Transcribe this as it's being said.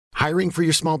Hiring for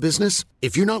your small business?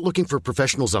 If you're not looking for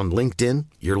professionals on LinkedIn,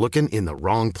 you're looking in the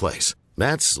wrong place.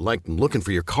 That's like looking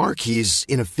for your car keys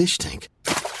in a fish tank.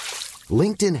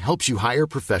 LinkedIn helps you hire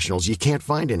professionals you can't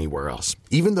find anywhere else,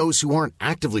 even those who aren't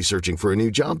actively searching for a new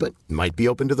job but might be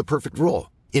open to the perfect role.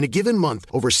 In a given month,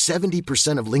 over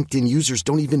 70% of LinkedIn users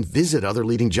don't even visit other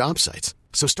leading job sites.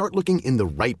 So start looking in the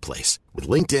right place. With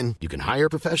LinkedIn, you can hire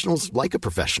professionals like a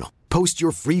professional. Post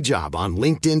your free job on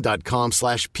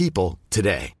linkedin.com/people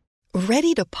today.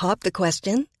 Ready to pop the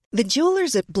question? The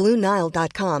jewelers at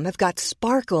BlueNile.com have got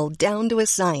sparkle down to a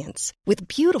science with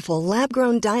beautiful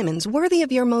lab-grown diamonds worthy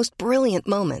of your most brilliant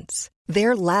moments.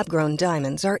 Their lab-grown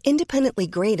diamonds are independently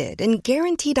graded and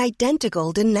guaranteed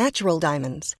identical to natural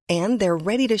diamonds, and they're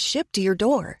ready to ship to your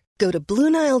door. Go to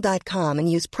BlueNile.com and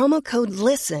use promo code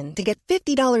LISTEN to get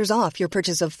 $50 off your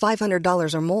purchase of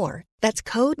 $500 or more. That's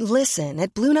code LISTEN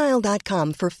at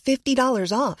BlueNile.com for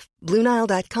 $50 off.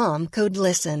 BlueNile.com, code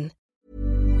LISTEN.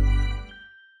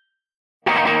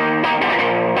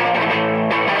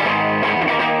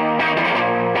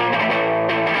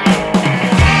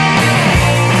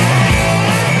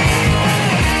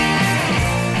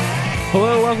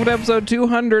 Hello, welcome to episode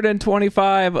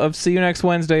 225 of See You Next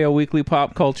Wednesday, a weekly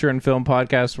pop culture and film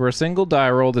podcast where a single die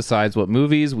roll decides what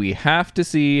movies we have to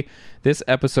see. This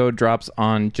episode drops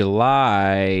on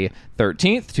July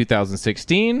 13th,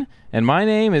 2016, and my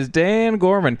name is Dan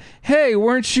Gorman. Hey,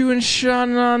 weren't you in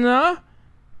Shanana?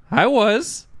 I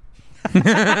was.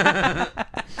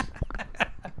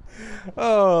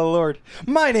 Oh, Lord.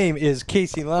 My name is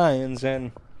Casey Lyons,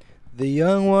 and the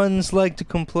young ones like to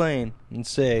complain and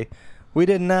say, we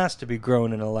didn't ask to be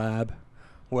grown in a lab.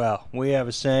 Well, we have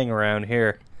a saying around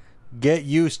here. Get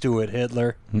used to it,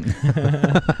 Hitler.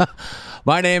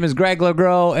 My name is Greg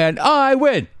LeGros, and I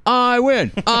win. I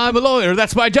win. I'm a lawyer.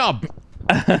 That's my job.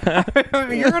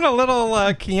 You're in a little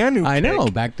Keanu I know,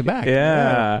 kick. back to back.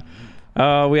 Yeah.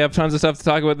 We have tons of stuff to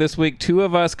talk about this week. Two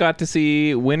of us got to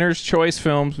see Winner's Choice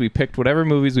films. We picked whatever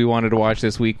movies we wanted to watch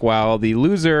this week, while the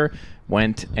loser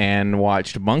went and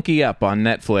watched Monkey Up on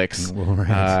Netflix.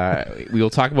 Right. We will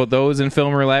talk about those in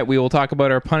Film Roulette. We will talk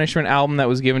about our punishment album that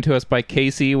was given to us by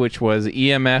Casey, which was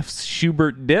EMF's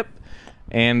Schubert Dip.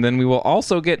 And then we will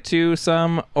also get to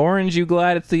some Orange You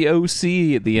Glad It's the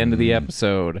OC at the end of the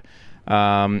episode.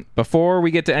 Before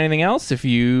we get to anything else, if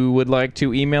you would like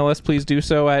to email us, please do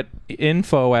so at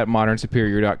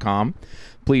info@modernsuperior.com.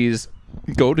 Please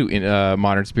go to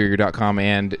modernsuperior.com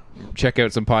and check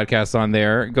out some podcasts on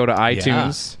there. Go to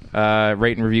iTunes,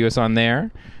 rate and review us on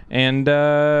there. And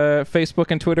Facebook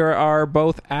and Twitter are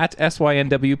both at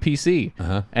SYNWPC.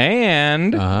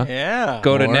 And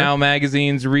go to Now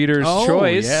Magazine's Reader's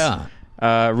Choice.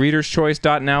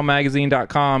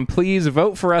 readerschoice.nowmagazine.com. Please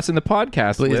vote for us in the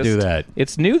podcast list. Please do that.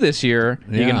 It's new this year.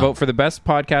 You can vote for the best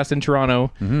podcast in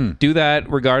Toronto. Do that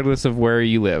regardless of where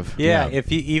you live. Yeah,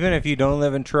 even if you don't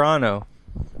live in Toronto,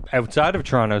 outside of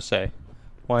Toronto, say,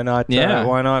 why not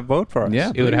vote for us?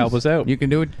 Yeah, it would help us out. You can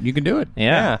do it. You can do it.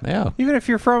 Yeah. Even if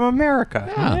you're from America.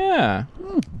 Yeah.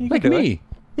 Like me.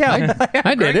 Yeah,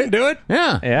 I did it. Do it.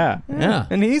 Yeah.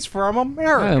 And he's from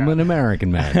America. I'm an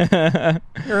American man.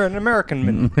 You're an American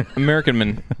man. American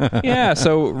man. Yeah,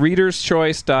 so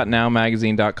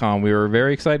readerschoice.nowmagazine.com. We were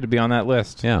very excited to be on that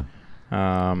list. Yeah.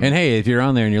 And hey, if you're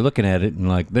on there and you're looking at it and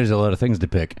like, there's a lot of things to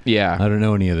pick. Yeah. I don't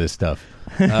know any of this stuff.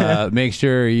 Make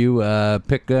sure you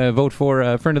vote for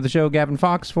a friend of the show, Gavin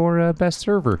Fox, for best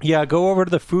server. Yeah, go over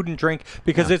to the food and drink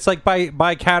because it's like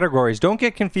by categories. Don't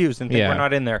get confused and think we're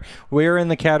not in there. We're in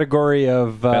the category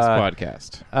of best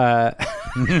podcast.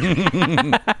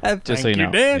 Just so you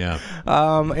know. Dan. Yeah.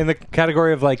 In the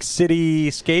category of like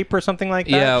cityscape or something like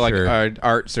that. Yeah, like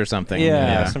arts or something.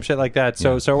 Yeah, some shit like that.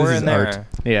 So we're in there. art.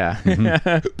 Yeah.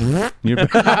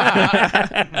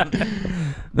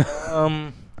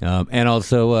 And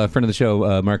also, a friend of the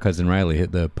show, Mark Cousin Riley,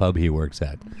 the pub he works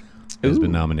at, has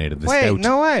been nominated. The Wait, Scout.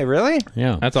 no way, really?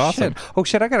 Yeah. That's awesome. Shit. Oh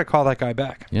shit, I gotta call that guy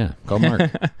back. Yeah, call Mark.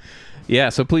 Yeah,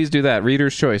 so please do that.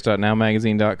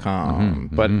 readerschoice.nowmagazine.com.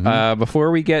 But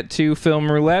before we get to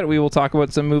Film Roulette, we will talk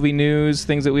about some movie news,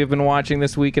 things that we have been watching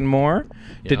this week and more.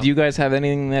 Did you guys have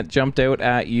anything that jumped out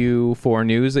at you for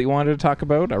news that you wanted to talk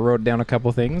about? I wrote down a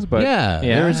couple things, but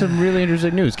there was some really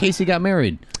interesting news. Casey got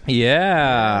married.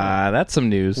 Yeah, that's some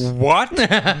news. What?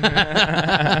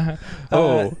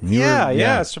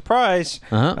 Surprise.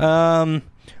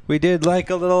 We did like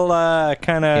a little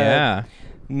kind of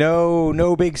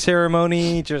no big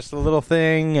ceremony, just a little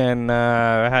thing, and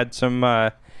had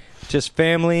some just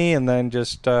family, and then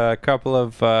just a couple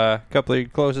of your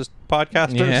closest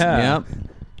podcasters. Yeah.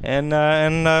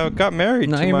 and got married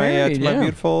Now to you're my married, to my yeah.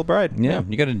 beautiful bride. Yeah,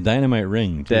 you got a dynamite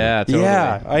ring. Too. Yeah, totally.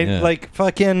 Yeah, Yeah. like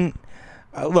fucking.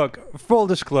 Look, full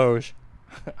disclosure,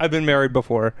 I've been married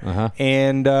before,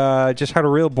 and just had a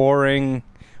real boring.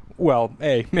 Well,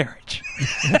 marriage.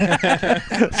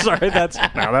 Sorry,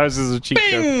 that was just a cheap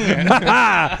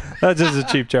joke. That's just a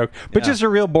cheap joke. But just a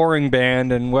real boring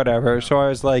band and whatever. So I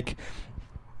was like,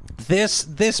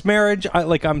 this marriage,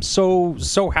 I'm so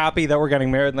happy that we're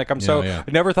getting married. And like I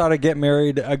never thought I'd get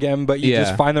married again. But you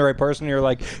just find the right person. And you're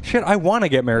like, shit, I want to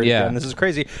get married again. This is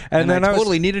crazy. And then I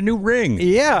totally need a new ring.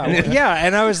 Yeah.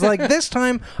 And I was like, this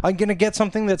time I'm gonna get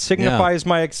something that signifies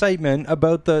my excitement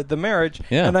about the marriage.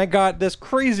 Yeah. And I got this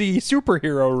crazy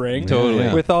superhero ring,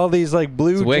 Totally. with all these like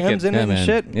blue It's wicked. gems in it and man.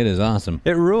 shit. It is awesome.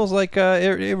 It rules like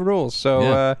it rules.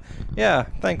 So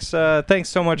thanks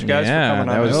so much, guys, for coming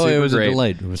that on. was Oh, super it was great. a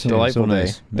delight. It was Delightful so day.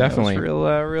 nice. Definitely. That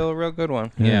was real good one.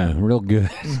 Yeah, real good.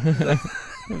 It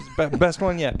was best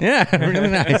one yet. Yeah, really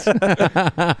nice.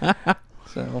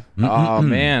 So Oh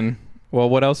man. Well,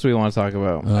 what else do we want to talk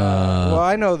about? well,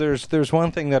 I know there's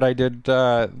one thing that I did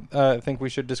think we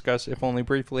should discuss, if only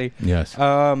briefly. Yes.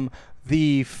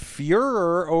 The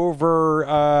furor over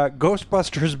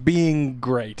Ghostbusters being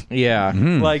great. Yeah.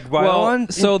 Like,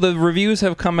 So the reviews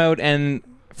have come out, and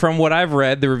from what I've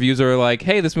read, the reviews are like,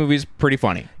 "Hey, this movie's pretty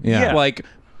funny." Yeah. Like,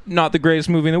 not the greatest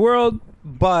movie in the world,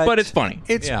 but it's funny.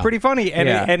 It's Yeah. pretty funny, and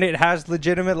Yeah. it has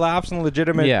legitimate laughs and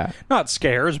legitimate, not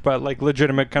scares, but like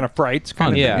legitimate kind of frights,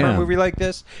 kind of Yeah. thing for a Yeah. movie like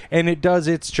this. And it does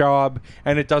its job,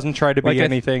 and it doesn't try to be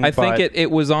anything. I think but- it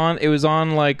was on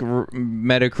like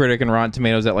Metacritic and Rotten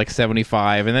Tomatoes at like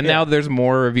 75, and then now there's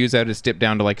more reviews out. It's dipped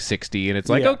down to like 60, and it's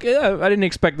like, Yeah. okay, I didn't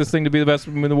expect this thing to be the best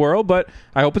movie in the world, but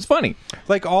I hope it's funny.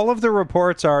 like all of the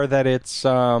reports are that it's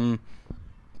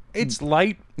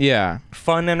light, Yeah.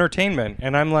 fun entertainment,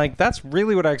 and I'm like, that's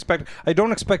really what I expect. I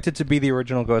don't expect it to be the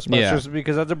original Ghostbusters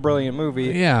because that's a brilliant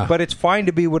movie. Yeah. but it's fine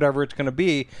to be whatever it's going to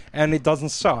be, and it doesn't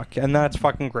suck, and that's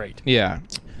fucking great. Yeah.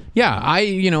 Yeah, I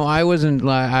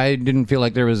didn't feel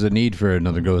like there was a need for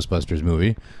another Ghostbusters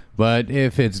movie, but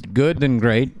if it's good, then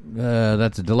great.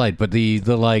 That's a delight. But the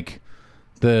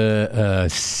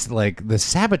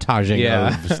sabotaging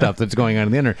of stuff that's going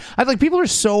on the internet. I think people are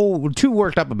so too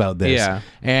worked up about this. Yeah.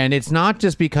 And it's not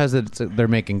just because they're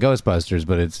making Ghostbusters,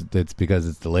 but it's because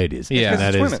it's the ladies. Yeah. And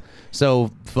that It's is women.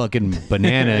 so fucking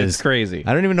bananas. It's crazy.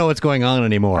 I don't even know what's going on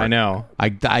anymore. I know. I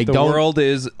The don't. world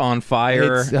is on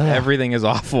fire. It's, Everything is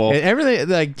awful.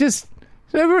 Everything just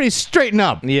everybody straighten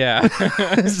up. Yeah.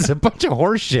 This is a bunch of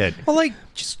horse shit. Well, like,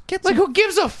 just get Like, some, who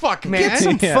gives a fuck, man? get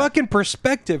some Yeah. fucking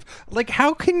perspective. Like,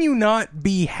 how can you not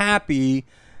be happy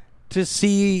to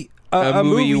see a movie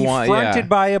movie you want, fronted yeah.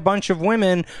 by a bunch of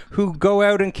women who go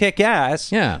out and kick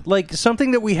ass? Yeah. Like,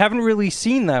 something that we haven't really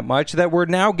seen that much, that we're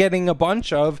now getting a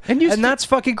bunch of, And and that's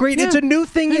fucking great. Yeah. It's a new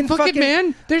thing And in fucking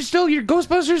man. There's still your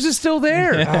Ghostbusters is still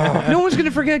there. No one's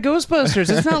gonna forget Ghostbusters.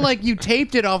 It's not like you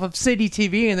taped it off of City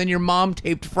TV and then your mom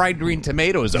taped fried green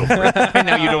tomatoes over it, and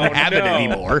now you don't have it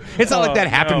anymore. It's not like that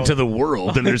happened to the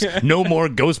world, and there's no more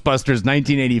Ghostbusters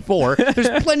 1984.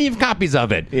 There's plenty of copies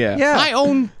of it. Yeah. Yeah. I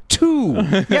own 2.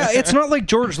 Yeah, it's not like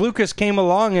George Lucas came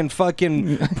along and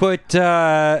fucking put,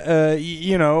 a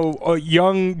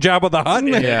young Jabba the Hutt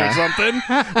in it Yeah. or something.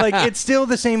 Like, it's still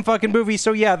the same fucking movie.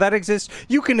 So, yeah, that exists.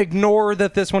 You can ignore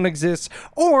that this one exists,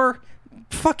 or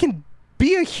fucking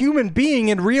be a human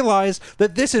being and realize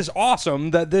that this is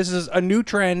awesome, that this is a new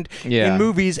trend Yeah. in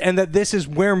movies, and that this is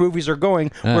where movies are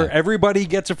going, where everybody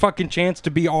gets a fucking chance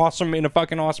to be awesome in a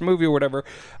fucking awesome movie or whatever.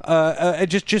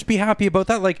 Just be happy about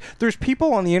that. Like, there's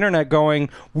people on the internet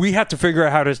going, we have to figure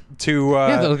out how to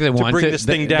bring this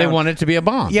thing down. They want it to be a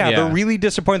bomb. Yeah, Yeah. they're really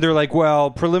disappointed. They're like,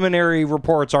 well, preliminary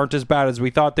reports aren't as bad as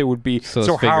we thought they would be. So So, let's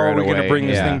how figure are out we a going to way. bring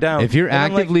this Yeah. thing down? If you're And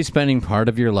I'm like, actively spending part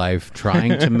of your life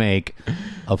trying to make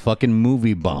a fucking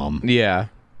movie bomb, Yeah.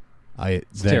 then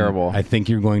terrible. I think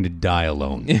you're going to die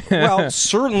alone. well,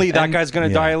 certainly that guy's going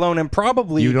to die alone, and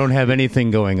probably You don't have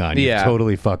anything going on. Yeah. You've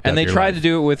totally fucked up. And they your tried life. to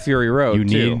do it with Fury Road, You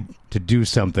too. need to do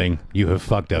something. You have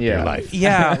fucked up your Yeah. life.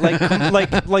 Yeah,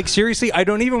 like seriously, I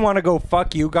don't even want to go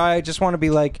fuck you, guy. I just want to be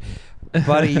like,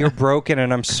 buddy, you're broken,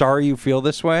 and I'm sorry you feel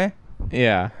this way.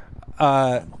 Yeah.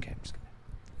 Okay.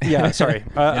 Yeah, sorry.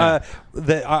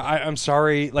 I'm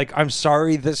sorry. Like, I'm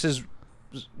sorry. This is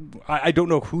I don't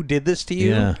know who did this to you.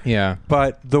 Yeah. Yeah.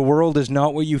 But the world is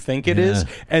not what you think it is,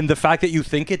 and the fact that you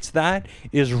think it's that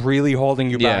is really holding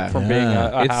you back from being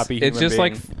a happy human It's just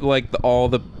being. all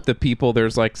the people.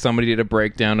 There's like somebody did a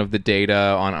breakdown of the data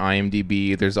on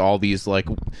IMDb. There's all these like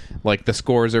the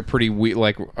scores are pretty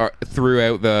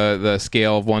throughout the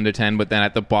scale of 1 to 10, but then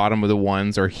at the bottom of the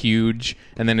ones are huge.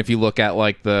 And then if you look at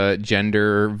like the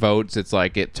gender votes, it's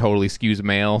like it totally skews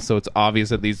male. So it's obvious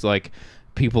that these like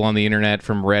people on the internet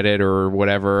from Reddit or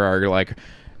whatever are like,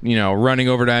 you know, running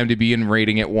over to IMDb and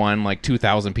rating it 1. Like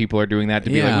 2,000 people are doing that to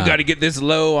be like, we got to get this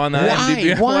low on the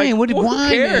IMDb. Why? Like, who Why,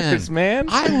 cares, man?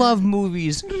 I love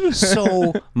movies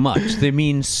so much. They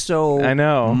mean so I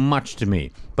know. much to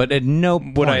me. But at no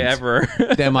point Would I ever?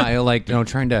 am I like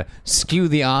trying to skew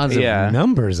the odds of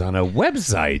numbers on a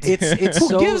website. It's Who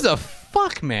so, gives a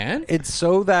fuck, man? It's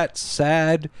so that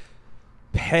sad,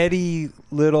 petty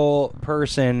little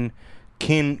person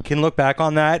can look back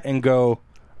on that and go,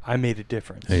 I made a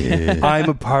difference. I'm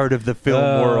a part of the film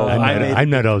world. I'm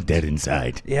not all dead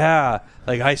inside. Yeah,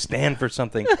 like I stand for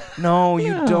something. No,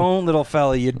 you don't, little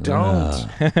fella. You don't.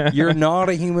 You're not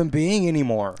a human being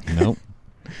anymore. Nope.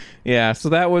 Yeah, so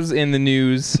that was in the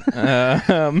news.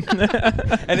 And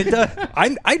it does.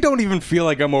 I don't even feel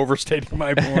like I'm overstating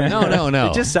my point. No.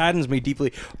 It just saddens me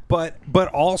deeply. But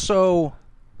also,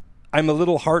 I'm a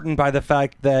little heartened by the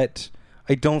fact that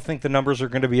I don't think the numbers are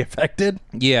going to be affected.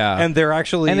 Yeah, And they're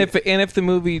actually... and if the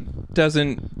movie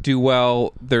doesn't do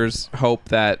well, there's hope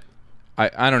that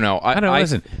I don't know. I don't know.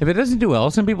 Listen, if it doesn't do well,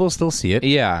 some people will still see it.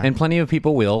 Yeah. And plenty of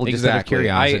people will, just out of Exactly.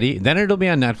 curiosity. Then it'll be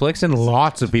on Netflix, and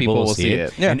lots of people will see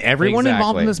it. Yeah. And everyone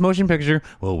involved in Exactly. this motion picture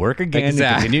will work again Exactly.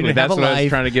 and continue to That's have a what I was life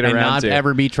trying to get and around not to.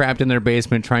 ever be trapped in their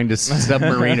basement trying to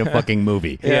submarine a fucking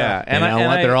movie. Yeah. And you know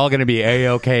what? They're all going to be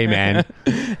A-okay, man.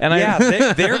 And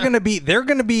they're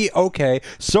gonna be okay.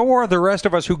 So are the rest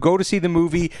of us who go to see the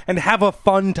movie and have a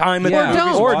fun time at Yeah. the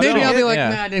movies. Or watching maybe I'll it. be like, Yeah.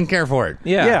 nah, I didn't care for it.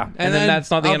 yeah, Yeah. and then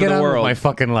that's not the I'll end get of the on with world. my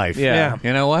fucking life. Yeah.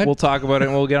 You know what? We'll talk about it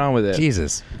and we'll get on with it.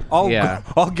 Jesus. I'll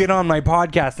get on my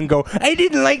podcast and go, I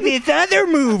didn't like this other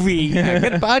movie.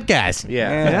 Get a podcast.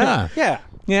 Yeah.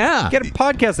 Yeah. Get a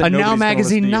podcast that A Now nobody's gonna Magazine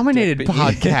listen to, you nominated dick.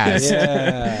 podcast.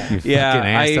 Yeah. You Yeah, fucking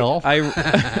asshole.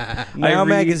 Now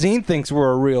Magazine thinks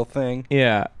we're a real thing.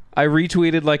 Yeah. I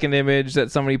retweeted like an image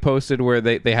that somebody posted where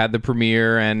they had the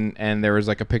premiere and there was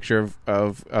like a picture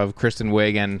of Kristen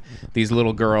Wiig and these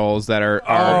little girls that are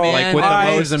like with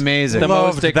that the was most amazing. the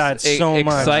Loved most that so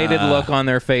much. excited look on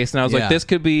their face, and I was Yeah. like, this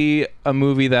could be a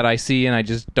movie that I see and I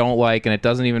just don't like, and it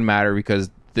doesn't even matter because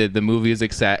the movie is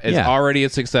already a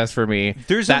success for me.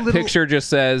 There's a that little- picture just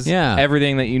says Yeah.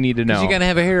 everything that you need to know. You gotta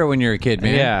have a hero when you're a kid,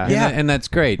 man. Yeah. And, Yeah. and that's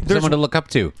great. Someone to look up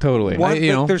to. Totally. What?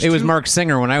 You know, There's it was two- Mark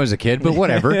Singer when I was a kid, but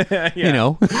whatever. You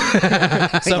know,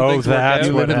 Some Oh, things work that's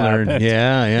out. what live and learn. happened.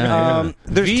 Yeah.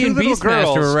 There's V two and little Beastmaster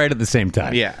girls. were right at the same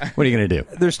time. Yeah. What are you gonna do?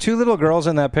 There's two little girls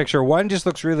in that picture. One just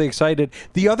looks really excited.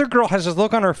 The other girl has this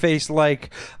look on her face like,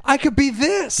 I could be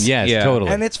this. Yes, Yeah.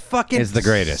 totally. And it's fucking It's the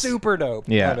greatest. super dope. Love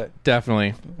Yeah, it.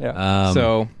 definitely. Yeah.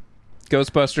 So,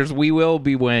 Ghostbusters, we will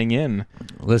be weighing in.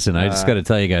 Listen, I just got to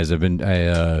tell you guys,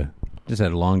 I just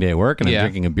had a long day at work, and I'm Yeah.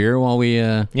 drinking a beer while we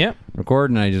Yep.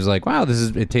 record, and I just like, wow,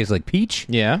 it tastes like peach.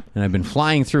 Yeah. And I've been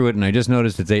flying through it, and I just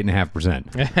noticed it's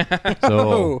 8.5%.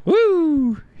 So,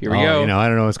 Woo! Here we go. You know, I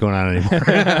don't know what's going on anymore.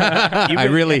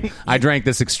 I drank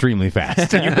this extremely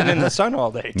fast. You've been in the sun all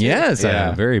day. Too. Yes, Yeah.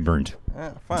 I'm very burnt.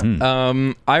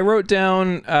 Fun. I wrote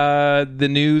down the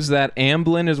news that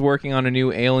Amblin is working on a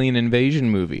new Alien Invasion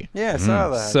movie. Yeah, I saw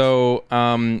that. So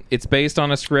it's based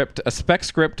on a spec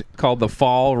script called The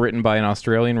Fall, written by an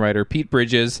Australian writer, Pete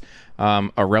Bridges,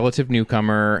 a relative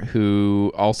newcomer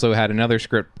who also had another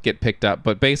script get picked up.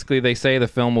 But basically, they say the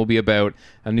film will be about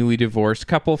a newly divorced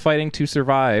couple fighting to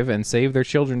survive and save their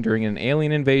children during an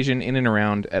alien invasion in and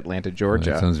around Atlanta,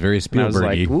 Georgia. That sounds very And I was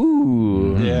like, Spielberg-y.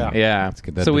 ooh. Yeah. Yeah. Let's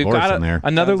get that So we've divorce got in there.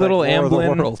 another Sounds little like War of the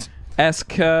Amblin Worlds.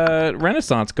 esque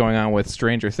renaissance going on with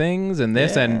Stranger Things and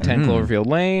this and 10 Cloverfield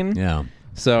Lane. Yeah.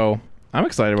 So I'm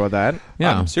excited about that.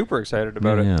 Yeah. I'm super excited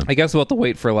about it. Yeah. I guess we'll have to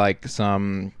wait for like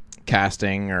some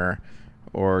casting or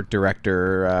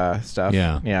director stuff.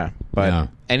 Yeah. But Yeah.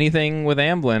 anything with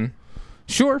Amblin,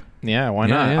 Sure. yeah, why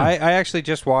Yeah, not? yeah. I actually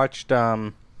just watched.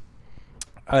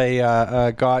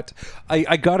 I got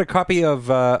a copy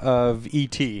of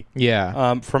E.T.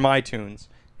 Yeah. From iTunes,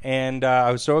 and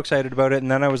I was so excited about it.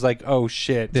 And then I was like, oh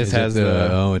shit, This Is it has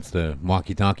the it's the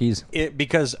walkie-talkies.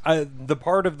 because the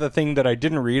part of the thing that I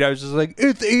didn't read, I was just like,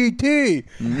 it's E.T.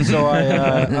 So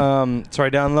I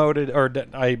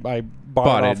downloaded I bought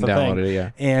Bought it it off the and thing, downloaded it,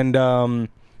 yeah.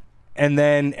 and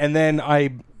then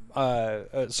I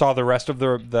saw the rest of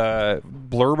the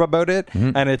blurb about it,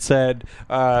 and it said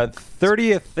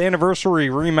 30th anniversary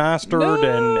remastered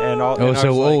and all. Oh, and I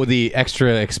so was like, the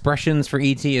extra expressions for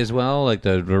E.T. as well, like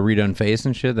the redone face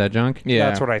and shit, that junk. Yeah.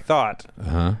 that's what I thought.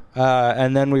 Uh-huh.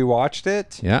 And then we watched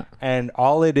it. Yeah. And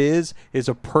all it is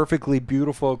a perfectly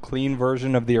beautiful, clean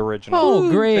version of the original. Oh,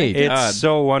 great! It's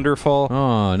so wonderful.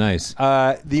 Oh, nice.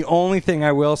 The only thing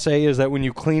I will say is that when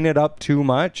you clean it up too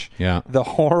much, Yeah. the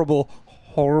horrible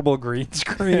green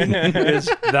screen is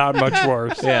that much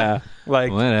worse. Yeah.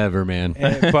 Like, Whatever, man.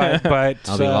 but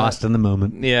I'll be lost in the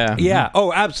moment. Yeah. Yeah.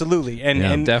 Oh, absolutely.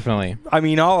 And Definitely. I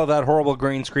mean, all of that horrible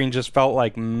green screen just felt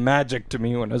like magic to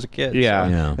me when I was a kid. Yeah.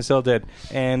 So Yeah. I still did.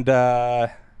 And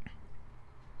I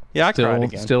cried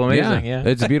again. Still amazing. Yeah.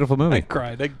 It's a beautiful I movie.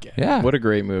 cried again. Yeah. What a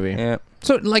great movie. Yeah.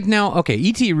 So, like now, okay,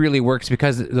 E.T. really works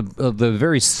because the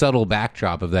very subtle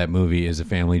backdrop of that movie is a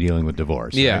family dealing with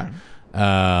divorce. Yeah. Right?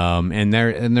 And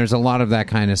there's a lot of that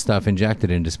kind of stuff injected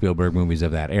into Spielberg movies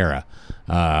of that era.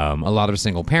 A lot of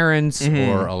single parents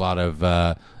or a lot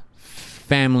of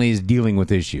families dealing with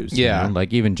issues. you Yeah. know?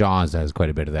 Like even Jaws has quite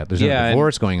a bit of that. There's Yeah, no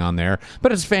divorce going on there,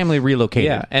 but it's family relocated.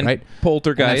 Yeah, and right?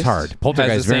 Poltergeist And that's hard.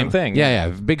 Poltergeist has the same thing. Yeah,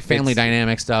 big family It's-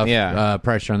 dynamic stuff. Yeah.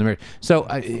 Pressure on the marriage. So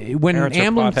when Parents are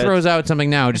Amblin potheads. throws out something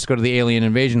now, just go to the alien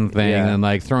invasion thing Yeah. and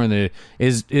like throwing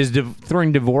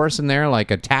throwing divorce in there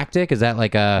like a tactic? Is that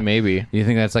like a Maybe. You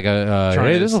think that's like a Trying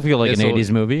hey, to- this will feel like an this'll-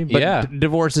 80s movie? But Yeah.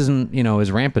 divorce isn't as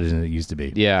rampant as it used to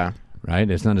be. Yeah. Right?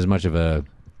 It's not as much of a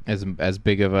As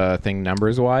big of a thing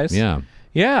numbers wise. yeah.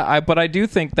 Yeah, but I do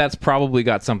think that's probably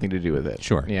got something to do with it.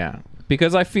 Sure. Yeah.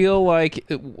 Because I feel like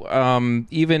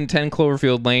even 10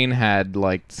 Cloverfield Lane had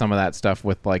like some of that stuff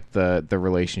with like the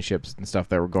relationships and stuff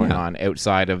that were going on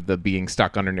outside of the being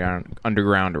stuck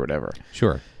underground or whatever.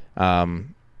 Sure.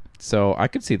 So I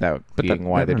could see that being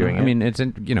why they're doing it. I mean, it's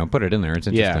put it in there. It's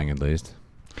interesting at least.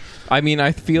 I mean,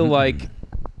 I feel like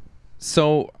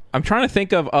so I'm trying to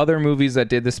think of other movies that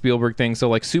did the Spielberg thing. So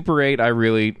like Super 8, I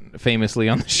really famously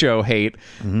on the show hate,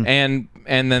 and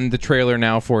then the trailer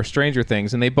now for Stranger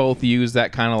Things, and they both use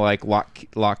that kind of like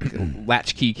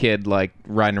latchkey kid like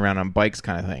riding around on bikes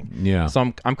kind of thing. Yeah.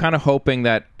 So I'm kind of hoping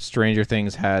that Stranger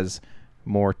Things has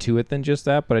more to it than just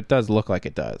that, but it does look like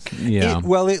it does. Yeah.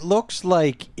 It looks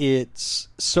like it's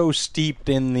so steeped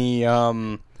in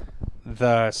the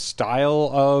style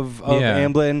of Yeah.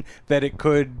 Amblin that it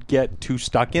could get too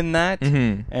stuck in that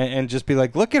and just be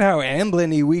like, look at how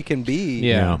Amblin-y we can be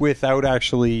Yeah. without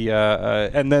actually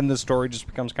and then the story just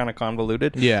becomes kind of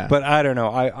convoluted. Yeah. But I don't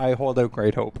know. I hold out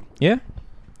great hope. Yeah,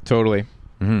 totally.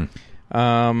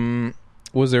 Mm-hmm.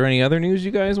 Was there any other news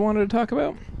you guys wanted to talk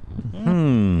about?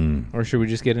 Or should we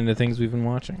just get into things we've been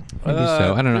watching? Maybe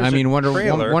so. I don't know. I there's a mean,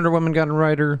 trailer. Wonder Woman got a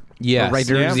writer. Yes. Or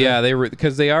writers. Yeah, they were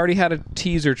because they already had a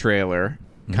teaser trailer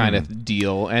kind of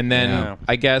deal, and then Yeah.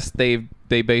 I guess they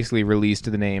basically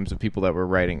released the names of people that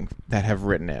have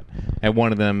written it, and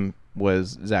one of them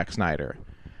was Zack Snyder,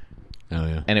 Oh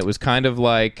yeah. and it was kind of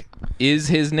like, is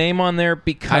his name on there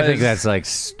because I think that's like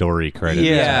story credit.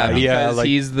 Yeah. because like,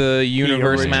 he's the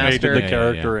universe he originated master. the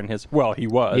character in his. Well, he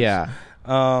was. Yeah.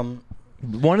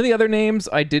 One of the other names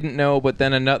I didn't know, but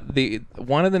then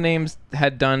one of the names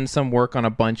had done some work on a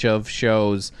bunch of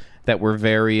shows that were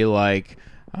very like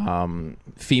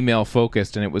female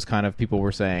focused, and it was kind of people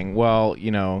were saying, well,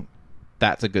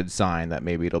 that's a good sign that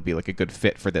maybe it'll be like a good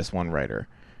fit for this one writer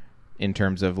in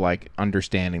terms of like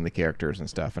understanding the characters and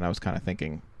stuff. And I was kind of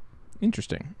thinking,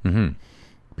 interesting,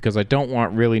 because I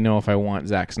don't really know if I want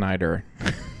Zack Snyder.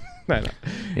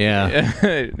 Yeah.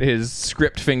 His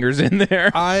script fingers in there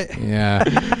Yeah.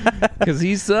 because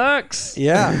he sucks.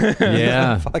 Yeah.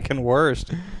 Yeah. Fucking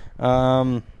worst.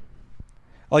 The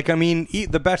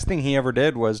best thing he ever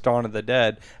did was Dawn of the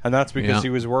Dead, and that's because Yeah. he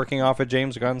was working off of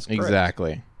James Gunn's script.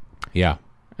 Exactly. Yeah.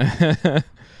 I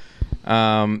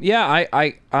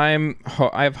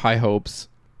have high hopes,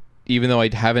 even though I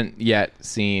haven't yet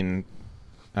seen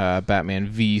Batman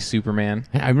v Superman.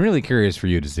 I'm really curious for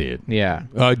you to see it. Yeah.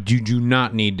 You do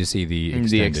not need to see the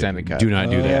extended cut. Do not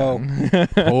do that.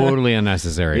 Totally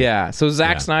unnecessary. Yeah. So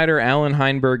Zack Yeah. Snyder, Alan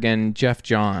Heinberg, and Jeff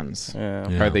Johns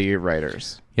Yeah. are the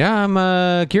writers. Yeah,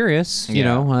 I'm curious. You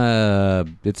Yeah. know,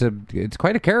 it's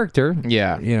quite a character.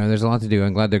 Yeah. There's a lot to do.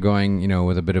 I'm glad they're going.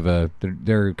 With a bit of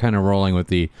they're kind of rolling with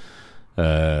the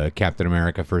Captain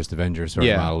America First Avenger sort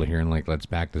of model here, and like let's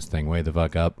back this thing way the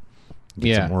fuck up.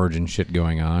 Get some origin shit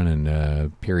going on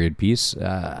and period piece.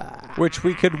 Which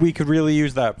we could really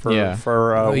use that for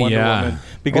Wonder Woman,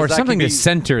 or that something could be, to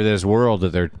center this world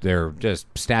that they're just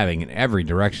stabbing in every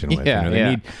direction with. They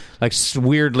need, like,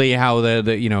 weirdly how the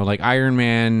like Iron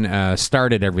Man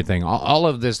started everything. All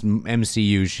of this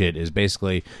MCU shit is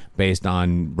basically based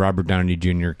on Robert Downey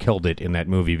Jr. killed it in that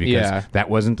movie because that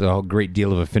wasn't a great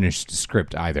deal of a finished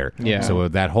script either. Yeah. So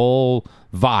that whole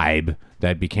vibe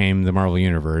that became the Marvel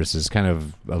Universe is kind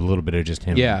of a little bit of just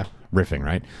him riffing,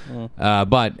 right?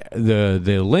 But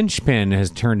the linchpin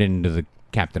has turned into the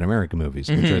Captain America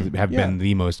movies, which have been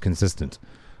the most consistent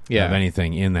of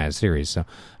anything in that series. So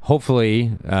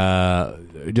hopefully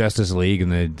Justice League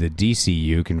and the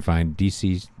DCU can find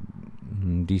DCCU?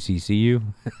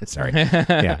 Sorry.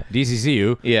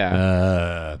 DCCU.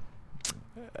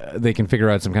 They can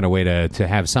figure out some kind of way to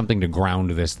have something to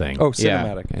ground this thing. Oh,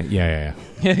 cinematic. Yeah.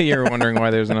 You're wondering why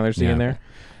there's another scene there?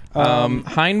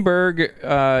 Heinberg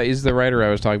is the writer I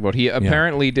was talking about. He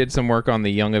apparently did some work on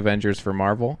the Young Avengers for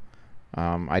Marvel.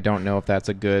 I don't know if that's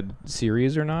a good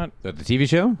series or not. The TV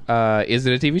show? Is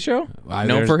it a TV show?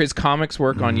 Known for his comics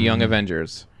work on Young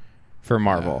Avengers for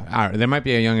Marvel. There might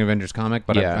be a Young Avengers comic,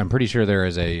 but I'm pretty sure there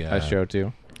is a show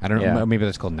too. I don't know. Maybe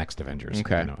that's called Next Avengers.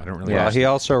 Okay. I don't really. Well, he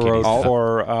also wrote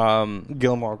for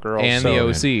Gilmore Girls and the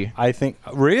OC. I think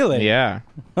really. Yeah.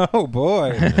 Oh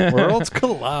boy, worlds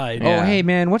collide. Oh hey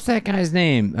man, what's that guy's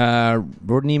name?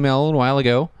 Wrote an email a while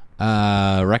ago.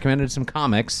 Recommended some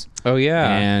comics. Oh yeah.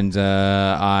 And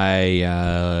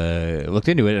I looked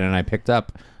into it and I picked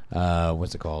up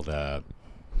what's it called?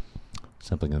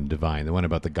 Something on Divine, the one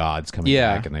about the gods coming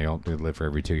back and they live for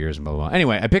every 2 years and blah, blah, blah.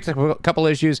 Anyway, I picked up a couple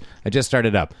issues. I just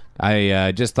started up.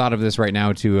 I just thought of this right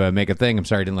now to make a thing. I'm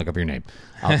sorry I didn't look up your name.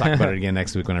 I'll talk about it again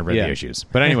next week when I've read the issues.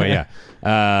 But anyway,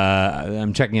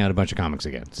 I'm checking out a bunch of comics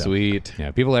again. So, sweet. Yeah,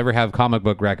 people ever have comic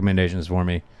book recommendations for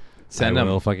me, send them.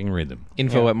 I will fucking read them.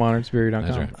 info@modernsuperior.com.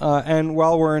 That's right. And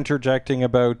while we're interjecting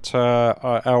about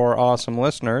our awesome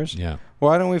listeners,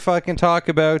 why don't we fucking talk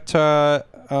about...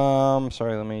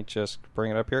 sorry, let me just bring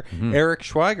it up here. Eric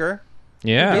Schweiger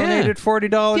donated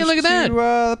 $40 look at that. to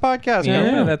the podcast.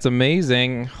 Yeah, that's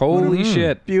amazing. Holy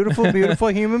shit. Beautiful, beautiful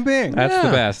human being. That's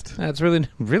the best. That's really,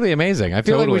 really amazing. I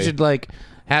feel like we should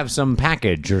have some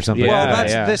package or something. Yeah.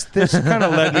 Well, this kind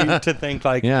of led me to think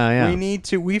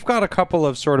we've got a couple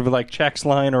of sort of like checks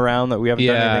lying around that we haven't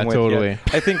done anything with yet.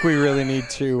 I think we really need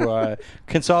to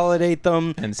consolidate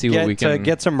them and see what we can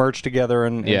get some merch together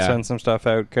and send some stuff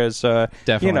out because if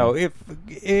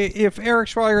Eric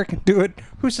Schweiger can do it,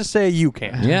 who's to say you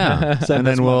can't? Yeah. And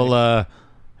then we'll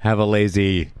have a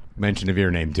lazy mention of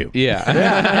your name too.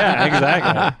 Yeah.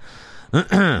 Exactly.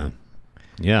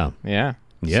 Yeah.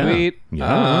 Sweet.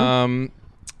 Yeah.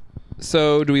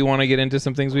 So do we want to get into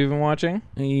some things we've been watching?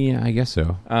 Yeah, I guess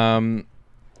so.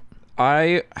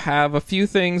 I have a few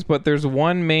things, but there's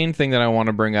one main thing that I want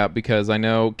to bring up because I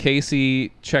know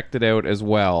Casey checked it out as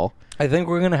well. I think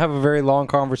we're going to have a very long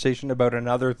conversation about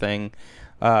another thing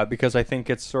because I think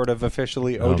it's sort of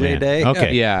officially OJ Day.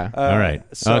 Okay. Yeah. All right.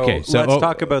 So let's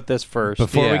talk about this first.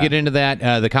 Before we get into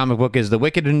that, the comic book is The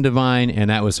Wicked and Divine, and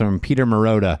that was from Peter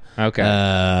Marotta. Okay.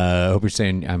 I hope I'm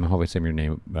saying your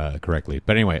name correctly.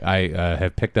 But anyway, I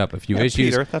have picked up a few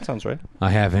issues. Peter, that sounds right. I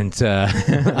haven't I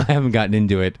haven't gotten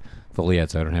into it fully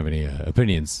yet, so I don't have any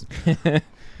opinions.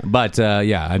 But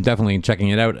I'm definitely checking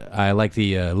it out. I like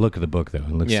the look of the book, though.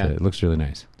 It looks really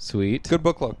nice. Sweet. Good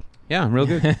book look. Yeah, real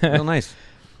good. Real nice.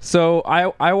 So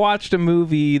I watched a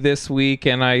movie this week,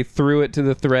 and I threw it to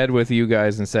the thread with you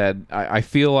guys and said, I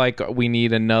feel like we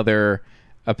need another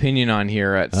opinion on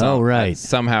here at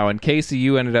somehow. And Casey,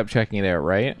 you ended up checking it out,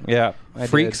 right? Yeah.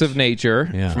 Freaks of Nature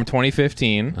from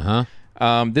 2015.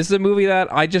 Uh-huh. This is a movie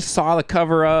that I just saw the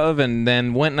cover of and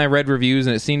then went and I read reviews,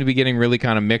 and it seemed to be getting really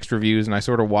kind of mixed reviews, and I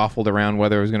sort of waffled around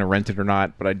whether I was going to rent it or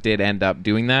not, but I did end up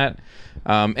doing that.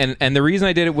 And the reason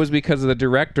I did it was because of the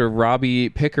director, Robbie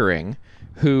Pickering,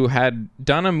 who had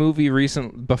done a movie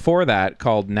before that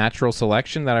called Natural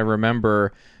Selection that I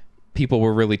remember people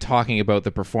were really talking about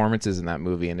the performances in that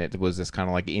movie, and it was this kind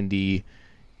of like indie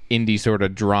sort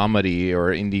of dramedy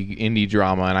or indie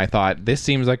drama, and I thought this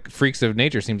seems like Freaks of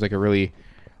Nature seems like a really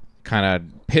kind of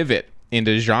pivot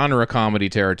into genre comedy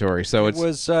territory. So it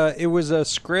was a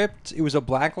script. It was a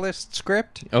Blacklist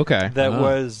script. Okay, that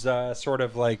was sort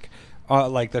of like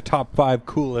the top 5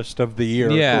 coolest of the year.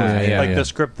 The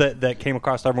script that came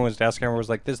across everyone's desk, and everyone was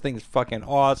like, "This thing is fucking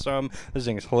awesome. This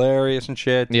thing is hilarious and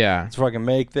shit. Yeah, let's fucking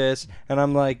make this." And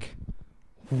I'm like,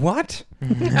 what?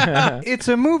 It's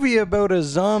a movie about a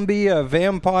zombie, a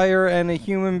vampire, and a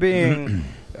human being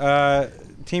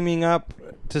teaming up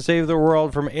to save the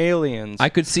world from aliens. I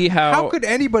could see how could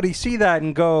anybody see that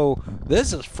and go,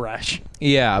 "This is fresh"?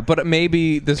 Yeah, but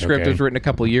maybe the script was written a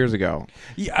couple of years ago.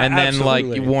 Yeah, and then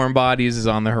absolutely. like Warm Bodies is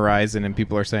on the horizon, and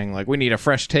people are saying like we need a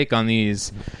fresh take on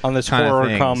these On this kind of horror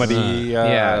things. comedy.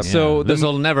 Yeah. So this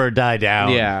will never die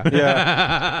down. Yeah.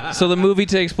 Yeah. So the movie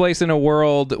takes place in a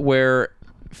world where,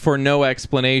 for no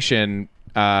explanation,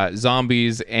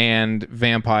 zombies and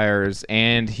vampires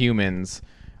and humans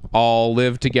all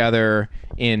live together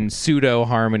in pseudo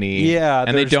harmony. Yeah,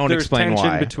 and they don't there's explain tension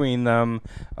why. between them,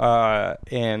 but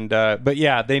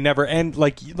yeah, they never end.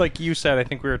 Like you said, I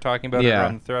think we were talking about it Yeah.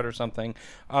 on the thread or something.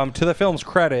 To the film's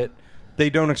credit, they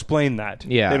don't explain that.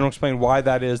 Yeah. They don't explain why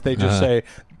that is. They just say,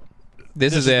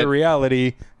 This is is it. the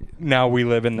reality. Now we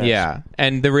live in this. Yeah,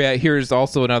 and here's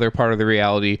also another part of the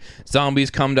reality. Zombies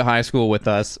come to high school with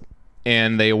us,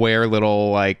 and they wear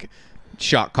little like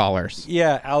shock collars.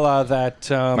 Yeah, a la that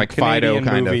Like Canadian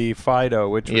Fido, kind of. movie Fido,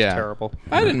 which was Yeah. terrible.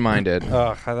 I didn't mind it.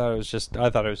 Ugh, I thought it was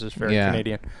just very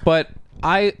Canadian. But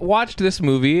I watched this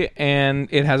movie, and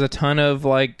it has a ton of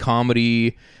like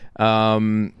comedy,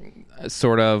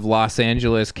 sort of Los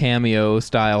Angeles cameo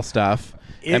style stuff.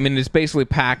 I mean, it's basically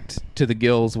packed to the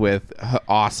gills with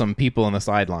awesome people on the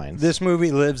sidelines. This movie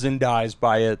lives and dies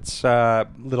by its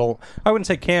little, I wouldn't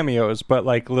say cameos, but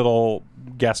like little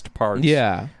guest parts.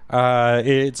 Yeah.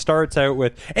 It starts out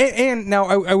with, and now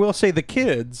I will say the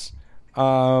kids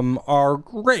are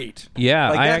great.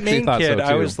 Yeah, like I that actually main thought so, kid,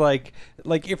 I too. was like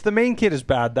if the main kid is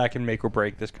bad, that can make or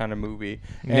break this kind of movie.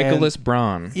 Nicholas And,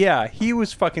 Braun. yeah, he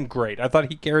was fucking great. I thought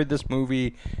he carried this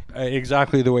movie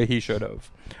exactly the way he should have.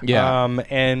 Yeah.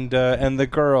 And the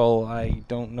girl, I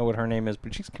don't know what her name is,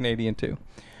 but she's Canadian too.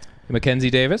 Mackenzie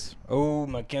Davis. Oh,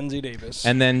 Mackenzie Davis.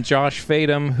 And then Josh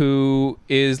Fadem, who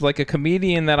is like a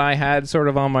comedian that I had sort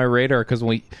of on my radar because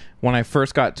when I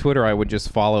first got Twitter, I would just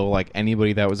follow like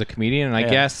anybody that was a comedian, and I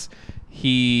guess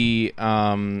he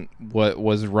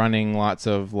was running lots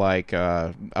of like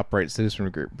Upright Citizen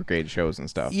Brigade shows and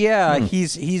stuff. Yeah,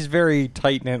 he's very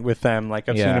tight knit with them. Like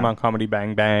I've seen Yeah. him on Comedy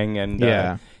Bang Bang, and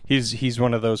Yeah. he's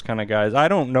one of those kind of guys. I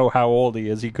don't know how old he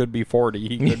is. He could be 40.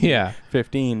 He could Yeah. be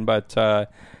 15, but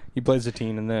he plays a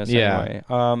teen in this Yeah.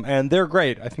 anyway. And they're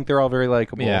great. I think they're all very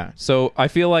likable. Yeah. So I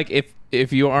feel like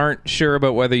if you aren't sure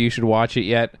about whether you should watch it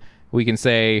yet, we can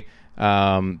say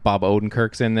Bob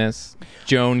Odenkirk's in this,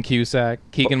 Joan Cusack,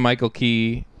 Keegan-Michael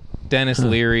Key, Dennis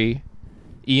Leary,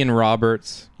 Ian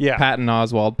Roberts, Yeah. Patton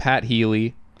Oswalt, Pat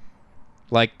Healy,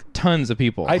 like tons of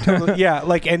people. I totally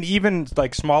like, and even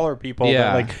like smaller people.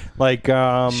 Yeah. like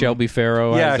Shelby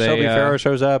Farrow. Yeah, as Shelby a, Farrow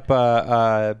shows up.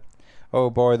 Oh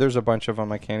boy, there's a bunch of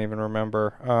them. I can't even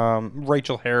remember.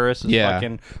 Rachel Harris is Yeah.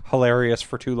 fucking hilarious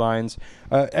for 2 lines.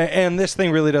 And this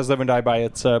thing really does live and die by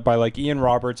its by like Ian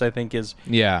Roberts. I think is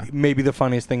Yeah. maybe the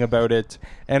funniest thing about it.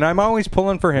 And I'm always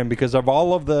pulling for him because of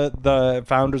all of the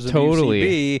founders of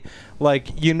Totally. UCB.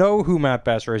 Like you know who Matt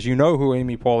Besser is, you know who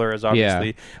Amy Poehler is,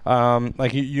 obviously.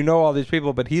 Like you know all these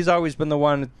people, but he's always been the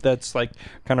one that's like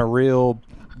kind of real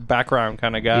background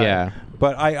kind of guy. Yeah.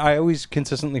 But I always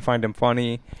consistently find him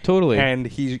funny. Totally. And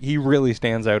he really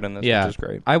stands out in this, Yeah. which is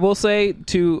great. I will say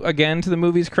to the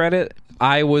movie's credit,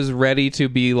 I was ready to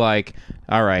be like,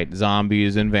 all right,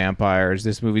 zombies and vampires,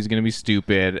 this movie's going to be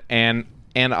stupid. And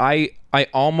I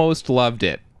almost loved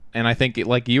it. And I think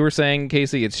like you were saying,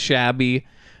 Casey, it's shabby.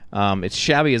 It's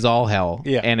shabby as all hell.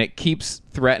 Yeah. And it keeps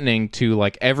threatening to,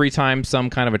 like, every time some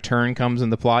kind of a turn comes in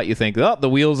the plot, you think, oh, the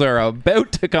wheels are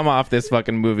about to come off this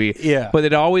fucking movie. Yeah. But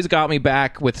it always got me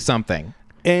back with something.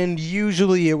 And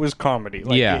usually it was comedy.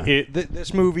 Like, Yeah.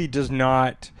 This movie does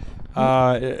not.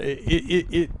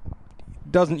 It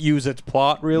doesn't use its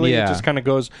plot really. Yeah. It just kind of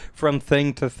goes from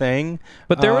thing to thing.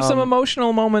 But there were some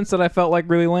emotional moments that I felt like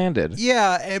really landed.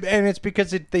 Yeah, and it's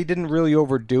because they didn't really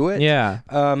overdo it. Yeah.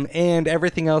 And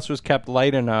everything else was kept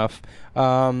light enough.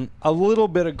 A little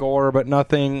bit of gore, but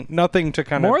nothing to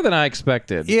kind of More than I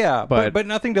expected. Yeah, but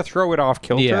nothing to throw it off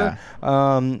kilter.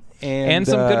 Yeah. And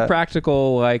some good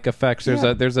practical like effects.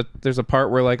 There's a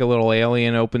part where like a little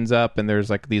alien opens up and there's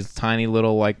like these tiny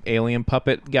little like alien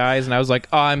puppet guys, and I was like,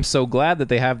 oh, I'm so glad that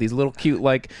they have these little cute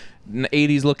like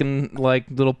 80s looking like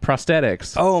little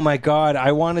prosthetics. Oh my god,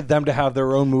 I wanted them to have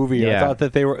their own movie. Yeah. I thought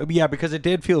that they were because it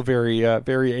did feel very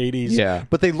very 80s. Yeah.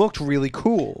 But they looked really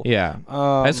cool. Yeah.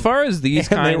 As far as these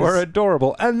And kinds, they were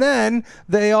adorable. And then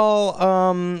they all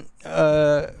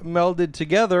melded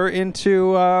together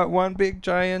into one big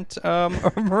giant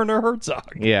Werner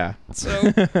Herzog. Yeah.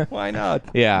 So why not?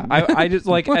 Yeah, I just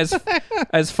like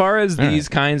as far as these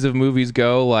kinds of movies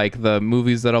go, like the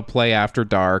movies that'll play after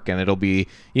dark, and it'll be,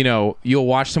 you'll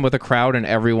watch them with a crowd and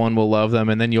everyone will love them,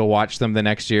 and then you'll watch them the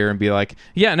next year and be like,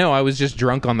 yeah, no, I was just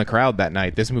drunk on the crowd that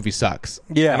night. This movie sucks.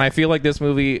 Yeah. And I feel like this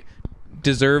movie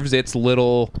deserves its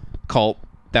little cult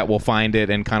that will find it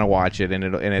and kind of watch it, and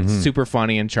it's super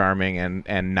funny and charming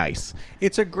and nice.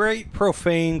 It's a great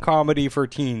profane comedy for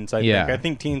teens, I think. I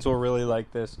think teens will really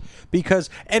like this because,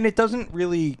 and it doesn't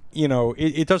really,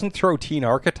 it doesn't throw teen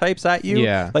archetypes at you.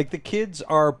 Yeah. Like the kids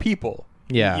are people.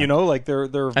 Yeah. Like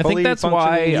they're I think that's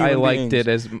why I liked it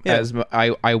as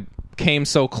I came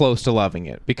so close to loving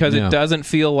it, because it doesn't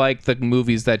feel like the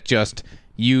movies that just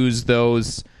use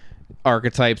those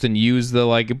archetypes and use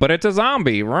the but it's a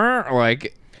zombie,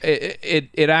 like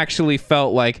it actually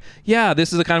felt like, yeah,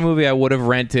 this is the kind of movie I would have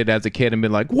rented as a kid and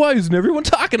been like, why isn't everyone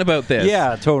talking about this?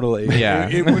 Yeah, totally. Yeah.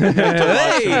 It wouldn't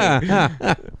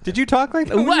hey! Did you talk like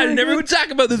that? Why didn't everyone talk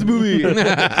about this movie?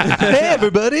 Hey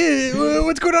everybody,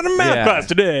 what's going on in math class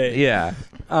today? Yeah.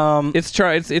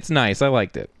 It's nice. I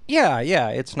liked it. Yeah,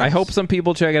 it's nice. I hope some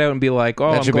people check it out and be like, oh,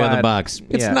 that I'm should glad. be on the box.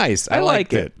 It's nice. I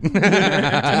liked it.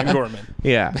 Tim Gorman.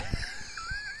 Yeah.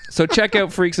 So check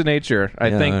out Freaks of Nature. I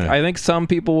think some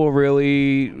people will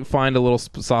really find a little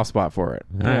soft spot for it.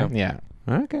 Yeah.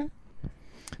 Okay.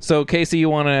 So Casey, you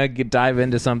want to dive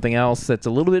into something else that's a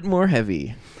little bit more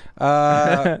heavy?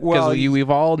 Well, we've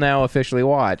all now officially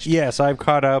watched. Yes, I've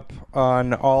caught up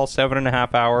on all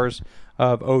 7.5 hours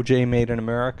of OJ Made in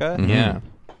America. Mm-hmm. Yeah.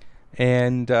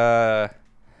 And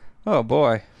oh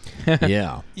boy.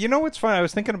 Yeah. You know what's funny? I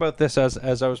was thinking about this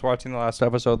as I was watching the last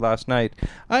episode last night.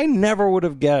 I never would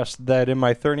have guessed that in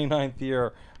my 39th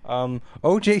year,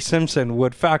 O.J. Simpson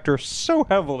would factor so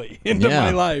heavily into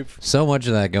my life. So much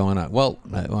of that going on. Well,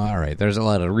 all right. There's a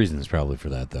lot of reasons probably for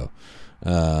that, though.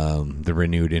 The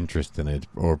renewed interest in it,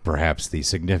 or perhaps the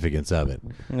significance of it.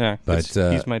 Yeah, but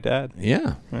he's my dad.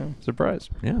 Yeah. Surprise.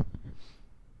 Yeah.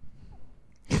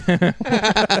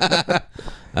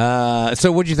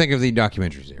 So what'd you think of the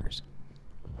documentary series?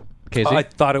 Casey? I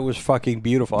thought it was fucking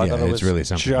beautiful. I thought it was really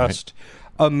something, just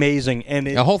amazing. And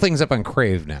the whole thing's up on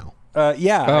Crave now.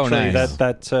 Yeah, oh, actually, nice.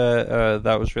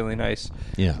 that was really nice.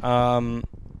 Yeah.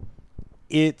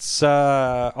 It's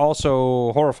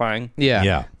also horrifying.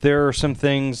 Yeah. There are some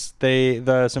things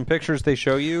some pictures they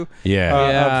show you.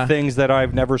 Yeah. Of things that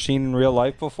I've never seen in real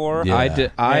life before. Yeah.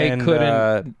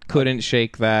 I couldn't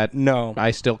shake that. No,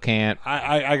 I still can't.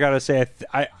 I gotta say,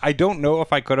 I don't know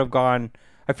if I could have gone.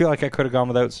 I feel like I could have gone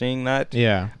without seeing that.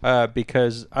 Yeah.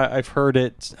 Because I've heard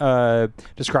it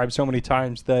described so many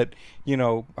times that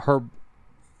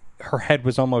her head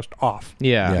was almost off.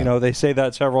 Yeah. They say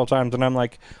that several times, and I'm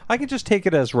like, I can just take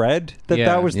it as read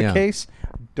that was the case.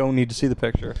 Don't need to see the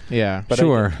picture. Yeah. But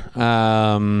sure.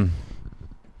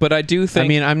 But I do think... I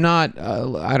mean, I'm not...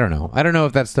 I don't know. I don't know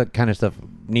if that's the kind of stuff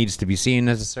needs to be seen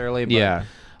necessarily, but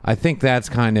I think that's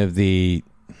kind of the...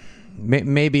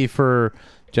 Maybe for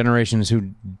generations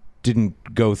who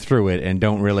didn't go through it and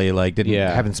don't really,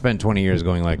 haven't spent 20 years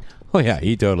going like, oh yeah,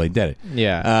 he totally did it.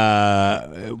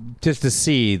 Yeah. Just to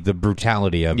see the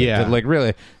brutality of it. Yeah. That,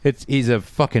 really, he's a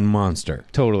fucking monster.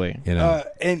 Totally.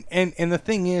 And the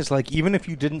thing is, even if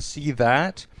you didn't see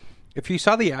that, if you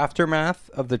saw the aftermath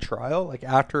of the trial,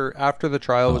 after the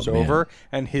trial was over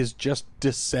and his just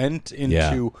descent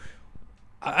into...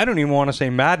 I don't even want to say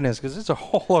madness because it's a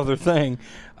whole other thing.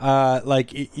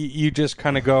 You just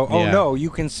kind of go, oh no,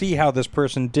 you can see how this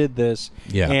person did this,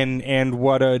 and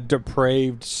what a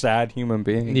depraved, sad human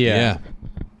being. Yeah,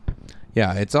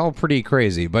 it's all pretty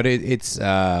crazy, but it's such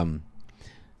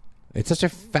a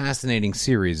fascinating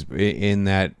series in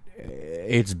that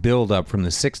it's build up from the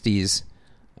 '60s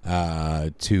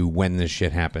to when this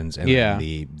shit happens, and then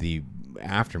the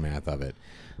aftermath of it.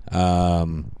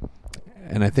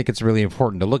 And I think it's really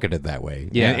important to look at it that way.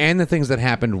 Yeah. And the things that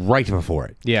happened right before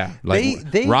it. Yeah.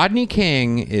 Rodney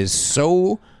King is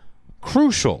so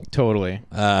crucial. Totally.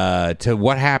 To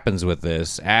what happens with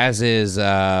this, as is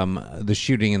the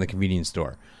shooting in the convenience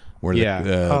store. Where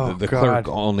the clerk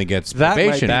only gets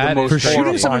probation for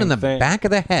shooting someone in the back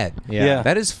of the head. Yeah.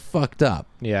 That is fucked up.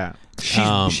 Yeah.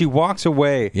 She walks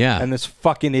away, and this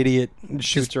fucking idiot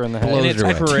shoots her in the head. And it's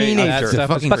teenager. That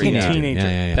fucking teenager.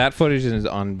 Yeah. That footage is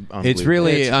on. It's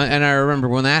really, and I remember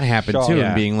when that happened too,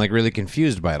 and being really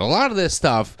confused by it. A lot of this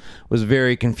stuff was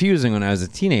very confusing when I was a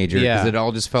teenager because it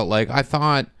all just felt like I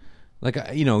thought like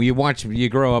you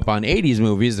grow up on 80s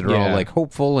movies that are all like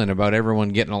hopeful and about everyone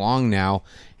getting along now,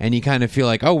 and you kind of feel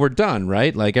like, oh, we're done,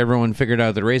 right? Like everyone figured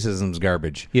out that racism's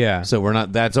garbage. Yeah. So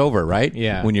that's over, right?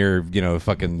 Yeah. When you're,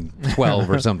 fucking 12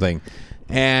 or something.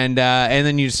 And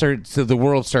then the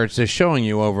world starts just showing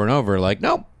you over and over, like,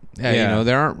 nope,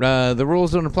 there aren't, the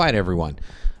rules don't apply to everyone.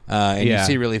 And you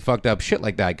see really fucked up shit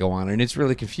like that go on, and it's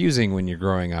really confusing when you're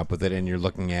growing up with it and you're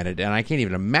looking at it. And I can't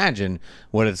even imagine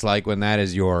what it's like when that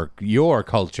is your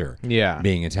culture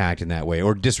being attacked in that way,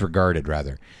 or disregarded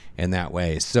rather in that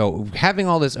way. So having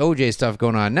all this OJ stuff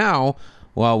going on now,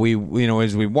 while we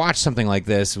as we watch something like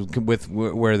this with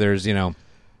where there's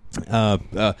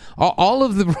all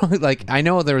of the like, I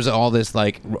know there was all this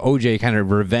like OJ kind of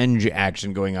revenge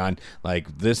action going on.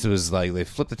 Like this was like they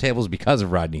flipped the tables because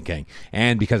of Rodney King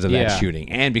and because of that shooting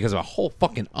and because of a whole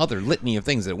fucking other litany of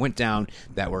things that went down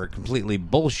that were completely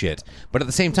bullshit. But at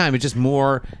the same time, it's just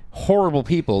more horrible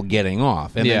people getting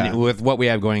off. And then with what we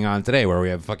have going on today, where we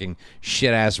have fucking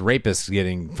shit ass rapists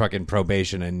getting fucking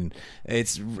probation, and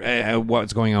it's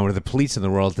what's going on with the police in the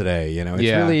world today. It's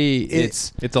really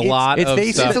it's a lot of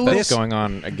stuff that's this going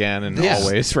on again and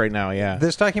always right now. Yeah,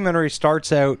 this documentary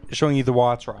starts out showing you the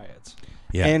Watts riots,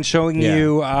 and showing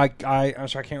you I'm sorry, I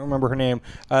can't remember her name,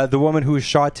 the woman who was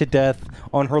shot to death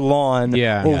on her lawn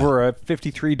over a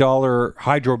 $53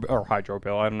 hydro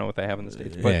bill. I don't know what they have in the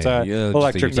States, but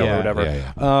electric bill or whatever.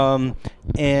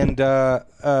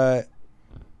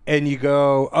 And you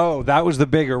go, oh, that was the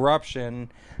big eruption.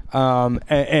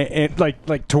 And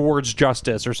like towards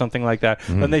justice or something like that.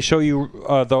 Mm-hmm. Then they show you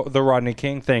the Rodney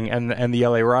King thing and the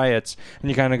LA riots,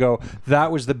 and you kind of go,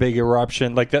 that was the big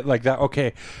eruption, like that.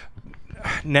 Okay,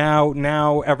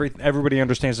 now everybody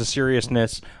understands the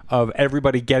seriousness of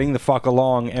everybody getting the fuck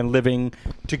along and living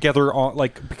together on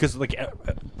because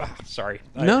sorry,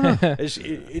 no,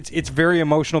 it's very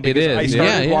emotional because I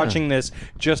started watching this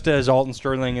just as Alton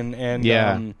Sterling and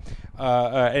the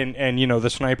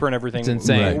sniper and everything it's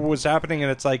insane. Was happening,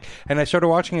 and it's like, and I started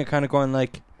watching it kind of going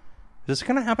like, is this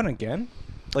going to happen again?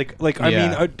 I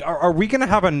mean, are we going to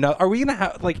have another,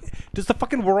 does the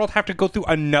fucking world have to go through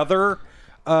another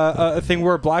a thing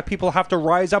where black people have to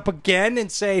rise up again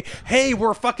and say, hey,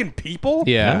 we're fucking people?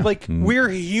 Yeah. We're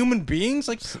human beings?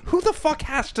 Like, who the fuck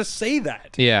has to say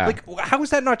that? Yeah. Like, how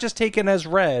is that not just taken as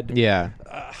read? Yeah.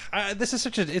 This is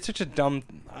such a dumb,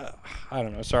 I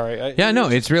don't know, sorry.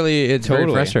 It's totally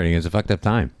very frustrating. It's a fucked up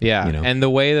time. Yeah. And the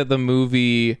way that the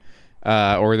movie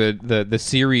or the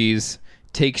series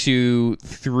takes you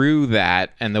through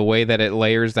that, and the way that it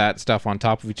layers that stuff on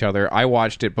top of each other. I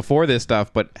watched it before this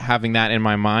stuff, but having that in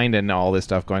my mind and all this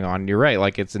stuff going on, you're right,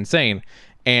 like, it's insane.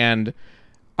 And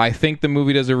I think the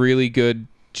movie does a really good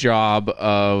job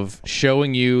of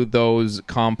showing you those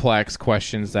complex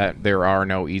questions that there are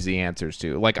no easy answers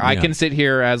to. Like, I can sit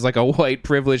here as like a white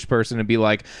privileged person and be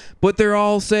like, but they're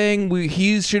all saying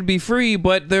he should be free,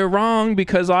 but they're wrong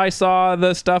because I saw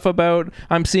the stuff about,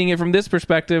 I'm seeing it from this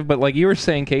perspective. But like you were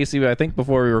saying, Casey, I think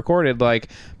before we recorded, like,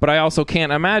 but I also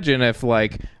can't imagine if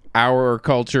like our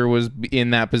culture was in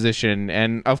that position,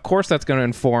 and of course that's going to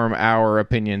inform our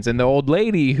opinions. And the old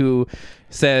lady who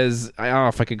says, oh,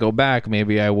 if I could go back,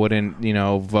 maybe I wouldn't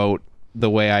vote the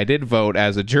way I did vote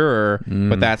as a juror,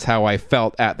 but that's how I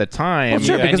felt at the time. Well,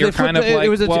 sure, and because you're kind of like, it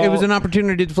was an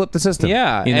opportunity to flip the system.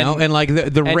 Yeah, and like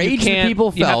the rage that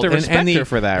people felt, you have to respect her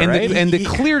for that, right? And the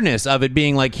clearness of it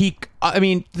being like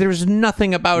there's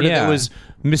nothing about it that was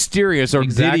mysterious or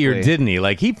did he or didn't he?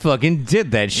 Like, he fucking did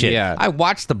that shit. Yeah. I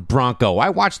watched the Bronco. I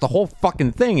watched the whole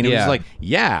fucking thing, and it was like,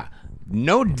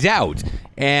 no doubt.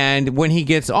 And when he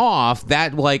gets off,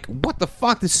 that, like, what the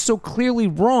fuck? This is so clearly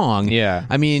wrong. Yeah.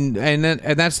 I mean, and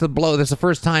that's the blow. That's the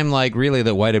first time, like, really,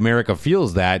 that white America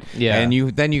feels that. Yeah. And you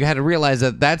had to realize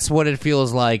that that's what it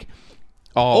feels like.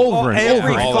 Over and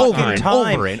over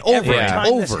time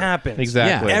this over. happens.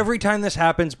 Exactly. Yeah. Every time this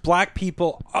happens, black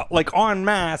people, like, en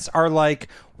masse, are like,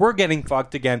 we're getting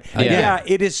fucked again.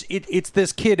 It's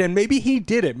this kid, and maybe he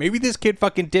did it. Maybe this kid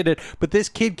fucking did it, but this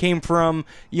kid came from,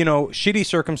 shitty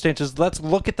circumstances. Let's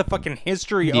look at the fucking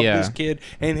history of this kid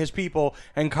and his people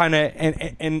and kind of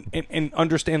and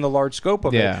understand the large scope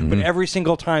of it. Mm-hmm. But every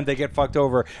single time they get fucked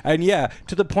over. And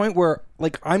to the point where,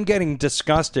 like, I'm getting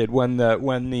disgusted when the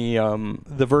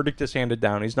verdict is handed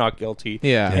down. He's not guilty.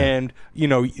 Yeah. And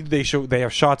they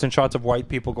have shots and shots of white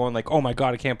people going like, oh my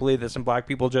god, I can't believe this, and black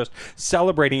people just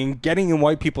celebrating and getting in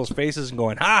white people's faces and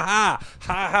going, ha ha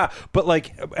ha ha. But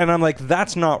like, and I'm like,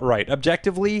 that's not right.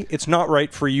 Objectively, it's not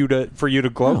right for you to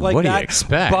gloat like what that. Do you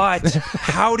expect? But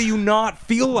how do you not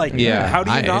feel like that? How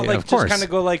do you not just kind of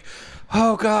go like,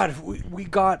 oh God, we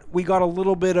got a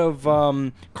little bit of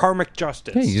karmic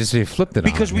justice. Yeah, you flipped it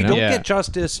because on, we you know? don't get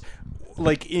justice.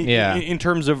 Like in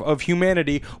terms of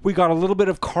humanity, we got a little bit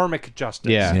of karmic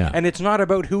justice. Yeah. And it's not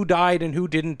about who died and who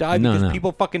didn't die, because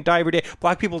people fucking die every day.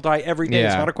 Black people die every day.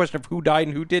 It's not a question of who died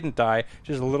and who didn't die.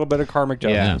 Just a little bit of karmic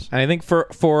justice. And I think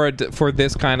for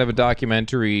this kind of a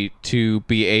documentary to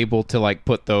be able to like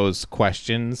put those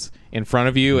questions in front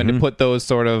of you and to put those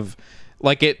sort of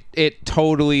like it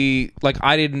totally, like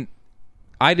I didn't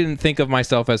think of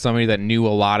myself as somebody that knew a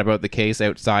lot about the case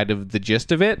outside of the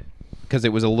gist of it, because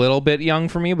it was a little bit young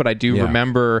for me, but I do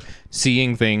remember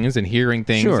seeing things and hearing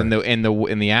things in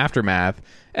the aftermath,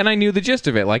 and I knew the gist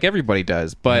of it like everybody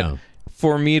does. But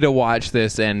for me to watch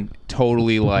this and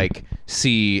totally like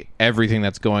see everything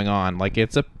that's going on, like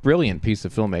it's a brilliant piece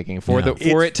of filmmaking for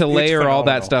it to layer all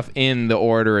that stuff in the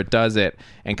order it does it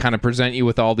and kind of present you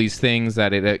with all these things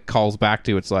that it calls back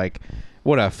to. It's like,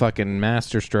 what a fucking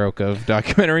masterstroke of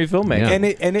documentary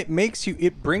filmmaking. And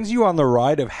it brings you on the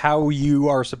ride of how you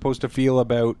are supposed to feel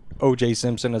about O.J.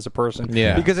 Simpson as a person.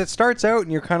 Yeah. Because it starts out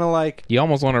and you're kind of like, you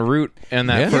almost want to root in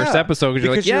that first episode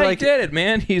because you're like, he did it,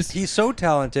 man. He's so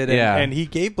talented, and he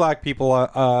gave black people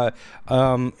a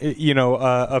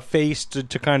face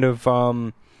to kind of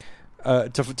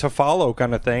to follow,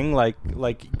 kind of thing, like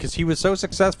because he was so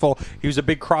successful, he was a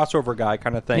big crossover guy,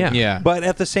 kind of thing. Yeah. But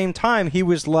at the same time, he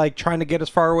was like trying to get as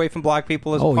far away from black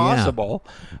people as possible.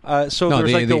 So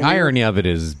there's like the irony of it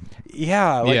is,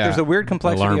 there's a weird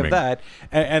complexity alarming. of that,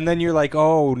 and then you're like,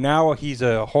 oh, now he's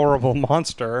a horrible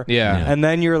monster. And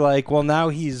then you're like, well, now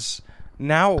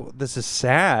this is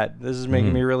sad. This is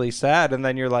making me really sad. And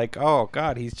then you're like, oh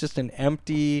God, he's just an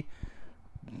empty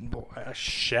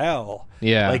shell.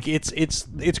 Like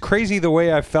it's crazy the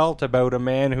way I felt about a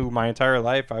man who my entire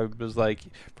life I was like,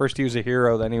 first he was a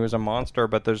hero, then he was a monster,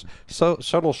 but there's so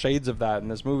subtle shades of that, and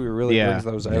this movie really brings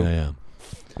those out.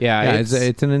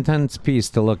 It's an intense piece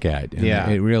to look at. And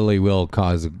it really will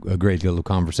cause a great deal of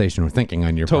conversation or thinking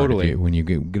on your part when you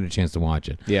get a chance to watch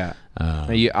it.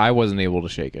 I wasn't able to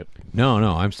shake it. No,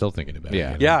 I'm still thinking about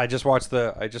it. I just watched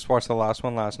the last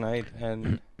one last night,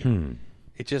 and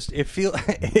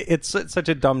it's such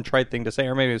a dumb, trite thing to say,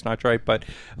 or maybe it's not trite, but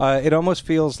it almost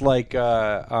feels like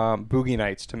Boogie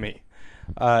Nights to me.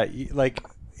 Like,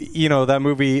 you know, that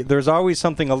movie, there's always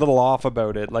something a little off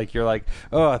about it. Like, you're like,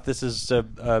 oh, this is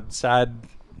a sad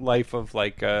life of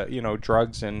like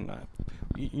drugs and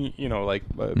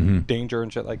danger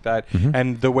and shit like that,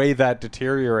 and the way that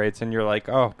deteriorates, and you're like,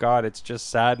 oh God, it's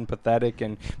just sad and pathetic,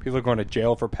 and people are going to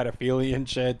jail for pedophilia and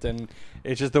shit, and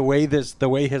it's just the way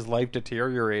his life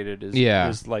deteriorated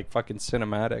is like fucking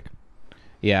cinematic.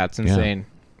 It's insane.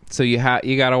 So you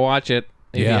gotta watch it.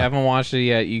 If you haven't watched it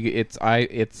yet,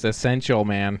 it's essential,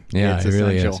 man. It's it essential.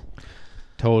 really is.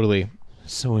 Totally.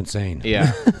 So insane.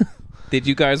 Did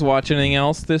you guys watch anything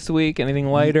else this week? Anything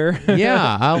lighter?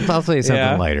 I'll say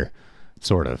something lighter,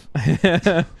 sort of.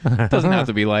 Doesn't have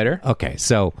to be lighter. Okay,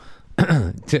 so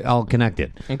I'll connect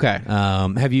it. Okay.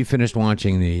 Have you finished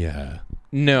watching the?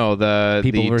 No, the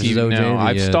People versus OJ. No,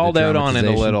 I've stalled out on it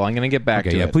a little. I'm going to get back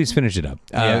to it. Please finish it up.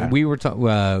 We were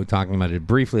talking about it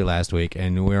briefly last week,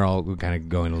 and we're all kind of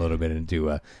going a little bit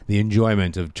into the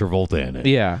enjoyment of Travolta in it.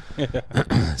 Yeah.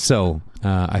 So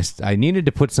I needed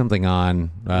to put something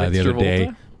on the other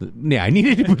day. Yeah, I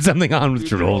needed to put something on with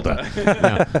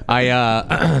Travolta. I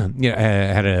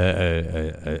had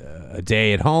a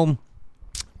day at home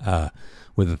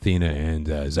with Athena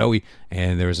and Zoe,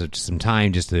 and there was some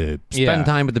time just to spend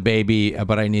time with the baby,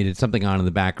 but I needed something on in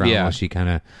the background while she kind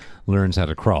of learns how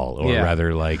to crawl, or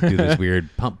rather like do this weird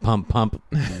pump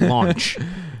launch thing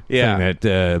that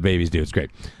babies do. It's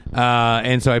great.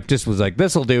 And so I just was like,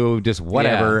 this'll do, just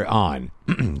whatever on,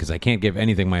 because I can't give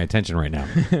anything my attention right now.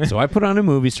 So I put on a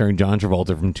movie starring John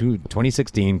Travolta from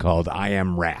 2016 called I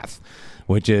Am Wrath,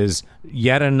 which is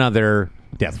yet another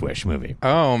Death Wish movie.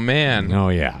 Oh, man. Oh,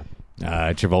 yeah.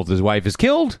 Travolta's wife is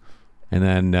killed, and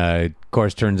then, of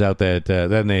course, turns out that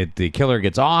then the killer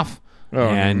gets off,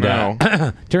 and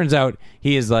turns out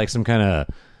he is like some kind of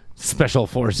special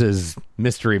forces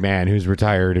mystery man who's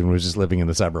retired and was just living in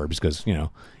the suburbs because,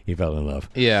 he fell in love.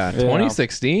 Yeah,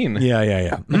 2016.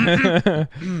 Yeah.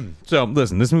 So,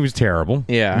 listen, this movie's terrible.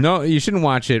 Yeah. No, you shouldn't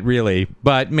watch it, really,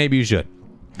 but maybe you should.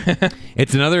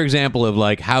 It's another example of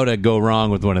like how to go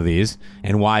wrong with one of these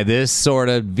and why this sort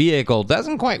of vehicle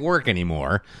doesn't quite work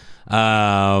anymore.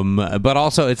 But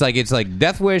also it's like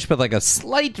Death Wish, but like a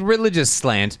slight religious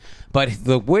slant. But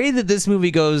the way that this movie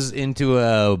goes into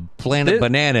a Planet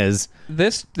Bananas,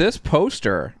 this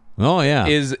poster Oh yeah.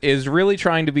 is really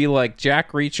trying to be like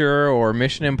Jack Reacher or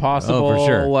Mission Impossible. Oh, for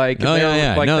sure. Like, Oh,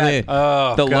 yeah. like No, that. they-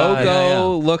 The God.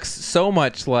 logo looks so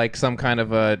much like some kind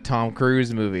of a Tom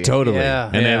Cruise movie. Totally. Yeah.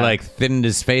 And they Yeah. like thinned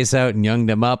his face out and younged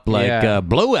him up like Yeah.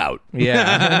 Blowout.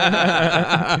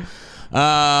 Yeah.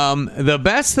 The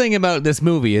best thing about this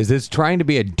movie is it's trying to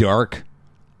be a dark,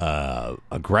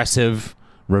 aggressive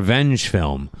revenge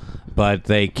film, but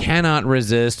they cannot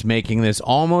resist making this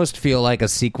almost feel like a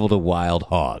sequel to Wild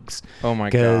Hogs. Oh, my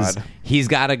Because God. he's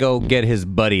got to go get his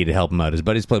buddy to help him out. His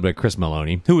buddy's played by Chris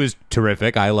Maloney, who is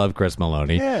terrific. I love Chris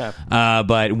Maloney. Yeah.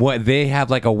 But what they have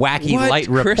like a wacky What? light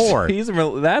Chris-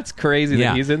 rapport. that's crazy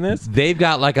that he's in this. They've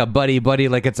got like a buddy,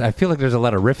 like it's. I feel like there's a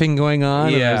lot of riffing going on.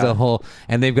 And Yeah. there's a whole,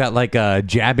 and they've got like a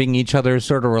jabbing each other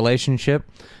sort of relationship.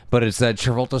 But it's that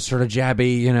Travolta sort of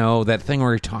jabby, that thing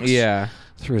where he talks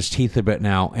through his teeth a bit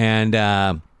now, and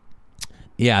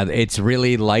yeah, it's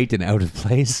really light and out of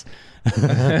place.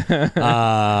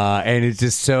 And it's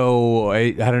just so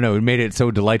I don't know, it made it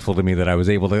so delightful to me that I was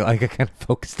able to I kind of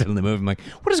focused on the movie. I'm like,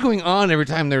 what is going on every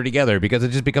time they're together? Because it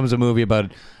just becomes a movie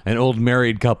about an old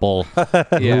married couple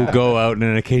who go out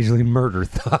and occasionally murder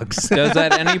thugs. Does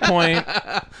at any point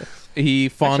he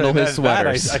fondle his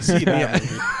sweaters? I see that.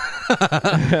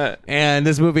 And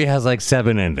this movie has like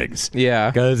 7 endings. Yeah.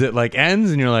 Because it like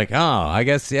ends and you're like, oh, I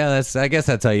guess that's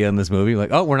how you end this movie.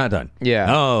 Like, oh, we're not done. Yeah.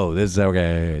 Oh, this is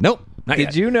okay. Nope. Not Did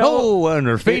yet. you know- Oh, and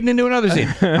we're fading into another scene.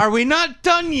 Are we not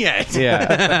done yet?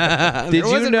 Yeah. There Did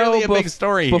you wasn't know really a big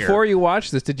story here. before you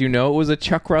watched this? Did you know it was a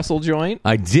Chuck Russell joint?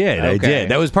 I did. I Okay. did.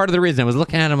 That was part of the reason. I was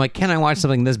looking at it. I'm like, can I watch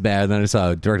something this bad? And then I saw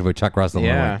it directed by Chuck Russell.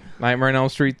 And I'm Yeah. like, Nightmare on Elm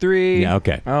Street 3. Yeah,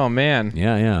 okay. Oh man.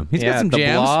 yeah. He's Yeah, got some The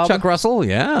jams. Blob. Chuck Russell.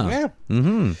 Yeah.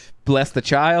 Bless the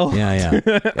Child.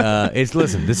 Yeah.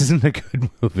 Listen, this isn't a good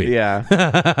movie. Yeah.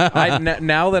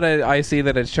 Now that I see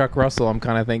that it's Chuck Russell, I'm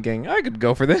kind of thinking I could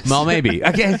go for this. Well, maybe.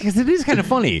 Because it is kind of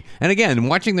funny. And again,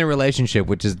 watching their relationship,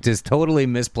 which is just totally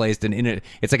misplaced, and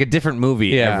it's like a different movie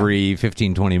Yeah. every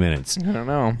 15, 20 minutes. I don't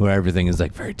know. Where everything is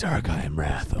like very dark. I am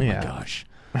wrath. Oh, Yeah. my gosh.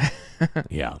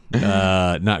 Yeah.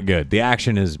 Not good. The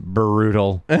action is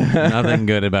brutal. Nothing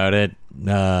good about it.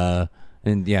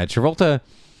 And yeah, Travolta,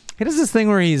 he does this thing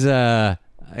where he's not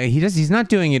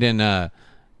doing it in the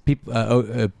People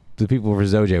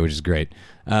vs. OJ, which is great.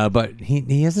 But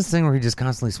he has this thing where he just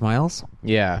constantly smiles.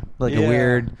 Yeah. Like a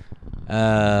weird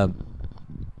I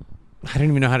don't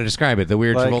even know how to describe it. The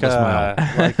weird Travolta smile.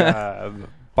 like a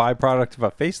byproduct of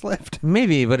a facelift.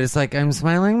 Maybe, but it's like I'm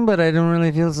smiling, but I don't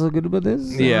really feel so good about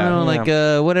this. Yeah. I don't know,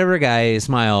 like whatever guy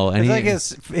smile, and It's like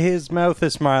his mouth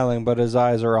is smiling, but his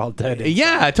eyes are all dead.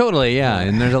 yeah, totally, yeah.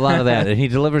 And there's a lot of that, and he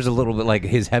delivers a little bit like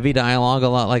his heavy dialogue, a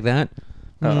lot like that.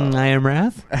 I am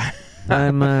Wrath.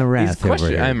 I'm Wrath. Over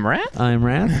here. I'm Wrath? I'm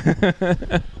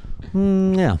Wrath.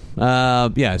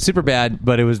 Yeah, super bad,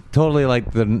 but it was totally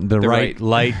like the right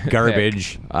light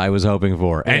garbage I was hoping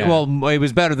for. And Yeah. well, it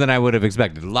was better than I would have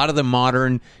expected. A lot of the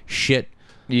modern shit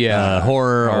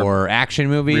horror or action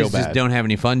movies real just bad. don't have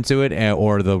any fun to it,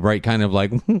 or the right kind of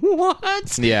like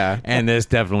what? Yeah. And this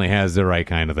definitely has the right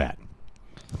kind of that.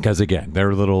 Because again,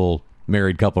 their little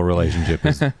married couple relationship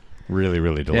is really,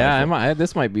 really delightful. Yeah,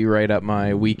 this might be right up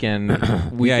my weekend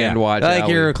watch. Like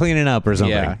alley. you're cleaning up or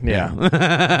something.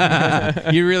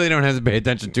 Yeah. You really don't have to pay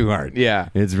attention too hard. Yeah.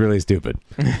 It's really stupid.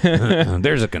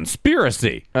 There's a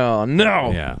conspiracy. Oh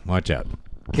no. Yeah, watch out.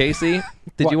 Casey,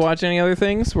 did you watch any other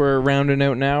things? We're rounding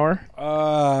out an hour.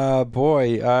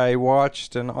 Boy, I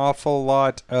watched an awful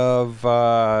lot of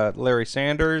Larry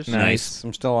Sanders. Nice.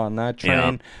 I'm still on that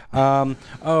train. My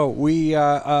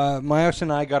house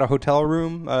and I got a hotel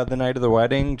room the night of the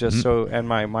wedding, just so, and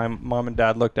my mom and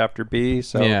dad looked after B.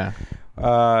 So Yeah.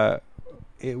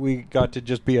 we got to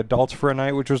just be adults for a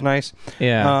night, which was nice.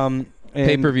 Yeah. And,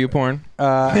 Pay-per-view porn.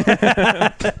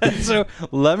 so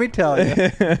let me tell you.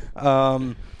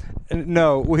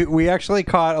 No, we actually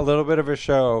caught a little bit of a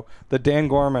show that Dan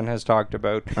Gorman has talked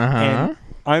about. And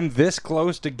I'm this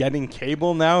close to getting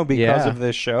cable now because of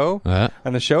this show.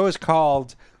 And the show is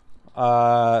called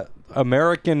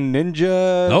American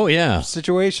Ninja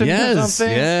Situation or something.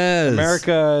 Yes.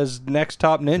 America's Next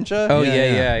Top Ninja. Oh,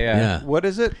 yeah. What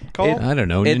is it called? I don't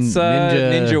know. It's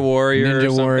Ninja Warrior or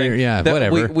Ninja Warrior. something. Yeah, That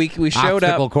whatever. we showed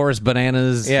Obstacle up. course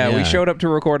bananas. Yeah, we showed up to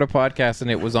record a podcast and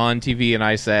it was on TV, and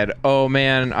I said, "Oh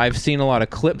man, I've seen a lot of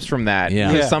clips from that." Yeah.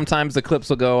 Because Yeah. sometimes the clips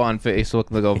will go on Facebook,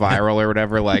 they'll go viral or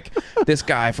whatever. Like this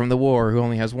guy from the war who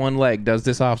only has one leg does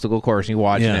this obstacle course, and you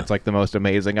watch, and Yeah. it's like the most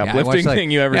amazing, Yeah, I uplifting watched, like-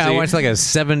 thing you ever see. I watched like a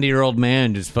 70-year-old 90-year-old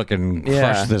man just fucking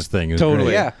crushed this thing. It was Totally.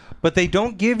 great. Yeah, but they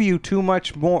don't give you too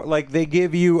much more. Like, they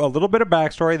give you a little bit of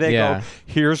backstory. They Yeah. go,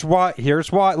 here's why,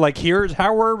 like, here's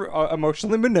how we're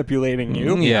emotionally manipulating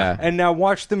you. Yeah. And now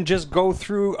watch them just go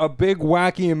through a big,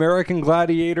 wacky American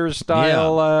Gladiator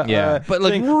style But,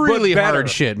 like, thing, really better. hard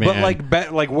shit, But,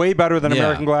 man. like way better than Yeah.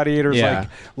 American Gladiators. Yeah.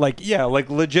 Like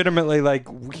legitimately, like,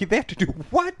 they have to do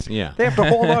what? Yeah. They have to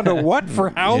hold on to what for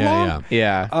how long?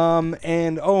 Yeah. Yeah.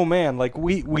 And oh man, like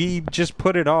we just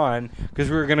put it on because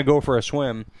we were gonna go for a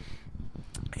swim,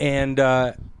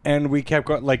 and we kept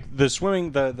going. Like the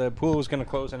swimming, the pool was gonna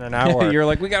close in an hour. You're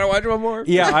like, we gotta watch one more.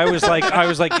 Yeah, I was like,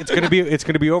 it's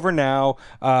gonna be over now,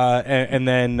 and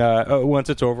then once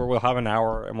it's over, we'll have an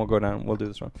hour and we'll go down. We'll do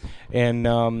this one,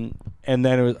 and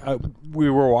then it was we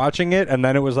were watching it, and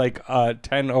then it was like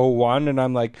 10:01, and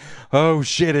I'm like, oh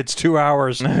shit, it's 2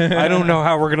 hours. I don't know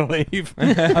how we're gonna leave.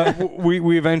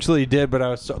 We eventually did, but I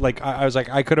was I was like,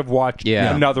 I could have watched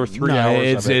another 3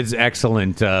 hours. It's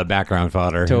excellent background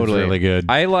fodder. Totally. It's really good.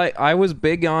 I was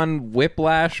big on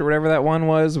Whiplash or whatever that one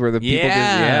was, where the people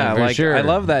for like sure. I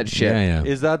love that shit. Yeah.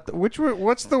 Is that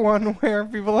what's the one where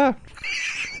people have?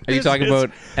 Are you talking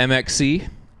about MXC?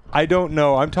 I don't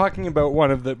know. I'm talking about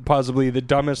one of the possibly the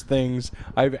dumbest things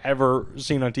I've ever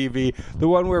seen on TV. The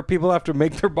one where people have to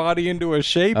make their body into a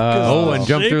shape. 'cause and the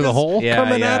jump shape through the is hole? Yeah,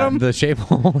 coming at yeah. them. The shape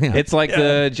hole. Yeah. It's like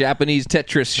the Japanese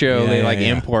Tetris show they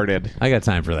yeah. imported. I got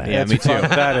time for that. Yeah, me too.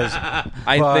 That is.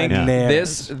 I think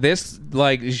bananas. this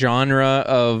like genre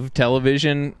of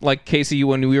television, like Casey,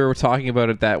 when we were talking about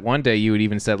it that one day, you had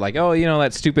even said like, oh,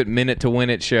 that stupid Minute to Win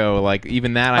It show. Like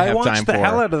even that I have watched time the for.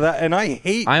 hell out of that, and I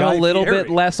hate. I'm Guy a little Fieri. bit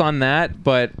less on that,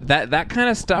 but that kind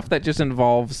of stuff that just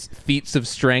involves feats of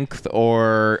strength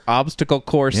or obstacle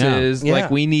courses, Yeah.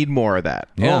 like we need more of that.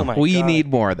 Yeah. Oh my we God. need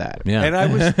more of that. Yeah. And I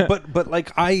was, but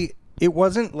like it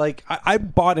wasn't like I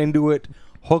bought into it.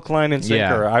 Hook, line, and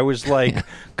sinker. Yeah. I was like,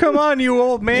 "Come on, you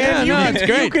old man! Yeah, no, it's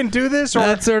great. You can do this." Or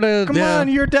That's sort of- come yeah. on,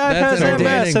 your dad That's has MS,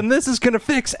 entertaining. and this is gonna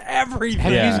fix everything.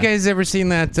 Have you guys ever seen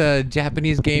that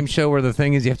Japanese game show where the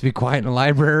thing is you have to be quiet in a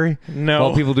library? No.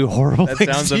 While people do horrible That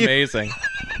things sounds to you? amazing.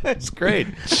 It's great.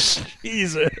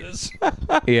 Jesus.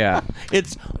 Yeah.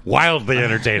 It's wildly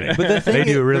entertaining. But they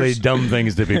do really dumb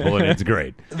things to people, and it's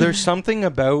great. There's something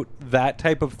about that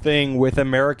type of thing with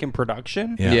American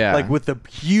production. Yeah. Yeah. Like with the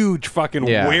huge fucking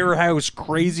Yeah. warehouse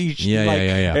crazy shit. Yeah, yeah, like,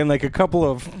 yeah. And like a couple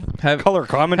of Have- color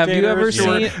commentators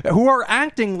have you ever who are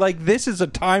acting like this is a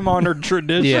time honored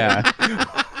tradition. Yeah.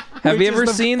 Have Which you ever is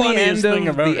the seen the funniest end thing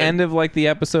of about the it. end of like the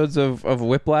episodes of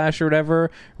Whiplash or whatever,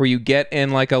 where you get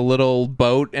in like a little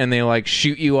boat and they like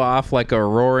shoot you off like a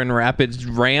roaring rapids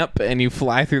ramp and you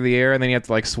fly through the air and then you have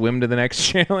to like swim to the next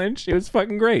challenge? It was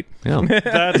fucking great. Yeah.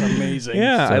 That's amazing.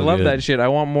 Yeah, So I love good. that shit. I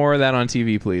want more of that on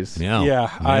TV, please. Yeah. Yeah,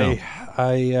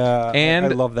 And I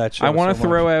love that show. I want so to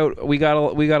throw much. out. We got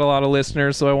a lot of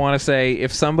listeners, so I want to say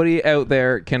if somebody out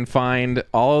there can find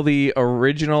all of the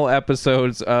original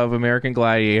episodes of American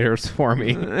Gladiators for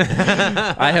me,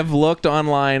 I have looked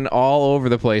online all over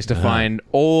the place to find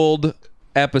old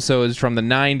episodes from the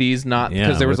 90s, not because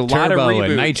Yeah, there was a with lot of Turbo reboots.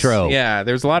 and Nitro. Yeah,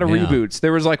 there's a lot of Yeah. reboots.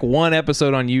 There was like one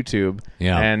episode on YouTube.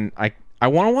 Yeah. And I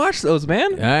want to watch those,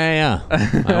 man. Yeah.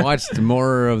 I watched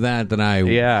more of that than I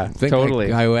Yeah, think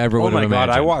totally. I ever Oh would my have god,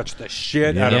 I imagined. watched the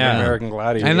shit out of Yeah. American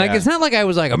Gladiator. And like, it's not like I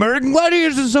was like, American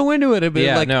Gladiators is so into it. It'd be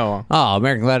Yeah, like, no. oh,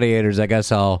 American Gladiators, I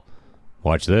guess I'll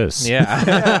watch this.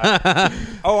 Yeah.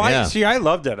 Oh, Yeah. I see. I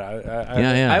loved it. I Yeah. I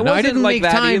No, I wasn't didn't like make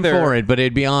that time either. for it, but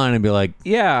it'd be on and be like,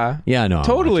 Yeah. yeah, no. I'll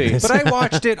Totally. watch this. But I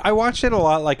watched it. I watched it a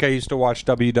lot. Like I used to watch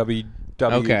WWW.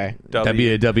 Okay.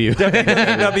 WW.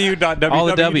 www.wwf. All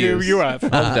the W's.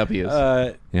 All the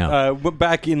W's. Yeah.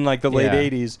 Back in like the late Yeah.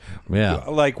 80s. Yeah.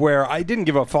 Like where I didn't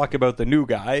give a fuck about the new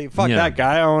guy. Fuck Yeah. that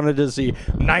guy. I wanted to see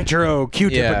Nitro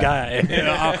Q-tip Yeah.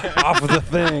 guy off of the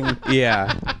thing.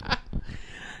 Yeah.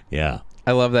 Yeah.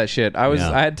 I love that shit. I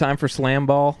Yeah. had time for Slam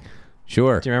Ball.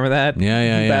 Sure. Do you remember that?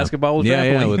 Yeah. Basketball with yeah,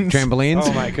 trampolines. with trampolines.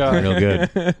 Oh my god. Real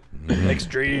good.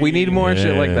 Extreme. We need more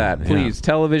shit like Yeah, that, please.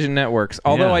 Television networks.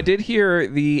 Although Yeah. I did hear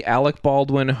the Alec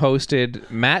Baldwin hosted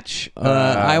match.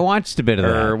 I watched a bit of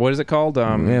or that. what is it called?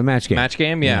 Match Game. Match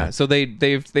game. Yeah. Yeah. So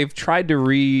they've tried to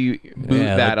reboot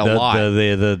that like a lot.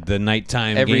 The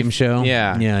nighttime Every- game show.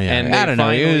 yeah. Yeah. And I they don't know.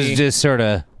 It finally- was just sort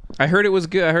of, I heard it was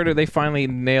good. I heard they finally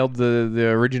nailed the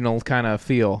original kind of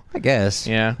feel. I guess.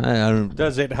 Yeah. I don't.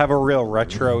 Does it have a real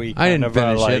retro-y I kind didn't of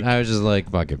finish like, it. I was just like,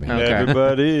 fuck it, man. Okay.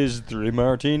 everybody's 3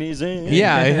 martinis in?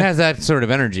 Yeah, it has that sort of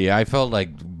energy. I felt like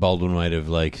Baldwin might have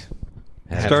like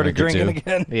had a Started drink or drinking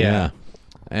two. again. Yeah.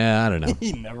 Yeah, I don't know.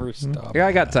 He never stopped. Yeah,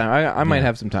 I got time. I might Yeah.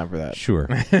 have some time for that. Sure.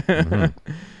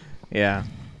 Yeah.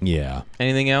 Yeah.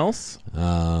 Anything else?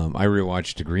 I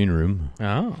rewatched Green Room.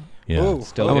 Oh. Yeah. Ooh,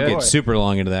 still I won't good. get super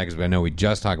long into that because I know we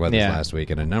just talked about this Yeah. last week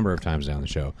and a number of times down the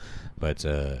show. But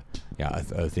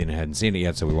Athena hadn't seen it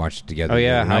yet, so we watched it together. Oh, the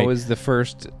yeah. other How night. was the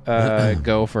first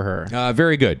go for her?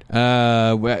 Very good.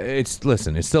 It's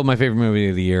still my favorite movie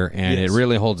of the year, and Yes. it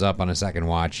really holds up on a second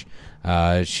watch.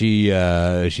 She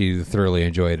thoroughly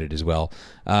enjoyed it as well,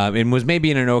 and was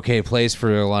maybe in an okay place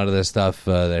for a lot of the stuff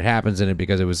that happens in it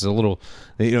because it was a little,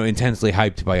 intensely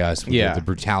hyped by us. With Yeah. the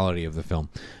brutality of the film.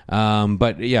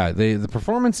 But yeah, the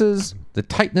performances, the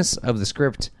tightness of the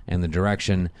script, and the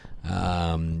direction.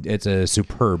 It's a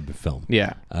superb film.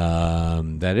 Yeah.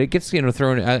 That it gets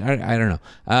thrown. I don't know.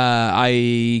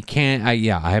 I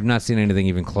have not seen anything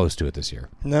even close to it this year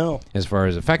No. as far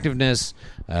as effectiveness,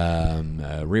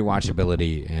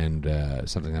 rewatchability, and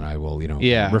something that I will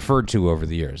Yeah. refer to over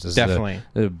the years. This Definitely.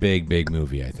 is a big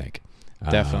movie, I think.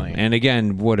 Definitely. And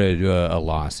again, what a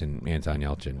loss in Anton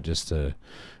Yelchin. Just a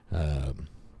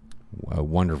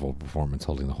wonderful performance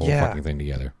holding the whole Yeah. fucking thing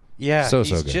together. Yeah, So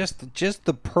he's good. just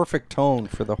the perfect tone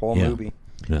for the whole Yeah. movie.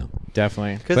 No.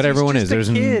 Definitely. Because But everyone he's is. just There's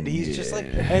a an- kid. He's just like,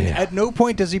 and at no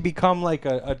point does he become like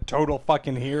a total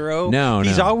fucking hero. No,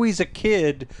 he's no. always a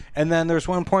kid, and then there's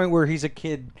one point where he's a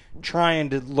kid trying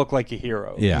to look like a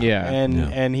hero. Yeah. Yeah.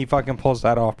 and he fucking pulls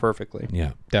that off perfectly.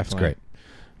 Yeah. Definitely. It's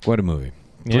great. What a movie.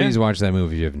 Yeah. Please watch that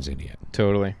movie if you haven't seen it yet.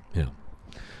 Totally. Yeah.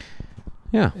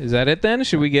 Yeah. Is that it then?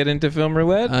 Should we get into Film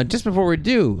Roulette? Just before we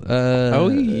do,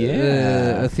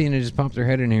 Athena just popped her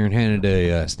head in here and handed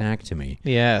a snack to me.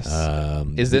 yes.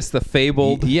 Is this the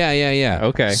fabled? Yeah.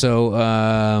 Okay. So,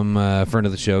 a friend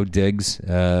of the show, Diggs,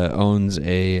 owns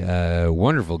a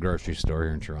wonderful grocery store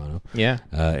here in Toronto. Yeah.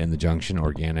 In the Junction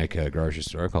organic grocery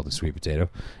store called the Sweet Potato.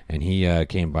 And he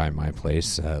came by my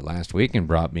place last week and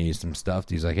brought me some stuff.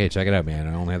 He's like, hey, check it out, man.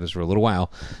 I only have this for a little while.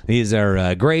 These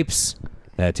are grapes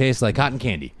that taste like cotton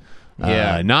candy.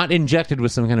 Yeah. Not injected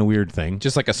with some kind of weird thing.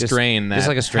 Just like a strain that Just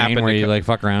like a strain happened where to you co- like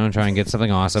fuck around and try and get something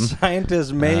awesome.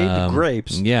 Scientists made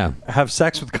grapes. Yeah. Have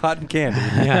sex with cotton candy.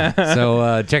 Yeah.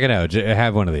 So check it out.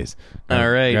 Have one of these.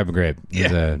 All right. Grab a grape.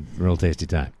 It's a real tasty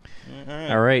time.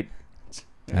 All right.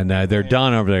 And they're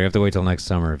done over there. You have to wait till next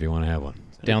summer if you want to have one.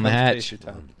 Down the Comes hatch. Tasty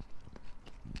time.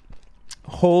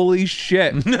 Holy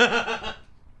shit.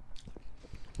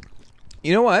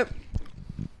 You know what?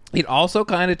 It also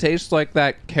kind of tastes like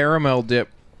that caramel dip.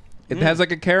 It has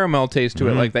like a caramel taste to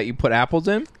it, like that you put apples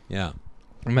in. Yeah.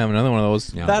 I'm having another one of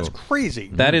those. Yeah. That's cool. crazy.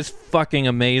 That is fucking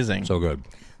amazing. So good.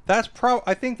 That's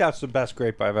I think that's the best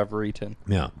grape I've ever eaten.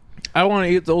 Yeah. I want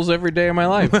to eat those every day of my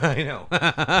life. I know.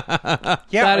 Yeah,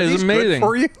 That are is these good amazing.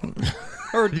 for you.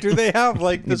 Or do they have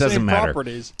like the It doesn't same matter.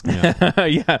 properties?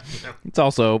 Yeah. It's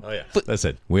also. Oh, yeah. That's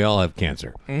it. We all have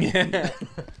cancer.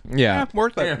 Yeah.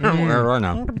 Worth it.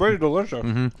 Very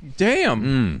delicious.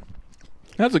 Damn.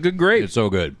 That's a good grape. It's so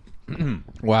good.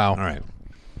 Wow. All right.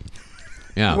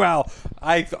 Yeah. Well,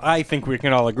 I think we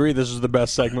can all agree this is the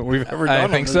best segment we've ever done. I on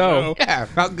think the so. show. Yeah.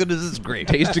 How good is this grape?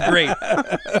 Tasted great.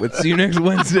 We'll see you next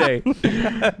Wednesday.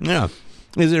 Yeah.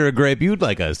 Is there a grape you'd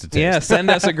like us to taste? Yeah, send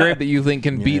us a grape that you think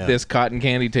can beat Yeah. this cotton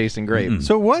candy tasting grape.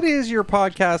 So, what is your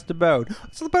podcast about?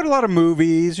 It's about a lot of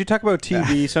movies. You talk about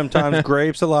TV sometimes,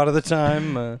 grapes a lot of the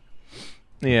time.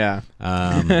 Yeah.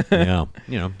 Yeah.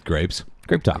 Grapes.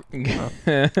 Grape talk.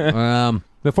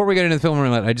 Before we get into the film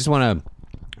roulette, I just want to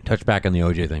touch back on the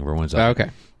OJ thing for one second. Okay.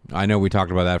 I know we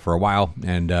talked about that for a while,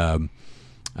 and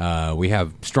we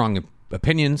have strong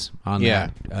opinions on Yeah.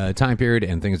 that time period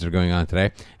and things that are going on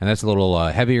today, and that's a little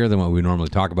heavier than what we normally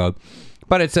talk about.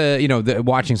 But it's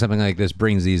watching something like this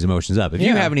brings these emotions up. If you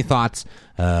Yeah. have any thoughts,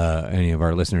 any of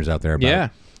our listeners out there about Yeah.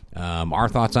 our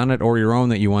thoughts on it or your own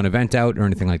that you want to vent out or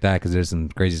anything like that, because there's some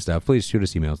crazy stuff, please shoot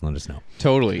us emails and let us know.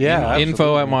 Totally. Yeah,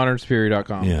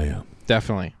 Info@modernsuperior.com. Yeah.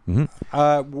 Definitely.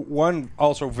 One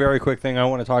also very quick thing I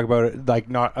want to talk about, like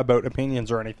not about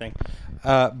opinions or anything,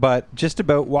 but just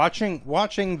about watching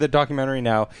the documentary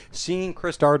now, seeing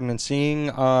Chris Darden and seeing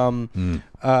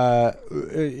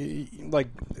like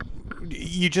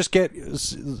you just get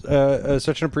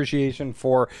such an appreciation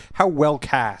for how well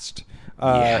cast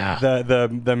the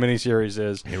miniseries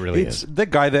is. It really is. The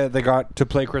guy that they got to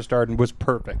play Chris Darden was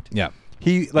perfect. Yeah.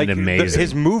 He like amazing.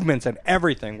 his movements and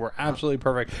everything were absolutely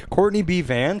perfect. Courtney B.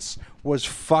 Vance was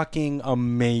fucking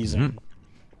amazing.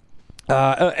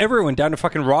 Everyone down to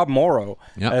fucking Rob Morrow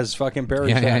Yep. as fucking Barry.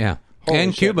 Yeah, Jack. yeah. Holy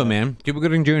And shit, Cuba, man. Cuba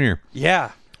Gooding Jr., Yeah.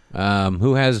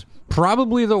 who has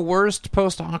probably the worst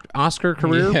post-Oscar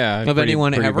career Yeah. of pretty-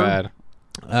 anyone pretty ever.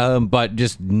 bad. But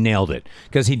just nailed it.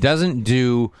 Because he doesn't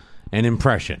do an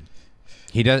impression.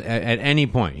 He does at any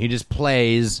point. He just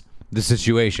plays the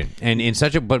situation, and in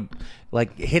such a but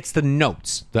like hits the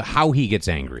notes, how he gets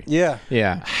angry, Yeah.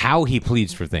 how he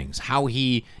pleads for things, how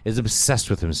he is obsessed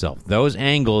with himself. Those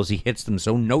angles, he hits them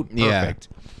so note perfect.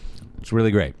 It's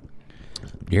really great.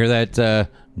 You hear that,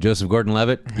 Joseph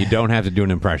Gordon-Levitt? You don't have to do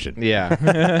an impression.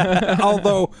 Yeah.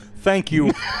 Although, thank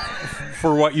you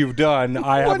for what you've done.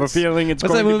 I have a feeling it's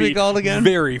what's going that movie to be called again?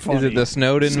 very funny. Is it the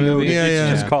Snowden movie?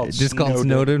 It's just called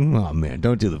Snowden. Oh man,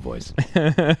 don't do the voice.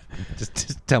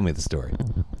 just tell me the story.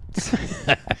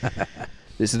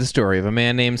 This is the story of a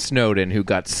man named Snowden who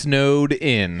got snowed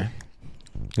in.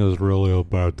 It was really a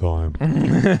bad time.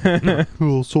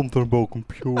 Oh, something about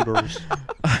computers.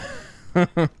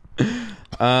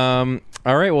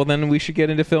 All right, well then we should get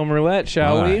into film roulette,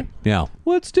 shall All we? right. Yeah.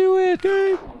 Let's do it.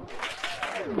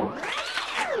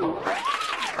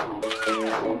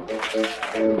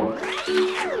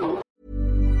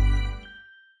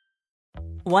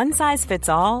 One size fits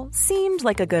all seemed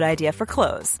like a good idea for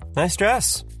clothes. Nice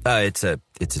dress. It's a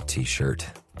t-shirt.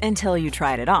 Until you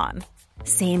tried it on.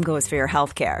 Same goes for your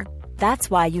healthcare. That's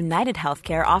why United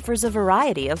Healthcare offers a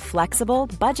variety of flexible,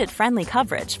 budget-friendly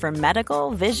coverage for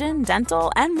medical, vision,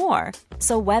 dental, and more.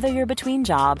 So whether you're between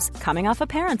jobs, coming off a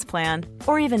parent's plan,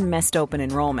 or even missed open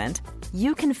enrollment,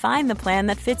 you can find the plan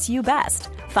that fits you best.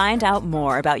 Find out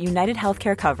more about United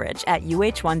Healthcare coverage at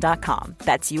uh1.com.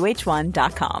 That's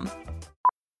uh1.com.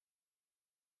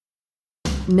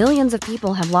 Millions of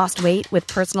people have lost weight with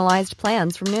personalized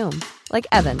plans from Noom. Like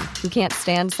Evan, who can't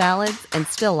stand salads and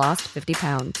still lost 50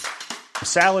 pounds.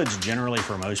 Salads generally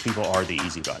for most people are the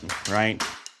easy button, right?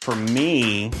 For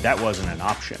me, that wasn't an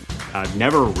option. I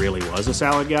never really was a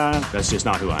salad guy. That's just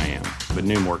not who I am. But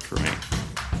Noom worked for me.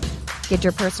 Get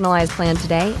your personalized plan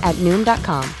today at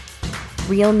Noom.com.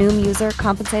 Real Noom user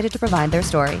compensated to provide their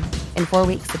story. In 4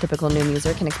 weeks, the typical Noom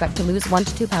user can expect to lose 1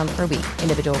 to 2 pounds per week.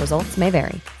 Individual results may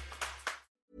vary.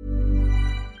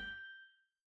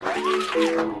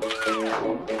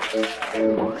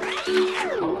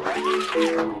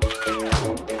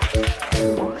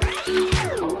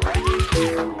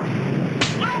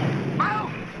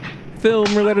 Film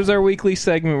Roulette is our weekly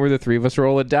segment where the three of us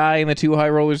roll a die and the two high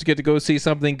rollers get to go see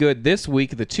something good. This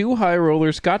week, the two high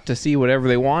rollers got to see whatever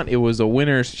they want. It was a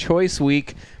winner's choice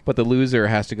week, but the loser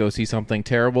has to go see something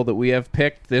terrible that we have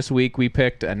picked. This week, we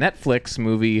picked a Netflix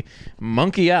movie,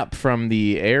 Monkey Up, from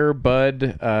the Air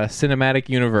Bud cinematic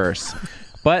universe.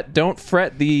 But don't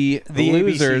fret, the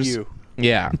losers... ABCU.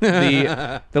 Yeah.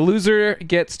 The loser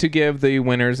gets to give the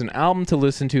winners an album to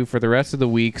listen to for the rest of the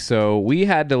week, so we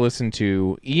had to listen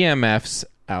to EMF's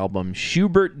album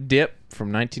Schubert Dip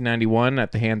from 1991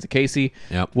 at the hands of Casey.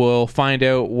 Yep. We'll find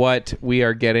out what we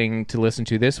are getting to listen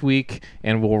to this week,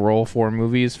 and we'll roll 4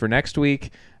 movies for next week,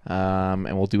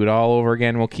 and we'll do it all over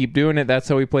again. We'll keep doing it. That's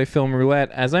how we play Film Roulette.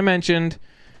 As I mentioned, it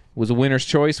was a winner's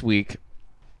choice week.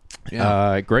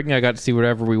 Yeah. Greg and I got to see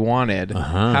whatever we wanted.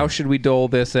 How should we dole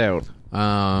this out?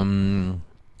 Has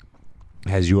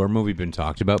your movie been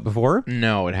talked about before?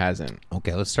 No, it hasn't.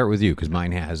 Okay, let's start with you, because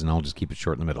mine has, and I'll just keep it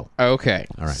short in the middle. Okay.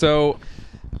 All right. So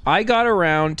I got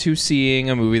around to seeing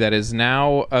a movie that is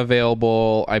now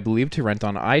available, I believe, to rent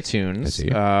on iTunes. I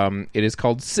see. It is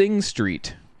called Sing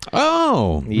Street.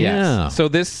 Oh, Yes. yeah. So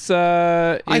this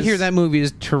I hear that movie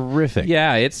is terrific.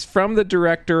 Yeah, it's from the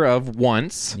director of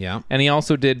Once. Yeah. And he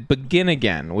also did Begin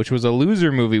Again, which was a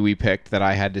loser movie we picked that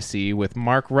I had to see with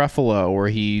Mark Ruffalo, where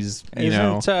he's,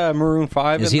 Isn't Maroon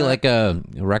 5 Is in he that? like a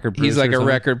record producer? he's like or a something?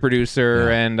 record producer,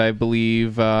 Yeah. and I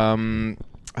believe who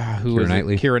Keira was it?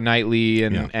 Knightley. Keira Knightley,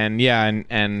 and Yeah.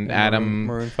 and Adam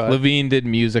Maroon 5. Levine did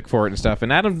music for it and stuff,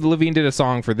 and Adam Levine did a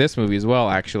song for this movie as well.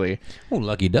 Actually, Oh,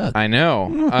 lucky duck. I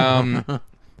know.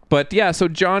 But yeah, so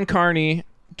John Carney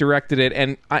directed it,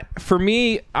 and for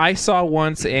me, I saw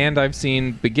Once and I've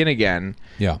seen Begin Again.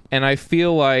 Yeah. And I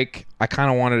feel like I kind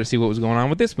of wanted to see what was going on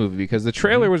with this movie because the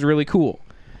trailer was really cool.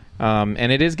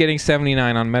 And it is getting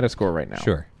 79 on Metascore right now.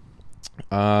 Sure.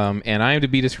 And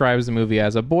IMDb describes the movie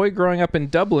as a boy growing up in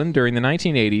Dublin during the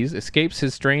 1980s escapes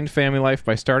his strained family life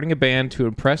by starting a band to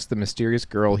impress the mysterious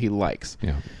girl he likes.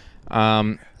 Yeah.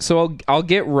 So I'll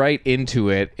get right into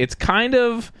it. It's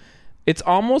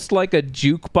almost like a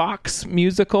jukebox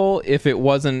musical if it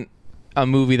wasn't a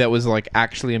movie that was like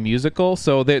actually a musical.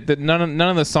 So none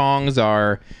of the songs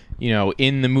are,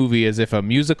 in the movie as if a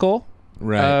musical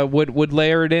would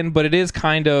layer it in, but it is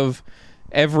kind of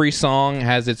every song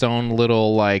has its own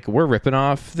little like we're ripping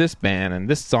off this band and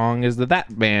this song is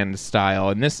that band style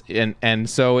and this and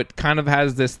so it kind of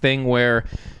has this thing where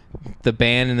the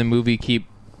band in the movie keep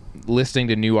listening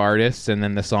to new artists, and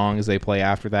then the songs they play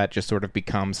after that just sort of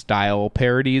become style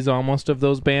parodies almost of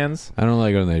those bands. I don't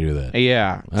like when they do that.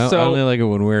 Yeah. I only like it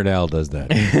when Weird Al does that.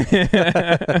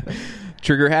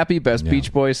 Trigger Happy, best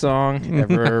Beach Boys song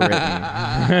ever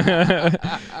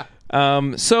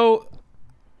written. So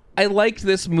I liked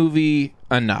this movie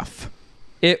enough.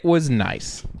 It was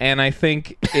nice, and I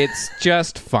think it's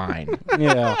just fine.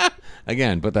 Yeah.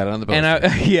 Again, put that on the poster.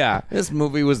 And this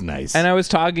movie was nice. And I was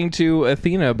talking to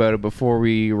Athena about it before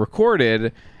we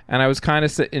recorded, and I was kind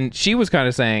of, and she was kind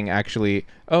of saying, actually,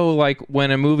 oh, like when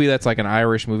a movie that's like an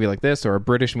Irish movie like this or a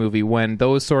British movie, when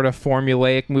those sort of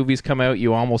formulaic movies come out,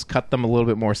 you almost cut them a little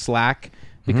bit more slack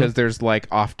because there's like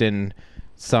often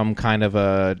some kind of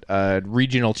a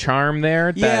regional charm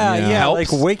there. That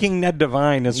helps. Like Waking Ned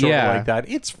Devine is sort of like that.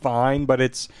 It's fine, but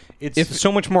it's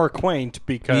so much more quaint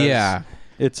because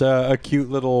it's a cute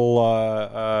little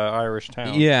Irish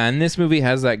town. Yeah, and this movie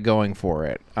has that going for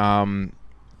it.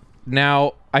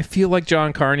 Now, I feel like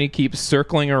John Carney keeps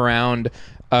circling around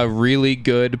a really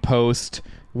good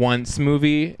post-Once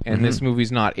movie, and this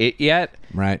movie's not it yet.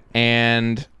 Right.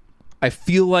 And I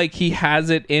feel like he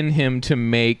has it in him to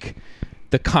make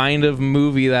the kind of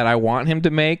movie that I want him to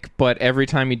make, but every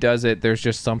time he does it, there's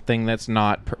just something that's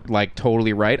not like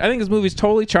totally right. I think his movie's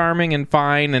totally charming and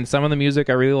fine, and some of the music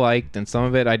I really liked, and some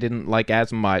of it I didn't like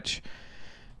as much.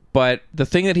 But the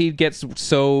thing that he gets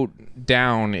so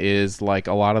down is like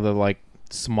a lot of the like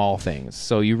small things.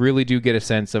 So you really do get a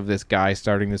sense of this guy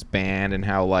starting this band and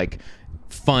how like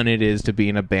fun it is to be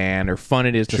in a band or fun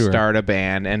it is to start a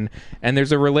band, and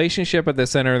there's a relationship at the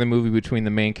center of the movie between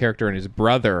the main character and his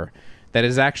brother that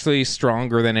is actually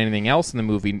stronger than anything else in the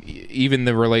movie, even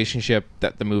the relationship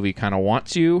that the movie kind of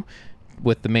wants you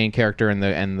with the main character and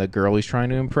the girl he's trying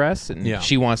to impress. And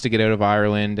she wants to get out of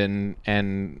Ireland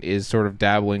and is sort of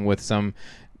dabbling with some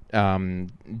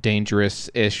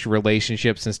dangerous-ish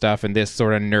relationships and stuff, and this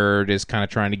sort of nerd is kind of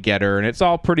trying to get her, and it's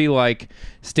all pretty like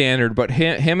standard, but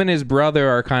him and his brother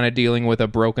are kind of dealing with a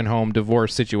broken home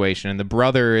divorce situation, and the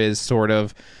brother is sort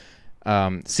of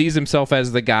sees himself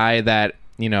as the guy that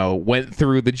went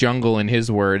through the jungle, in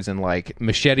his words, and like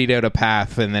macheted out a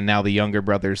path, and then now the younger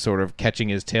brother's sort of catching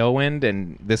his tailwind,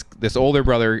 and this older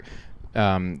brother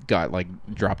got like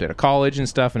dropped out of college and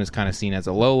stuff and is kind of seen as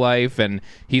a lowlife, and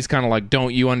he's kind of like,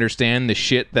 don't you understand the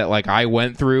shit that like I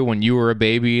went through when you were a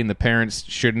baby, and the parents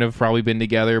shouldn't have probably been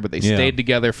together, but they stayed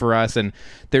together for us. And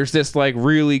there's this like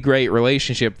really great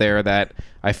relationship there that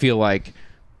I feel like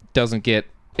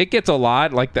it gets a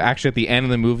lot, like actually at the end of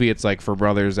the movie it's like for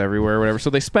brothers everywhere or whatever, so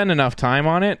they spend enough time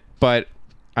on it, but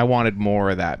I wanted more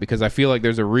of that because I feel like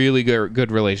there's a really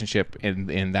good relationship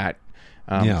in that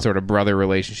sort of brother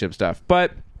relationship stuff.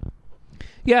 But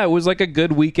yeah, it was like a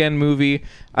good weekend movie.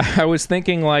 I was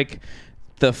thinking like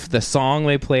the song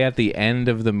they play at the end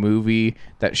of the movie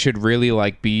that should really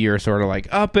like be your sort of like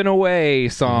up and away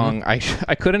song. I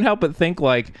couldn't help but think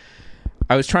like,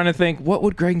 I was trying to think, what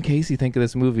would Greg and Casey think of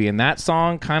this movie? And that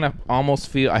song kind of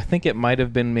almost I think it might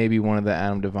have been maybe one of the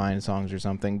Adam Devine songs or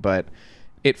something, but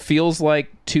it feels like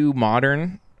too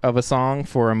modern of a song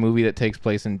for a movie that takes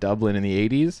place in Dublin in the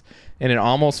 80s. And it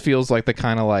almost feels like the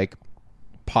kind of like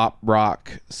pop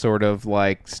rock sort of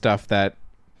like stuff that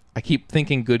I keep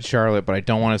thinking Good Charlotte, but I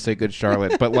don't want to say Good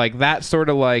Charlotte, but like that sort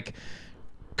of like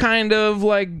kind of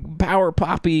like power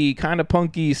poppy, kind of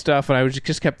punky stuff. And I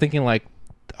just kept thinking like,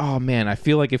 oh man, I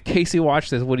feel like if Casey watched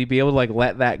this, would he be able to like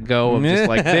let that go of just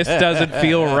like, this doesn't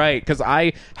feel right? Because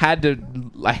I had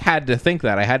to think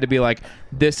that. I had to be like,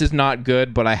 this is not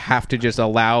good, but I have to just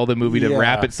allow the movie to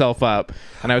wrap itself up.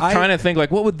 And I was trying to think like,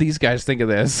 what would these guys think of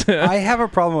this? I have a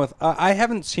problem with I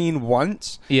haven't seen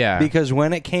Once. Yeah. Because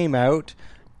when it came out,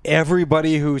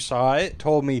 everybody who saw it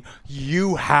told me,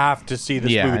 you have to see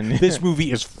this movie. This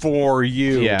movie is for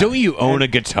you. Yeah. Don't you own a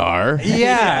guitar?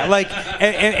 Yeah, like,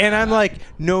 and I'm like,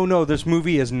 no, this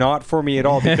movie is not for me at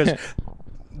all, because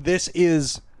this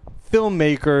is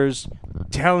filmmakers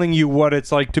telling you what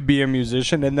it's like to be a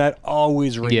musician, and that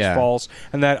always rings false.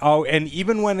 And and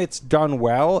even when it's done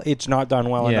well, it's not done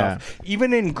well enough.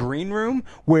 Even in Green Room,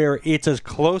 where it's as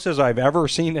close as I've ever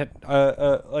seen it,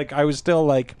 like I was still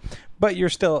like, but you're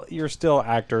still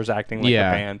actors acting like a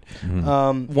band.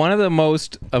 Mm-hmm. One of the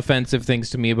most offensive things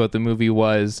to me about the movie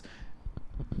was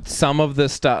some of the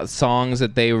songs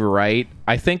that they write,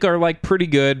 I think, are like pretty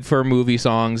good for movie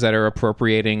songs that are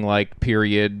appropriating like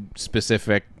period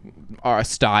specific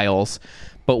styles.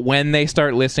 But when they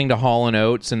start listening to Hall &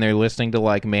 Oates and they're listening to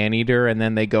like Maneater, and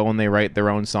then they go and they write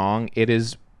their own song, it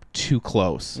is too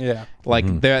close. Yeah. Like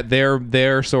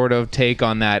their sort of take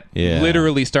on that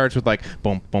literally starts with like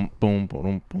boom boom boom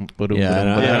boom boom boom boom.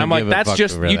 And I'm like, that's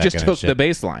just you just took the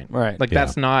bass line. Right. Like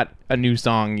that's not a new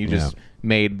song. You just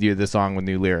made the song with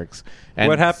new lyrics. And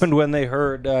what happened when they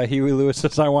heard Huey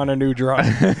Lewis's "I Want a New Drum"?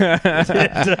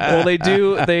 Well, they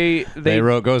do. They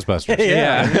wrote Ghostbusters.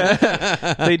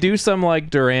 Yeah. They do some like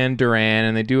Duran Duran,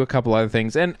 and they do a couple other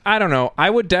things. And I don't know. I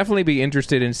would definitely be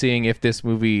interested in seeing if this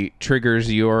movie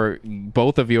triggers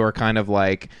both of your kind of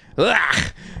like,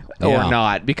 ugh, or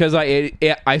not, because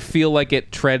I feel like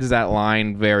it treads that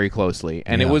line very closely,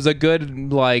 and it was a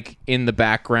good like in the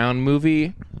background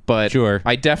movie. But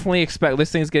I definitely expect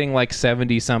this thing's getting like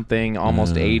 70 something,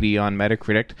 almost 80 on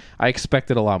Metacritic. I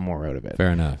expected a lot more out of it.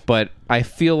 Fair enough. But I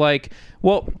feel like,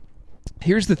 well,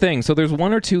 here's the thing. So there's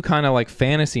one or two kind of like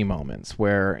fantasy moments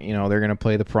where, you know, they're going to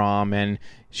play the prom and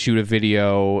shoot a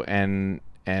video and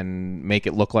make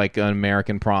it look like an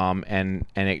American prom, and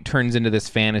it turns into this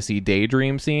fantasy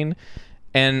daydream scene.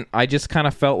 And I just kind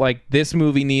of felt like this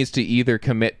movie needs to either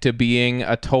commit to being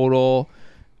a total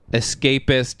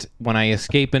escapist, when I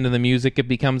escape into the music it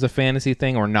becomes a fantasy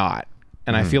thing, or not.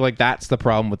 And I feel like that's the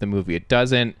problem with the movie. It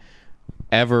doesn't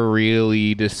ever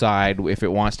really decide if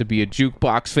it wants to be a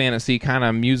jukebox fantasy kind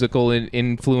of musical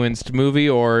influenced movie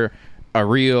or a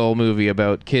real movie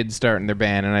about kids starting their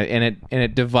band, and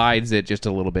it divides it just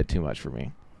a little bit too much for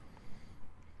me.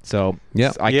 So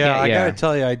I gotta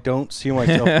tell you, I don't see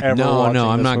myself ever watching this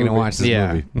I'm not movie. going to watch this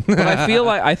movie. But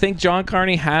I think John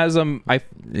Carney has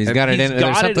he's got it in.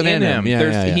 There's something in him.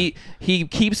 He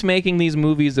keeps making these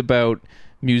movies about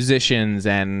musicians,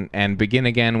 and Begin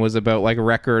Again was about like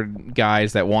record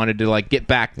guys that wanted to like get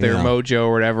back their mojo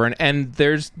or whatever. And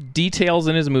there's details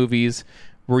in his movies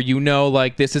where, you know,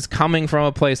 like this is coming from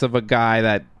a place of a guy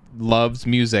that loves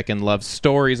music and loves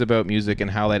stories about music and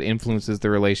how that influences the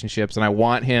relationships, and I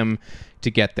want him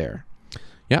to get there.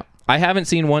 Yeah. I haven't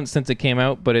seen once since it came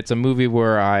out, but it's a movie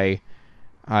where I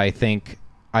think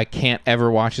I can't ever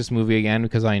watch this movie again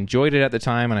because I enjoyed it at the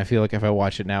time, and I feel like if I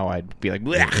watch it now I'd be like,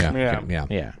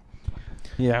 bleh.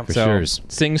 Yeah. For sure.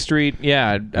 Sing Street,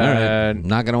 not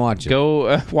going to watch it.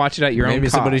 Go watch it at your own cost. Maybe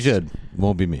somebody should.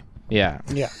 Won't be me. Yeah.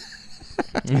 Yeah.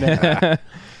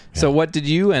 So what did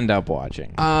you end up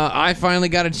watching? I finally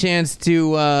got a chance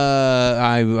to...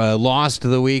 I lost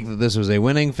the week that this was a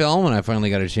winning film, and I finally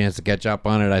got a chance to catch up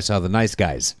on it. I saw The Nice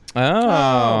Guys.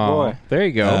 Oh boy. There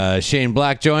you go. Shane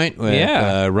Black joint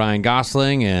with Ryan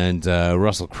Gosling and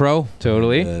Russell Crowe.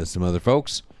 Totally. Some other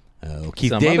folks.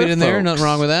 Keith David in there. Nothing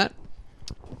wrong with that.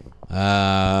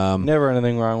 Never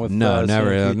anything wrong with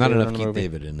never. Keith Not David enough Keith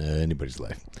David in anybody's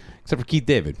life. Except for Keith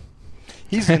David.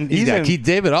 He's in Keith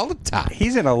David all the time.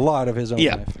 He's in a lot of his own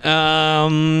life.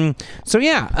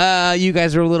 You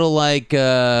guys are a little like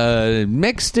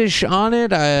mixed-ish on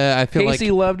it. I feel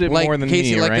Casey loved it more than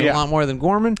Casey me, liked right? it a lot more than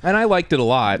Gorman. And I liked it a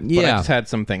lot, but I just had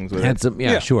some things with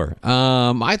it. Sure.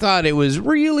 I thought it was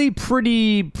really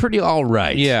pretty all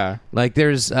right. Yeah. Like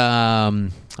there's I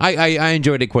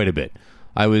enjoyed it quite a bit.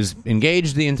 I was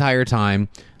engaged the entire time.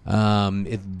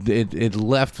 It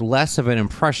left less of an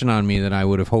impression on me than I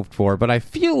would have hoped for, but I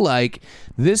feel like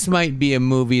this might be a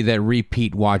movie that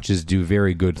repeat watches do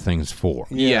very good things for.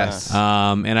 Yes.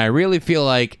 And I really feel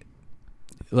like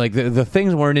the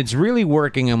things where it's really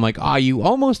working, I'm like, you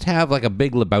almost have like a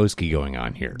Big Lebowski going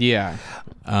on here. Yeah.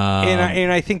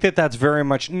 And I think that's very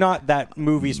much, not that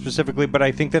movie specifically, but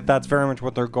I think that's very much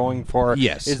what they're going for.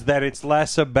 Yes. Is that it's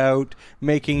less about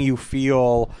making you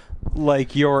feel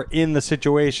like you're in the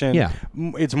situation. Yeah.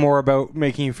 It's more about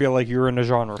making you feel like you're in a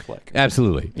genre flick.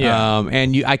 Absolutely. Yeah.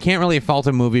 And I can't really fault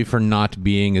a movie for not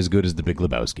being as good as The Big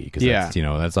Lebowski, because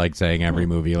that's like saying every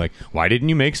movie, like, why didn't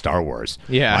you make Star Wars?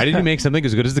 Yeah. Why didn't you make something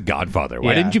as good as The Godfather?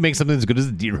 Why didn't you make something as good as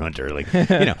The Deer Hunter? Like,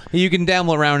 you can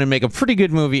dabble around and make a pretty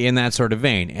good movie in that sort of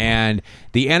vein, and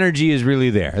the energy is really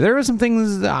there. There were some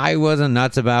things that I wasn't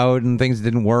nuts about, and things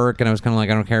didn't work, and I was kind of like,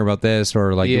 I don't care about this,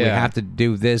 or like, do we have to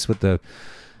do this with the...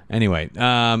 Anyway,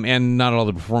 and not all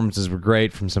the performances were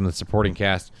great from some of the supporting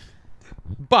cast,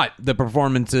 but the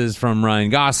performances from Ryan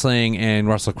Gosling and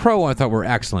Russell Crowe I thought were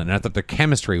excellent, and I thought the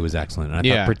chemistry was excellent, and I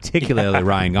thought particularly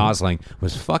Ryan Gosling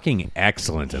was fucking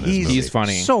excellent in this movie. He's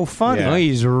funny. So funny. Oh,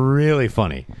 he's really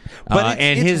funny. But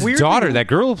and it's his daughter, that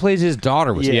girl who plays his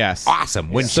daughter, was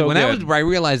awesome. When I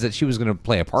realized that she was going to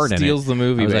play a part in it, steals the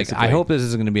movie. I was basically. like, I hope this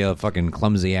isn't going to be a fucking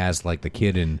clumsy ass like the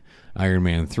kid in Iron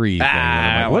Man 3 thing.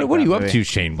 Like, what are you up to,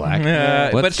 Shane Black?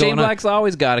 But Shane Black's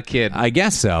always got a kid. I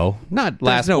guess so. Not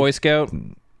Last Boy Scout.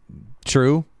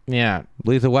 True. Yeah.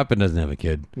 Lethal Weapon doesn't have a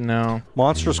kid. No.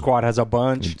 Monster Squad has a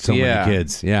bunch. So many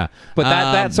kids. Yeah. But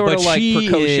that sort of like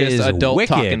precocious adult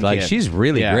wicked. talking Like kid. she's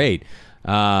really great.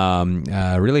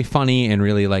 Really funny and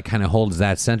really like kind of holds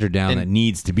that center down that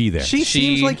needs to be there. She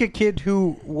seems like a kid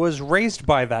who was raised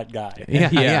by that guy.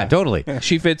 Yeah, totally.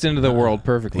 She fits into the world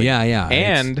perfectly. Yeah.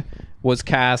 And was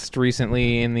cast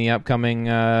recently in the upcoming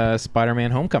Spider-Man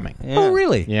Homecoming. Yeah. Oh,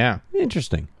 really? Yeah.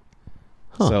 Interesting.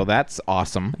 So that's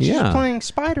awesome. She's Yeah. playing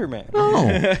Spider-Man. Oh,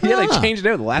 Yeah, they changed it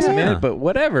out at the last minute, but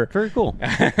whatever. Very cool.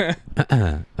 Like,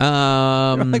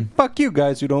 fuck you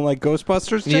guys who don't like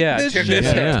Ghostbusters. Check this check shit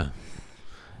this out.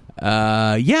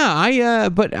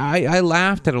 But I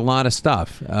laughed at a lot of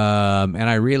stuff, and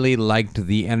I really liked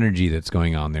the energy that's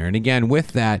going on there. And again,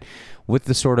 with that, with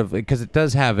the sort of, because it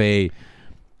does have a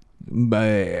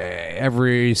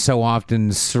every so often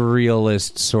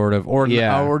surrealist sort of,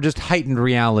 or just heightened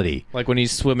reality. Like when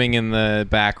he's swimming in the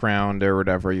background or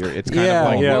whatever, it's kind of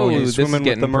like, when whoa, he's this is swimming with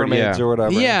getting the mermaids or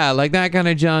whatever. Yeah, like that kind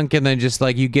of junk, and then just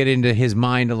like you get into his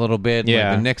mind a little bit.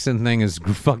 Yeah. Like the Nixon thing is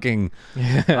fucking.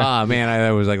 Ah, man, that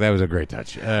was a great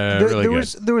touch. Really good.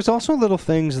 There was also little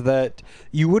things that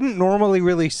you wouldn't normally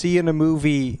really see in a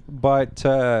movie, but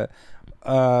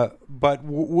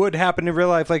would happen in real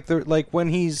life, like when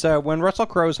he's when Russell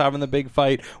Crowe's having the big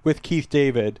fight with Keith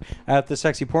David at the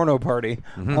sexy porno party,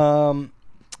 and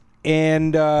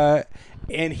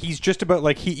he's just about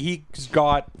like he's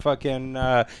got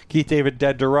fucking Keith David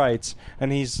dead to rights,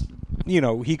 and he's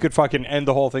he could fucking end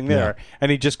the whole thing there,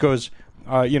 and he just goes.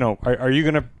 Are you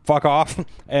gonna fuck off?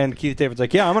 And Keith David's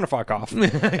like, yeah, I'm gonna fuck off. and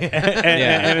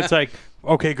it's like,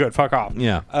 okay, good, fuck off.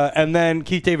 Yeah. And then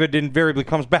Keith David invariably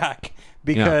comes back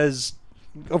because,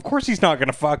 of course, he's not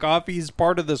gonna fuck off. He's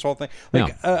part of this whole thing.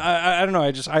 Like, I don't know.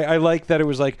 I like that it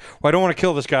was like, well, I don't want to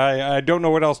kill this guy. I don't know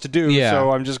what else to do,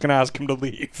 so I'm just gonna ask him to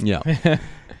leave. Yeah.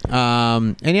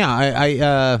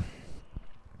 I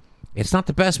it's not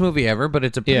the best movie ever, but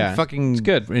it's a pretty fucking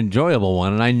good, enjoyable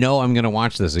one, and I know I'm going to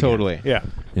watch this again. Totally. Yeah.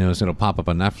 So it'll pop up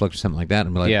on Netflix or something like that,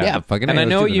 and be like, fucking. And I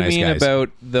know what you nice mean guys.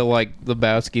 about the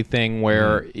Lebowski thing,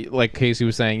 where, like Casey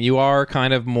was saying, you are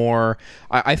kind of more.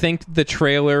 I think the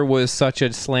trailer was such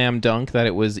a slam dunk that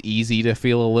it was easy to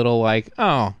feel a little like,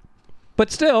 oh. But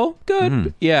still,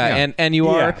 good. And you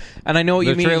are... And I know what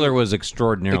you mean... The trailer was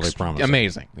extraordinarily promising.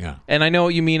 Amazing. Yeah. And I know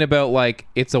what you mean about, like,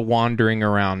 it's a wandering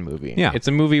around movie. Yeah. It's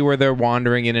a movie where they're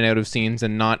wandering in and out of scenes,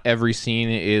 and not every scene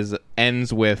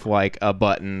ends with, like, a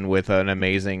button with an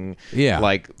amazing...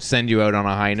 like, send you out on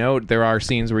a high note. There are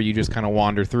scenes where you just kind of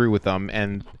wander through with them,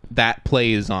 and that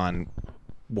plays on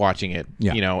watching it,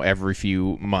 every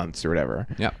few months or whatever.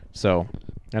 Yeah. So,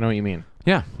 I know what you mean.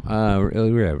 Yeah, I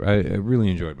really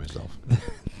enjoyed myself.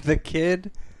 The kid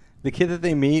that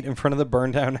they meet in front of the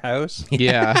burned down house.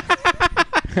 Yeah,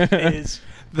 is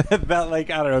that like,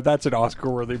 I don't know. That's an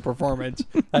Oscar-worthy performance.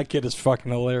 That kid is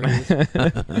fucking hilarious.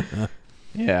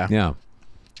 Yeah.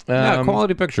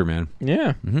 Quality picture, man.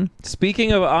 Yeah.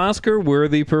 Speaking of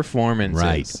Oscar-worthy performances,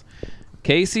 right.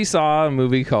 Casey saw a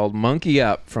movie called Monkey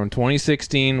Up from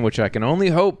 2016, which I can only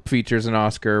hope features an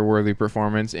Oscar-worthy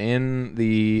performance in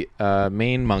the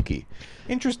main monkey.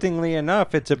 Interestingly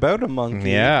enough, it's about a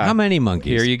monkey. Yeah. How many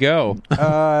monkeys? Here you go.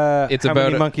 It's about how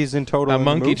many monkeys in total? A in the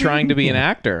monkey movie? trying to be an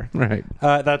actor. Right.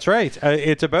 That's right.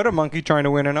 It's about a monkey trying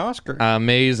to win an Oscar.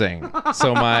 Amazing.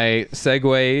 So my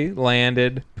segue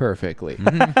landed perfectly.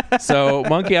 So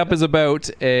Monkey Up is about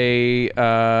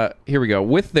a... here we go.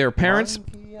 With their parents...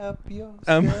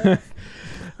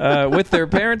 with their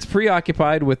parents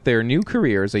preoccupied with their new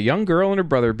careers, a young girl and her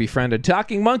brother befriend a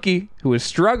talking monkey who is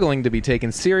struggling to be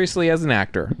taken seriously as an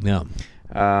actor. Yeah.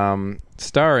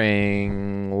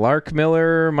 Starring Lark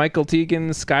Miller, Michael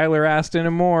Teagan, Skylar Astin,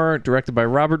 and more. Directed by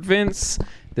Robert Vince.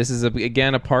 This is,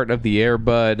 again, a part of the Air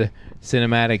Bud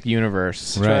cinematic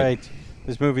universe. That's right.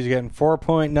 This movie's getting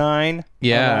 4.9 on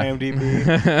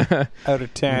IMDb out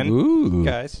of 10. Ooh.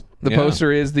 Guys. The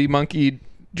poster is the monkey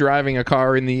driving a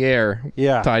car in the air,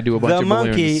 tied to a bunch of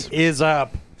balloons. The monkey is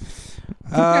up.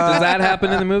 Does that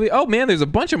happen in the movie? Oh man, there's a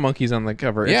bunch of monkeys on the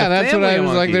cover. Yeah, that's what I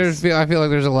was like. I feel like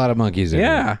there's a lot of monkeys in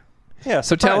here. Yeah.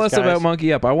 So tell us about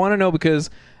Monkey Up. I want to know because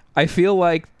I feel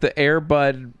like the Air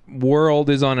Bud world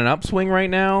is on an upswing right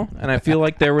now, and I feel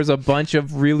like there was a bunch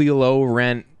of really low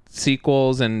rent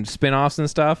sequels and spin-offs and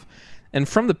stuff. And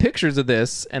from the pictures of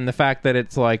this and the fact that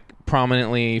it's like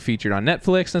prominently featured on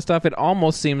Netflix and stuff, it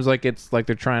almost seems like it's like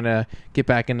they're trying to get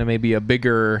back into maybe a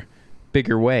bigger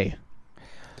way.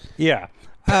 Yeah.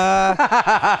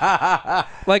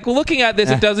 Like looking at this,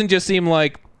 it doesn't just seem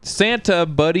like Santa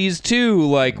Buddies 2.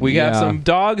 Like we have some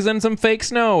dogs and some fake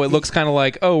snow. It looks kind of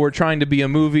like, oh, we're trying to be a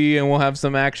movie and we'll have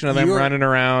some action of them running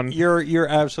around. You're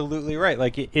absolutely right.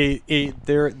 Like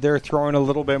they're throwing a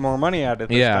little bit more money at it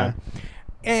this time.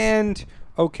 And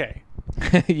okay,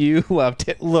 You loved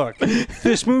it. Look,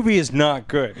 this movie is not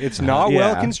good. It's not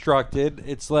well constructed.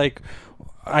 It's like,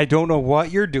 I don't know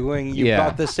what you're doing. You've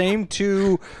got the same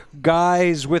two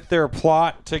guys with their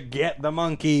plot to get the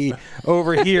monkey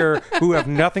over here who have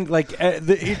nothing. Like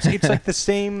it's like the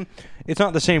same. It's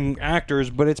not the same actors,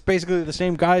 but it's basically the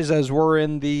same guys as were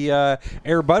in the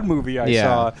Air Bud movie I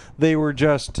saw. They were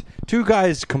just two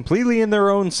guys completely in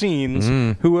their own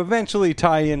scenes who eventually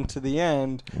tie into the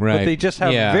end, but they just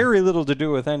have very little to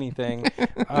do with anything.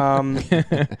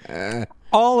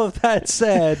 All of that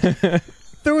said,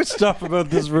 there was stuff about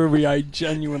this movie I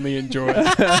genuinely enjoyed.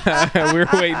 We're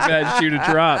waiting for that shoe to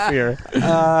drop here.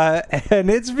 And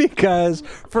it's because,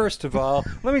 first of all,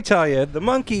 let me tell you, the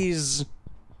monkeys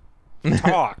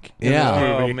talk in this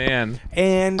movie. Oh, man.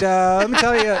 And let me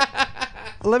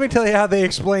tell you how they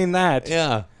explain that.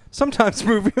 Yeah. Sometimes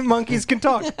monkeys can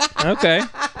talk. Okay.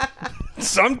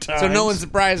 Sometimes. So no one's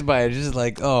surprised by it. It's just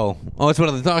like, it's one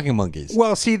of the talking monkeys.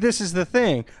 Well, see, this is the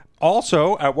thing.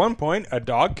 Also, at one point, a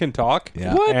dog can talk.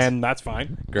 Yeah. What? And that's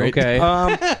fine. Great. Okay.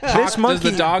 This monkey,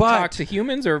 Does the dog talk to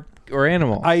humans or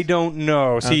animals? I don't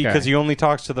know. See, Okay. because he only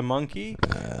talks to the monkey,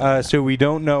 so we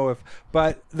don't know if.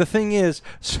 But the thing is,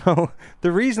 so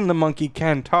the reason the monkey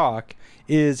can talk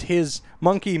is his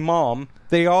monkey mom.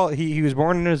 He was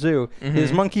born in a zoo.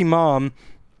 His monkey mom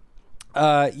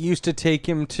used to take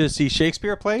him to see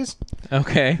Shakespeare plays.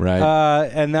 Okay. Right.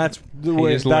 And that's the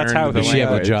way. just That's learned how the Does she have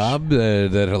a language. job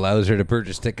that allows her to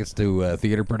purchase tickets to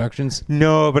theater productions?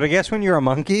 No, but I guess when you're a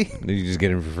monkey, You just get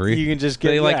them for free? you can just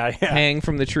get They hang.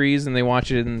 from the trees and they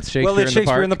watch it in Shakespeare Well, it's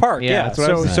Shakespeare in the park. Yeah. that's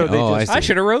what I was So saying. they Oh, just. I I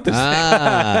should have wrote this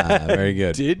thing. Very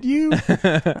good. Did you?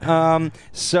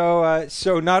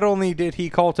 So not only did he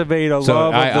cultivate a So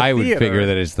love of the I would theater, figure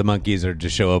that it's the monkeys are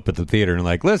just show up at the theater and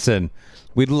like, listen,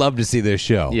 we'd love to see this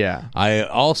show. Yeah. I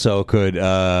also could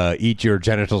eat your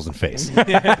genitals and face.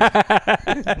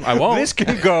 I won't. this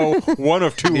can go one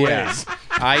of two Yeah. ways.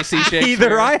 I see Shakespeare.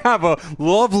 Either I have a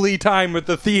lovely time at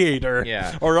the theater,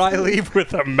 or I leave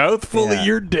with a mouthful of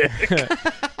your dick.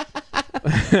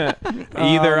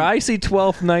 Either I see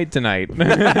Twelfth Night tonight,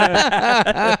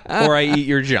 or I eat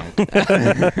your junk.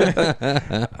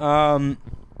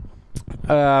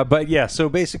 But yeah, so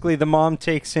basically the mom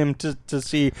takes him to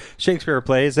see Shakespeare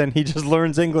plays, and he just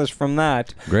learns English from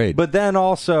that. Great. But then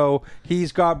also,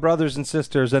 he's got brothers and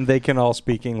sisters, and they can all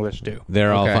speak English too.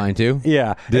 They're all Okay. fine too?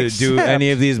 Yeah. Do except,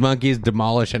 any of these monkeys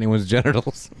demolish anyone's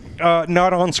genitals?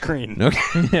 not on screen.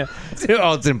 Okay.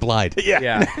 Oh, it's implied.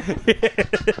 Yeah.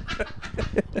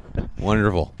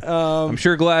 Wonderful. I'm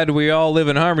sure glad we all live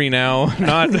in harmony now.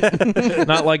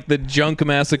 Not like the junk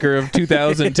massacre of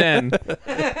 2010.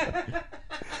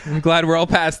 I'm glad we're all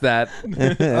past that.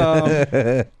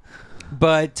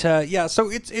 But yeah, so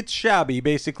it's shabby.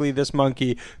 Basically, this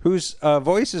monkey whose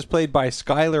voice is played by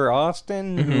Skylar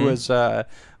Austin, who was the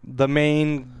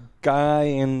main guy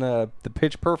in the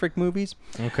Pitch Perfect movies.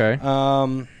 Okay.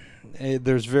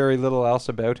 There's very little else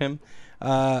about him.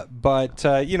 But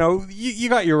you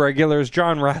got your regulars.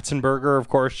 John Ratzenberger, of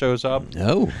course, shows up.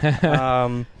 Oh.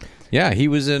 Yeah, he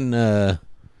was in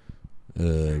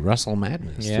Russell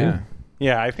Madness too.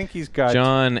 Yeah, I think he's got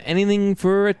John, anything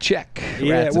for a check.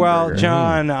 Yeah, well, Ratzenberger.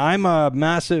 John, I'm a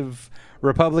massive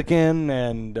Republican,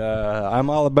 and I'm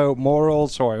all about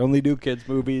morals, so I only do kids'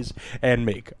 movies and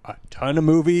make a ton of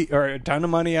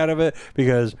money out of it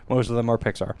because most of them are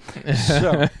Pixar.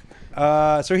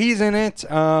 So he's in it.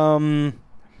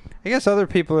 I guess other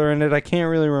people are in it. I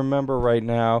can't really remember right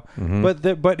now.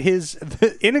 But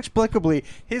inexplicably,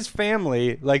 his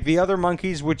family, like the other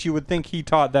monkeys, which you would think he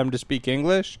taught them to speak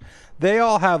English, they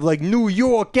all have like New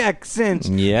York accents.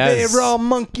 Yes. They're all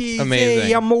monkeys. Amazing.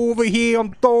 Hey, I'm over here.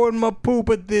 I'm throwing my poop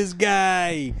at this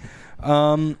guy.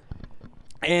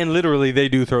 And literally, they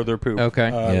do throw their poop.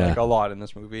 Okay. Like a lot in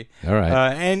this movie. All right.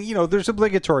 And, there's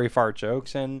obligatory fart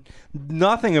jokes, and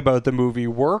nothing about the movie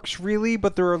works, really,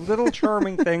 but there are little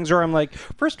charming things where I'm like,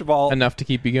 first of all... Enough to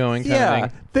keep you going, kind Yeah,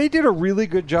 of thing. they did a really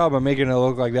good job of making it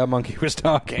look like that monkey was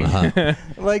talking.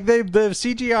 Like, the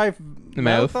CGI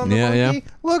mouth on the monkey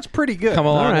looks pretty good. Come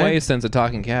a long right. way since a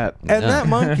talking cat. And that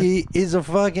monkey is a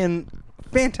fucking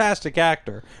fantastic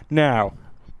actor. Now...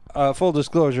 full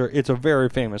disclosure, it's a very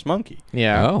famous monkey.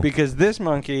 Yeah. Oh. Because this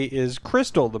monkey is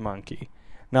Crystal the monkey.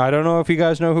 Now, I don't know if you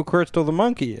guys know who Crystal the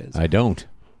monkey is. I don't.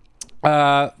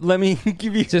 Let me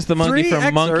give you Just the monkey three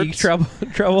from Monkey excerpts.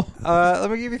 Trouble.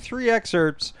 Let me give you 3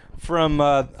 excerpts from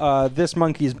this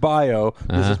monkey's bio.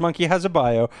 This monkey has a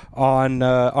bio on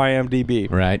IMDb.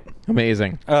 Right.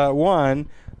 Amazing. 1,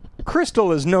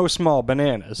 Crystal is no small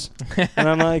bananas. And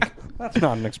I'm like, that's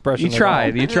not an expression. You at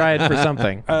tried. all. You tried for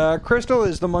something. Crystal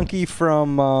is the monkey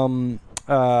from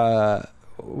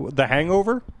The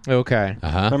Hangover. Okay.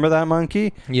 Remember that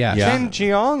monkey? Yeah. Chen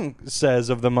Jeong says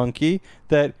of the monkey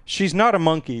that she's not a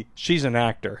monkey, she's an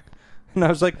actor. And I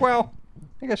was like, well,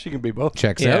 I guess she can be both.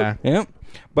 Checks out. Yep.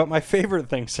 But my favorite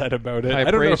thing said about it, High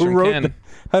I don't know praise who from wrote. Ken.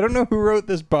 I don't know who wrote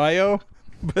this bio,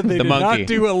 but they did monkey. not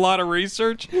do a lot of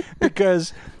research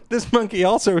because this monkey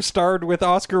also starred with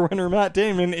Oscar winner Matt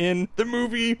Damon in the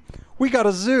movie We Got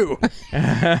a Zoo. we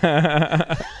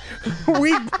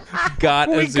got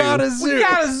a zoo. got a zoo. We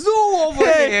got a zoo over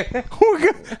here.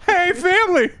 Hey,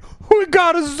 family, we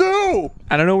got a zoo.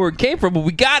 I don't know where it came from, but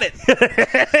we got it.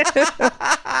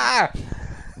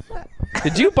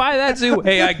 Did you buy that zoo?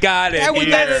 Hey, I got it. We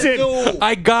got a zoo.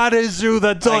 I got a zoo.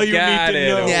 That's all you need got to it.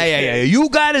 know. Yeah. You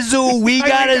got a zoo. We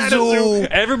got a zoo.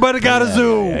 Everybody got a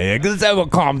zoo. Let's have a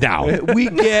calm down. We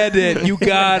get it. You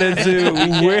got a zoo. We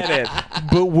get it.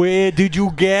 But where did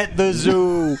you get the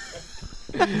zoo?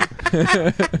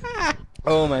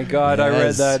 Oh my God, I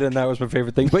read that and that was my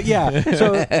favorite thing. But yeah,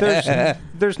 so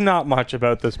there's not much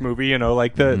about this movie, you know,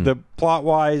 like the plot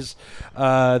wise.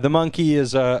 The monkey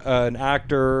is an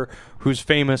actor who's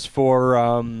famous for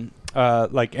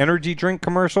like energy drink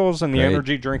commercials, and the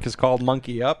energy drink is called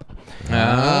Monkey Up. We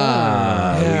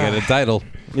got a title.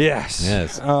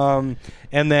 Yes. And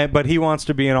then, but he wants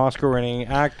to be an Oscar-winning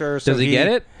actor. So Does he get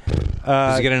it?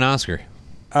 Does he get an Oscar?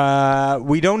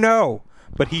 We don't know,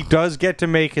 but he does get to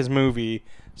make his movie.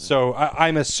 So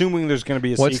I'm assuming there's going to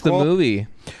be a What's sequel. the movie?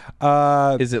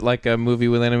 Is it like a movie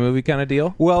within a movie kind of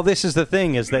deal? Well, this is the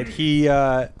thing: is that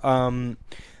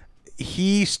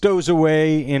he stows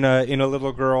away in a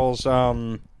little girl's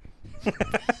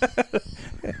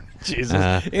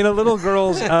Jesus, in a little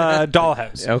girl's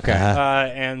dollhouse. Okay.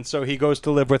 And so he goes to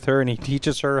live with her, and he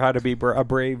teaches her how to be a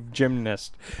brave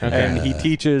gymnast. Okay. And he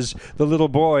teaches the little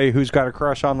boy who's got a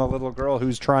crush on the little girl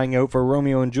who's trying out for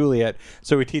Romeo and Juliet.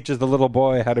 So he teaches the little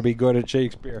boy how to be good at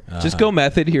Shakespeare. Just go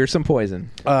method. Here's some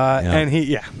poison. And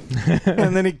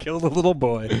and then he killed the little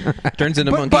boy. Turns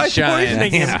into By monkey shine.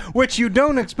 poisoning him, which you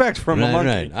don't expect from a monkey.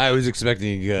 Right. I was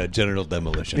expecting genital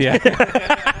demolition. Yeah.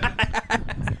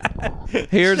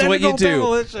 Here's what you Genital do.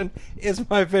 Demolition is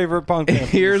my favorite punk band.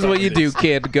 Here's what you do,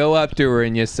 kid. Go up to her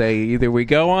and you say, either we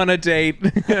go on a date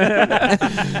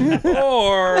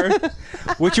or...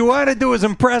 What you want to do is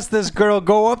impress this girl.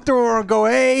 Go up to her and go,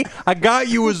 hey, I got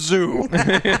you a zoo.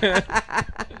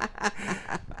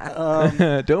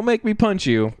 Don't make me punch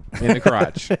you in the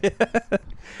crotch.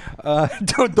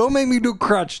 Don't make me do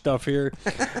crotch stuff here.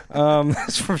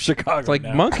 It's from Chicago. It's like,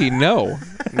 now. monkey, no.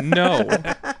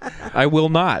 I will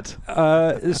not.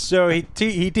 So he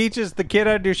teaches the kid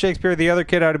how to do Shakespeare, the other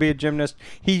kid how to be a gymnast.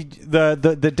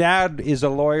 The dad is a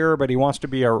lawyer, but he wants to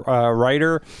be a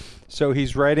writer. So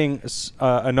he's writing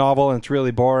a novel, and it's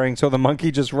really boring. So the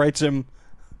monkey just writes him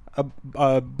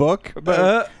a book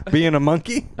about being a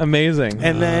monkey. Amazing.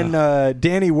 And then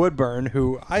Danny Woodburn,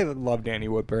 who I love Danny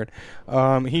Woodburn,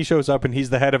 he shows up and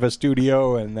he's the head of a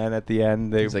studio. And then at the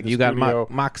end, he's like, you got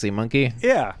moxie, monkey.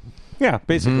 Yeah,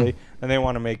 basically. And they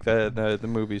want to make the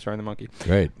movie starring the monkey.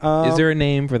 Great. Is there a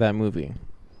name for that movie?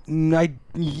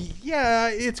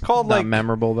 It's called Not like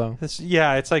memorable though.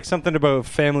 It's like something about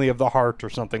Family of the Heart or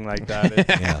something like that.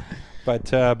 Yeah.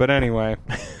 But anyway,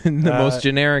 The most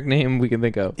generic name we can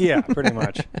think of. yeah, pretty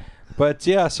much. But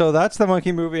yeah, so that's the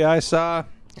monkey movie I saw.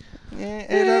 8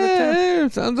 out of 10.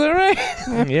 Sounds all right.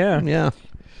 Yeah. Yeah.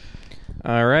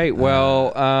 All right.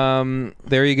 Well,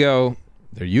 there you go.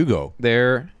 There you go.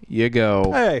 There you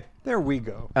go. Hey, there we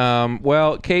go.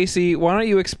 Well, Casey, why don't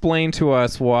you explain to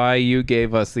us why you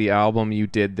gave us the album you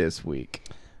did this week?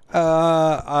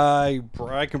 I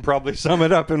can probably sum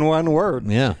it up in one word.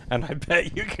 Yeah. And I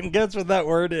bet you can guess what that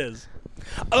word is.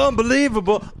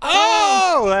 Unbelievable.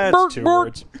 Oh, that's 2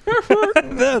 words.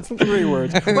 That's 3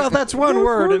 words. Well, that's 1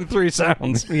 word and 3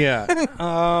 sounds. Yeah.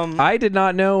 I did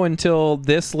not know until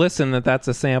this listen that that's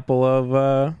a sample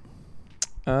of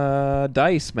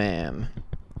Dice Man.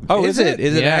 Oh, Is it?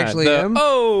 Is it actually him?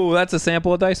 Oh, that's a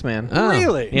sample of Dice Man. Oh.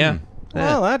 Really? Yeah.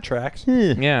 Well, that tracks.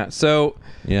 Yeah. So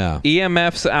Yeah.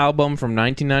 EMF's album from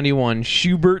 1991,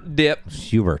 Schubert Dip.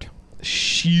 Schubert.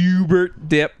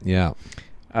 Dip. Yeah.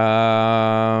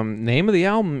 Name of the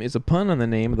album is a pun on the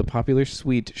name of the popular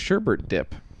sweet sherbet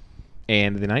dip,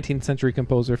 and the 19th century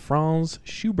composer Franz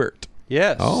Schubert.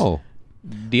 Yes. Oh.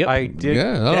 Dip. I did.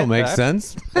 Yeah, that'll get make that.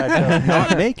 sense. That does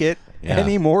not make it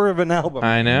any more of an album.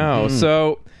 I know.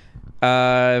 So,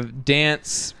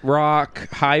 dance, rock,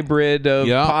 hybrid of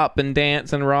pop and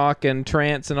dance and rock and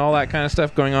trance and all that kind of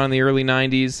stuff going on in the early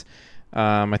 90s.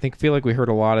 I feel like we heard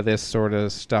a lot of this sort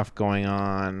of stuff going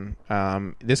on.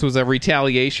 This was a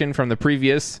retaliation from the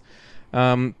previous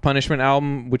Punishment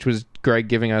album, which was Greg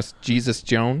giving us Jesus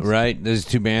Jones. Right. Those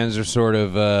two bands are sort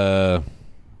of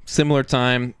similar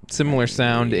time, similar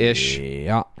sound-ish.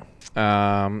 Yeah.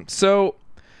 So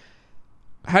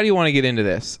how do you want to get into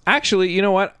this? Actually, you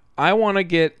know what? I want to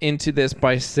get into this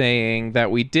by saying that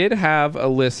we did have a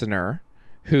listener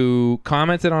who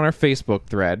commented on our Facebook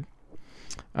thread,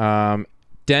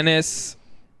 Dennis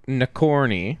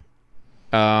Nakorny,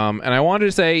 and I wanted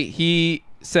to say, he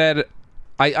said,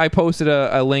 I posted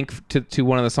a link to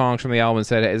one of the songs from the album and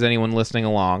said, is anyone listening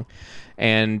along?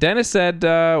 And Dennis said,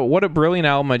 what a brilliant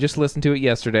album. I just listened to it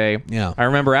yesterday. Yeah. I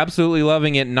remember absolutely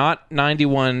loving it, not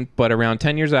 91, but around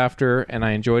 10 years after, and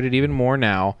I enjoyed it even more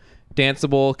now.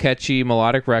 Danceable, catchy,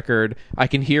 melodic record. I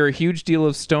can hear a huge deal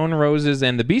of Stone Roses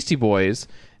and the Beastie Boys,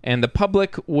 and the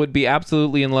public would be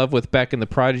absolutely in love with Beck and the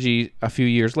Prodigy a few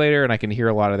years later, and I can hear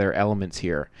a lot of their elements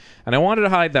here. And I wanted to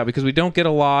hide that because we don't get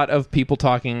a lot of people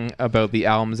talking about the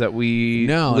albums that we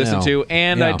listen to,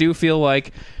 and I do feel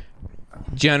like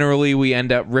generally we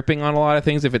end up ripping on a lot of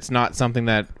things if it's not something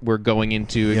that we're going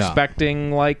into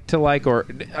expecting to like, or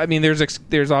I mean,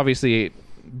 there's obviously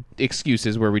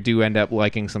excuses where we do end up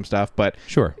liking some stuff, but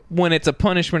sure, when it's a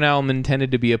Punishment album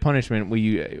intended to be a punishment,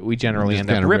 we generally end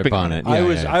up ripping on it.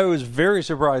 I was very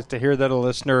surprised to hear that a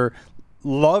listener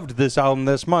loved this album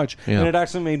this much, and it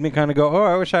actually made me kind of go, oh,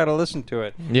 I wish I had listened to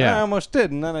it. I almost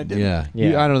did, and then I didn't.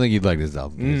 I don't think you'd like this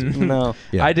album. No.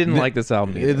 I didn't like this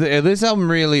album either. This album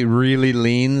really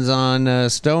leans on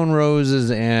Stone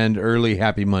Roses and early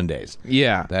Happy Mondays.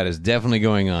 Yeah, that is definitely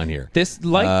going on here. This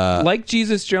like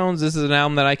Jesus Jones, this is an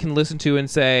album that I can listen to and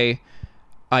say,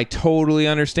 I totally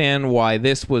understand why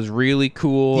this was really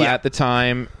cool at the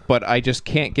time, but I just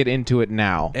can't get into it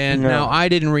now. And now I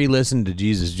didn't re-listen to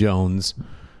Jesus Jones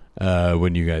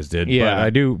when you guys did, but I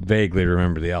do vaguely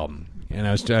remember the album. And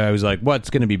I was like, what's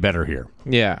going to be better here?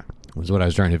 Yeah. Was what I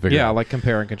was trying to figure out. Yeah, like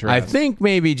compare and contrast. I think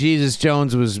maybe Jesus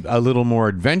Jones was a little more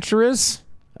adventurous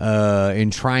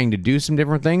in trying to do some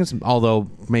different things, although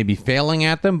maybe failing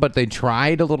at them, but they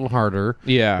tried a little harder.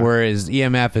 Yeah. Whereas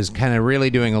EMF is kind of really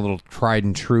doing a little tried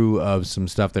and true of some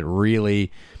stuff that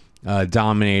really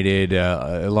dominated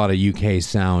a lot of UK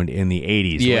sound in the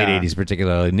 80s, late 80s,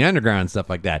 particularly in the underground, stuff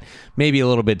like that. Maybe a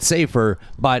little bit safer,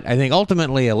 but I think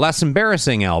ultimately a less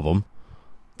embarrassing album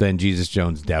than Jesus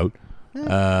Jones' Doubt.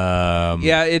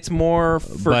 It's more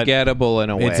forgettable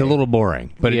in a way. It's a little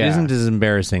boring, but it isn't as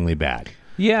embarrassingly bad.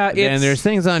 Yeah, and there's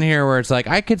things on here where it's like,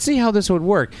 I could see how this would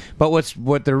work, but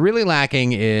what they're really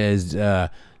lacking is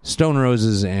Stone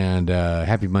Roses and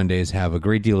Happy Mondays have a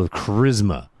great deal of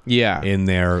charisma in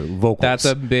their vocals. That's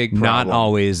a big problem. Not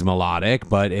always melodic,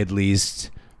 but at least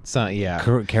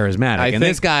charismatic. And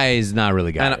this guy is not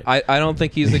really got it. I don't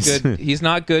think he's a good. He's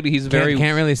not good. He's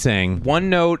can't really sing.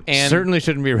 One note, and certainly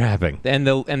shouldn't be rapping. And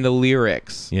the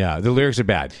lyrics. Yeah, the lyrics are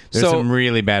bad. There's some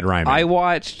really bad rhyming. I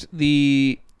watched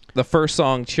the first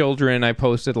song, Children. I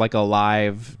posted like a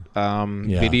live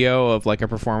video of like a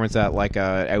performance at like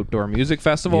a outdoor music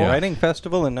festival. Writing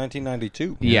festival in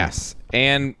 1992. Yes.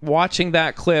 And watching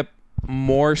that clip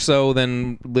more so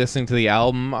than listening to the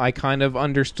album, I kind of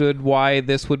understood why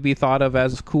this would be thought of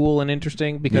as cool and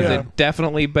interesting, because it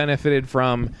definitely benefited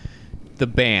from the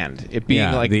band. It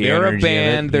being like they're a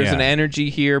band, there's an energy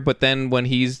here, but then when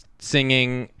he's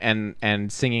singing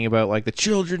and singing about like the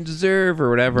children deserve or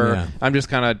whatever, I'm just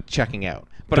kind of checking out.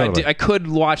 But I could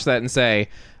watch that and say,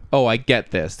 oh, I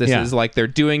get this. This is like they're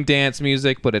doing dance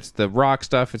music, but it's the rock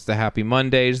stuff. It's the Happy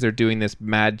Mondays. They're doing this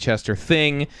Manchester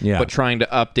thing, but trying to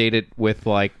update it with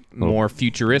like more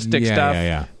futuristic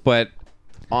stuff. But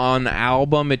on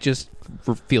album, it just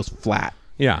feels flat.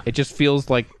 Yeah. It just feels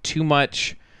like too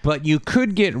much. But you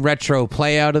could get retro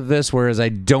play out of this, whereas I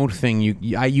don't think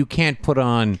you can't put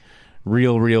on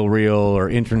Real or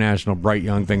International Bright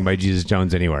Young Thing by Jesus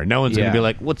Jones anywhere. No one's going to be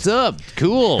like, what's up?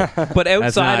 Cool. But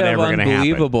outside of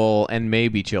Unbelievable and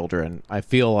maybe Children, I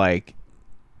feel like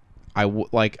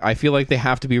I feel like they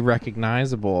have to be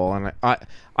recognizable, and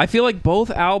I feel like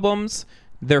both albums,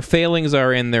 their failings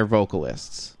are in their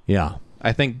vocalists. Yeah.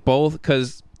 I think both,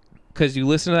 because you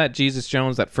listen to that Jesus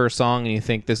Jones, that first song, and you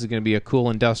think this is going to be a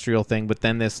cool industrial thing, but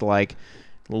then this like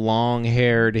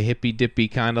long-haired, hippy-dippy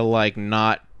kind of like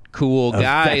not cool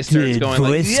guy starts going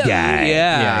like,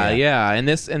 yeah.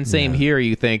 And same here,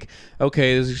 you think,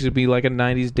 okay, this should be like a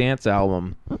 90s dance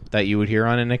album that you would hear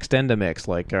on an Extendamix,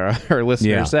 like our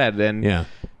listener said, and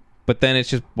but then it's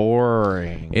just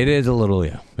boring. It is a little,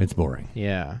 it's boring.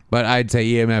 Yeah. But I'd say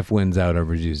EMF wins out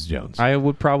over Jesus Jones. I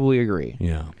would probably agree.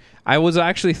 Yeah. I was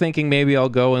actually thinking maybe I'll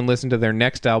go and listen to their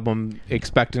next album,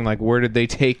 expecting like, where did they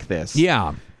take this?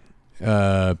 Yeah.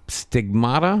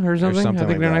 Stigmata or something. I think like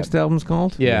their that. next album's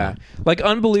called. Yeah. Like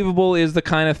Unbelievable is the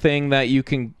kind of thing that you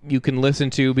can listen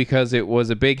to because it was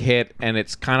a big hit and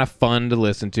it's kind of fun to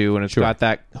listen to, and it's got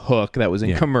that hook that was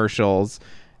in commercials,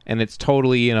 and it's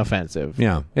totally inoffensive.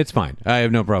 Yeah, it's fine. I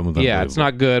have no problem with it. Yeah, it's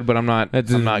not good, but I'm not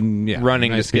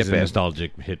running to skip it.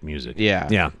 Nostalgic hit music. Yeah.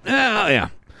 Yeah. Yeah.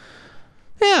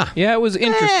 Yeah. Yeah, it was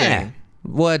interesting.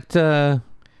 What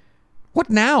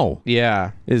now?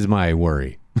 Yeah. Is my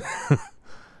worry.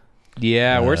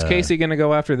 Yeah, where's Casey going to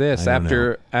go after this? I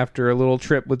don't After a little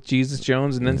trip with Jesus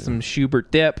Jones and then some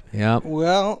Schubert dip? Yeah.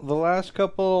 Well, the last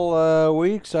couple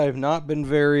weeks I've not been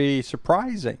very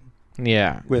surprising.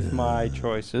 Yeah. With my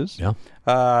choices.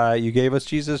 Yeah. You gave us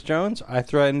Jesus Jones. I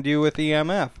threatened you with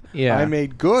EMF. Yeah. I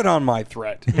made good on my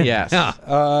threat. Yes.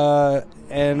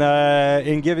 And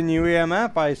in giving you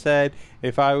EMF, I said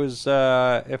if I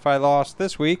lost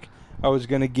this week, I was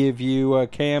going to give you a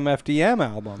KMFDM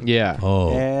album. Yeah.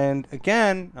 Oh. And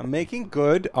again, I'm making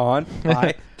good on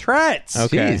my threats.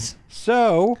 Okay. Jeez.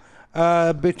 So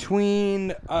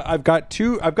between I've got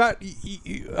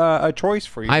a choice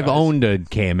for you. I've guys. owned a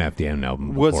KMFDM album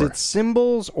before. Was it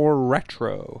Symbols or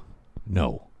Retro?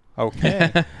 No.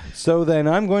 Okay. So then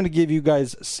I'm going to give you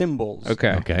guys Symbols.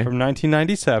 Okay. From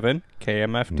 1997,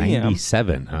 KMFDM.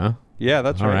 97, huh? Yeah,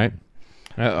 that's All right.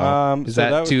 Uh-oh. Is so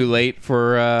that that was- too late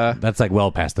for... That's like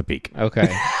well past the peak. Okay.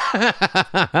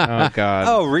 Oh, God.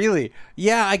 Oh, really?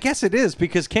 Yeah, I guess it is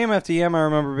because KMFDM I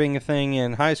remember being a thing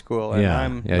in high school. And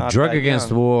I'm not Drug that Against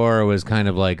young. War was kind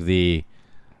of like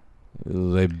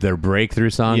their breakthrough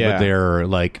song, Yeah. but they're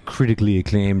like critically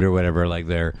acclaimed or whatever. Like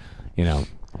their, Yeah.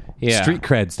 street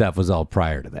cred stuff was all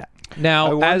prior to that. Now,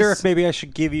 I wonder if maybe I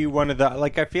should give you one of the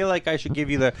I feel like I should give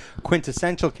you the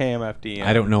quintessential KMFDM.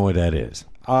 I don't know what that is.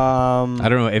 I don't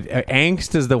know if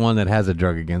Angst is the one that has a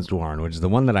Drug Against War, which is the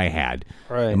one that I had.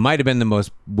 Right. It might have been the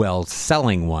most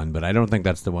well-selling one, but I don't think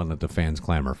that's the one that the fans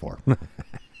clamor for.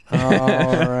 All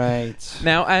right.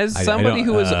 Now, as I somebody don't-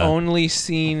 who has only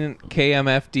seen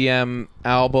KMFDM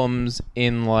albums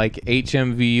in like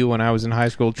HMVU when I was in high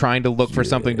school, trying to look for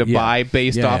something to buy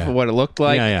based off of what it looked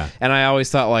like, and I always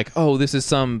thought like, oh, this is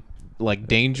some like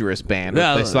dangerous band.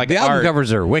 Yeah, It's like the album art.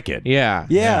 covers are wicked. Yeah.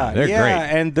 Yeah, they're great.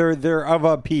 and they're of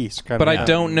a piece. But I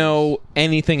don't know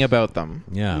anything about them.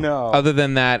 Yeah. No. Other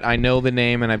than that, I know the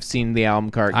name and I've seen the album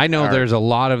card. I know art. there's a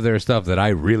lot of their stuff that I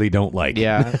really don't like.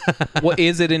 Yeah. What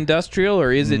is it? Industrial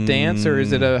or is it dance or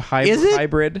is it a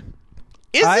hybrid?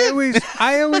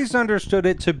 I always understood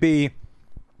it to be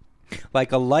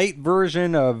like a light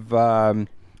version of.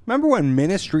 Remember when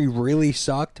Ministry really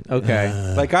sucked?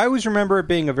 Okay. Like I always remember it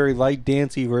being a very light,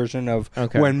 dancey version of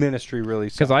when Ministry really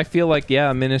sucked. Because I feel like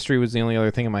Ministry was the only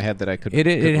other thing in my head that I could.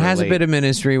 It has a relate. bit of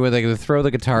Ministry where they throw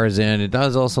the guitars in. It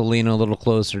does also lean a little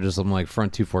closer to some like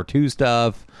Front 242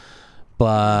 stuff,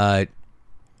 but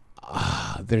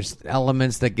there's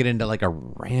elements that get into like a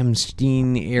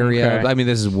Rammstein area. Okay. I mean,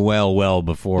 this is well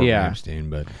before Yeah. Rammstein,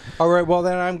 but All right, well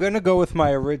then I'm going to go with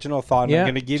my original thought. And Yeah, I'm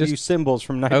going to give just- you Symbols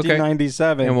from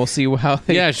 1997. And we'll see how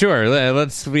they. yeah, sure.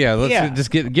 Let's Yeah.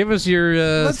 just give us your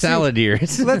Let's see- salad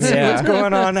ears. Let's see Yeah. what's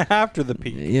going on after the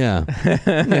peak. yeah.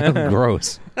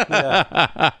 Gross.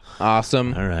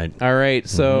 Awesome. All right. All right.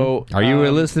 So, Are you a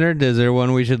listener? Is there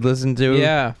one we should listen to?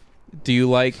 Yeah. Do you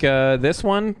like this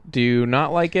one? Do you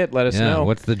not like it? Let us Yeah. know.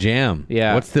 What's the jam?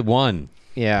 Yeah. What's the one?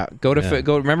 Yeah, go to Yeah.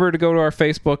 go. Remember to go to our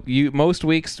Facebook. Most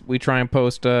weeks we try and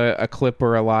post a clip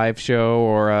or a live show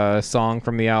or a song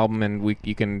from the album, and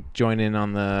you can join in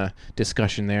on the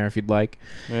discussion there if you'd like.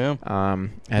 Yeah.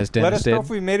 As Dennis Let us did. know if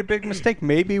we made a big mistake.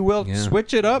 Maybe we'll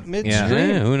switch it up midstream.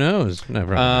 Yeah, who knows?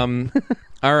 Never.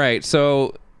 All right,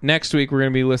 so next week we're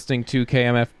going to be listening to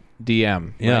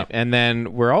KMFDM. Yeah. right? And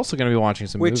then we're also going to be watching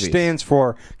some Which movies. stands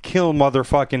for Kill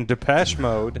Motherfucking Depeche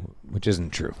Mode. Which isn't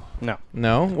true. No.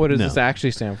 No? What does No. this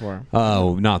actually stand for?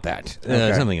 Oh, not that.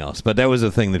 Okay. Something else. But that was a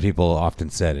thing that people often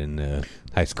said in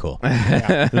high school.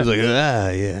 It was like,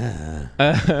 yeah.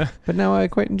 But now I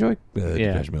quite enjoy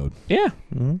Depeche Mode. Yeah.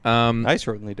 I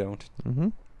certainly don't.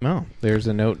 Oh, there's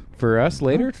a note for us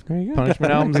later. There you go.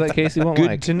 Punishment albums that Casey won't Good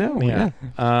like. to know. Yeah.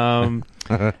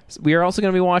 We are also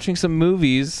going to be watching some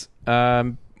movies.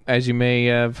 As you may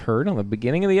have heard on the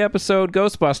beginning of the episode,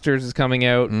 Ghostbusters is coming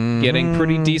out, getting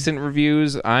pretty decent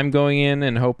reviews. I'm going in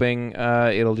and hoping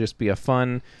it'll just be a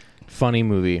funny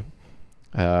movie.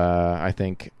 I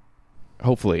think,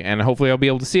 hopefully. And hopefully I'll be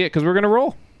able to see it because we're going to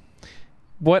roll.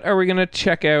 What are we going to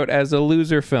check out as a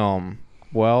loser film?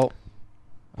 Well,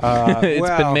 It's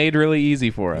been made really easy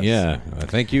for us. Yeah.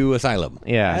 Thank you, Asylum.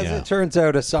 Yeah. As it turns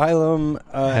out, Asylum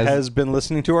has been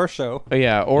listening to our show.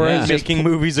 Yeah, or and is just making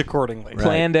movies accordingly.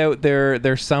 planned out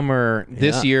their summer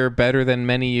this year better than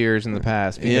many years in the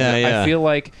past. Because I feel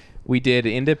like we did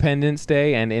Independence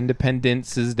Day and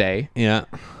Independence's Day. Yeah.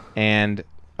 And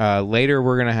later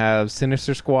we're going to have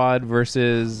Sinister Squad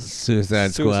versus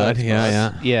Suicide Squad.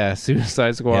 Yeah,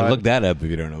 Suicide Squad. Yeah, look that up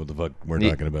if you don't know what the fuck we're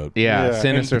talking about. Yeah,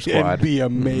 Sinister Squad. And be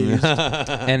amazed.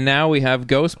 And now we have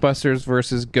Ghostbusters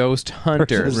versus Ghost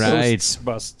Hunters. Right.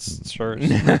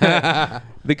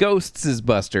 The Ghosts is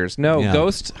Busters. No,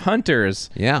 Ghost Hunters.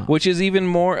 Yeah. Which is even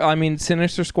more... I mean,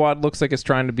 Sinister Squad looks like it's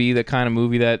trying to be the kind of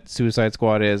movie that Suicide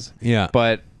Squad is. Yeah.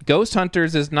 But Ghost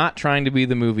Hunters is not trying to be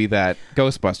the movie that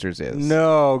Ghostbusters is.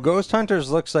 No, Ghost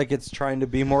Hunters looks like it's trying to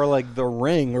be more like The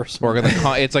Ring or something.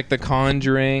 Or it's like The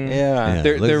Conjuring. Yeah.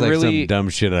 They're looks like really some dumb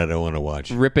shit I don't want to watch.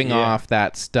 ripping off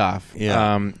that stuff.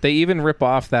 Yeah. They even rip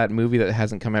off that movie that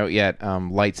hasn't come out yet,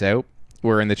 Lights Out,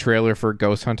 where in the trailer for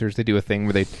Ghost Hunters they do a thing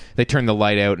where they turn the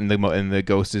light out and the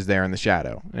ghost is there in the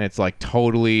shadow. And it's like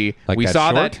totally... Like we that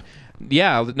saw short? that...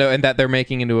 Yeah, no, and that they're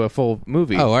making into a full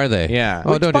movie. Oh, are they? Yeah.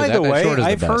 Oh, Which, don't by do that. the That way, short is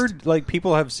the I've best. heard like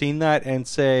people have seen that and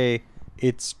say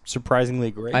it's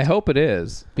surprisingly great. I hope it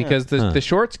is, because the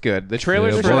short's good. The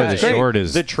trailer's Yeah, really boy, the great. short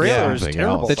is The trailer is something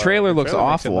terrible. else. The trailer looks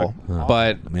trailer makes it awful, look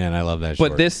but Man, I love that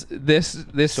short. but this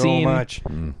so scene much.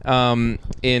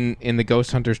 in the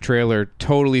Ghost Hunters trailer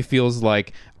totally feels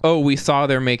like, oh, we saw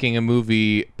they're making a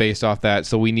movie based off that,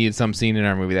 so we need some scene in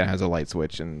our movie that has a light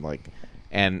switch and like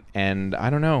and I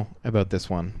don't know about this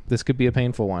one. This could be a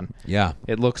painful one. Yeah.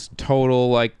 It looks total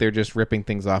like they're just ripping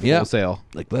things off wholesale.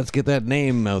 Like, let's get that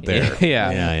name out there. Yeah.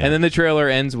 And then the trailer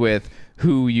ends with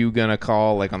who you gonna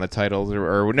call, like on the titles,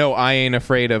 or no, I ain't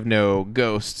afraid of no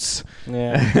ghosts.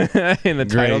 Yeah. In the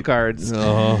title cards.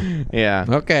 Yeah.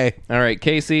 Okay. All right,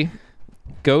 Casey.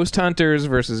 Ghost Hunters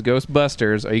versus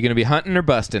Ghostbusters. Are you going to be hunting or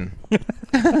busting?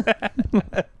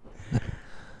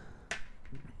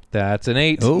 That's an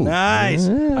 8. Oh, Nice. I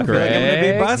feel like I'm going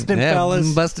to be busting,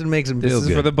 fellas. Busting makes him This feel is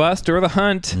good. for the bust or the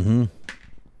hunt. Mm-hmm.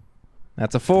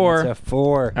 That's a 4. It's a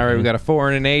 4. All right, we got a 4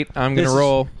 and an 8. I'm going to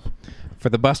roll for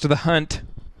the bust or the hunt.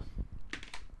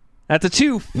 That's a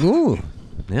 2. Ooh.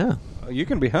 Yeah. Oh, you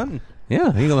can be hunting.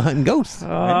 Yeah. You go hunting ghosts.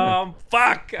 Oh,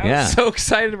 fuck. I'm so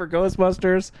excited for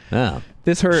Ghostbusters. Yeah.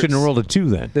 This hurts. Shouldn't have rolled a 2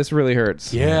 then. This really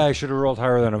hurts. Yeah, I should have rolled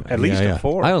higher than at least a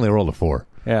 4. I only rolled a 4.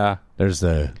 Yeah. There's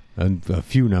a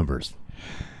few numbers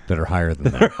that are higher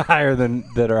than that. that are higher than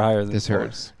This 4.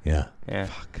 hurts. Yeah. Yeah.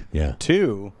 Fuck. Yeah.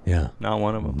 2. Yeah. Not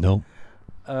one of them. Nope.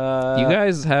 You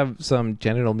guys have some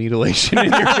genital mutilation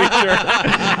in your future.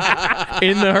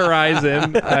 In the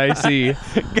horizon, I see.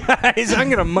 Guys, I'm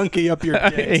going to monkey up your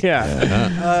dicks.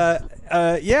 Yeah,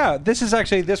 this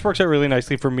works out really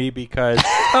nicely for me because...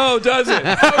 Oh, does it?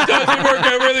 Oh, does it work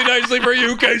out really nicely for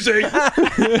you, Casey?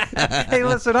 Hey,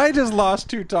 listen, I just lost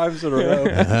 2 times in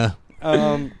a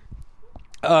row.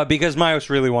 Because Myos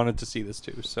really wanted to see this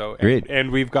too. So Great. And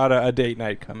we've got a date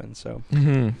night coming. So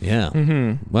Yeah.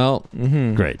 Well,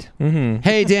 great.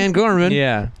 Hey, Dan Gorman.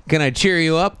 Yeah. Can I cheer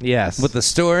you up? Yes. With the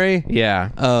story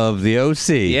Yeah. of the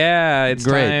OC? Yeah, it's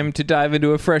Great. time to dive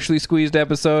into a freshly squeezed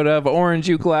episode of Orange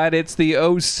You Glad It's the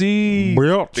OC.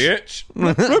 Bitch.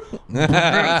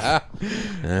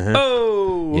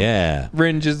 Oh. Yeah.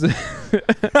 Ringe is...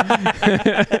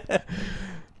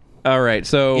 All right,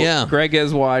 so Greg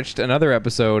has watched another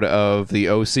episode of the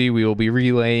OC. We will be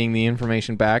relaying the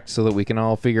information back so that we can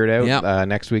all figure it out. Yep.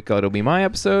 Next week it'll be my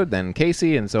episode, then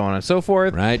Casey, and so on and so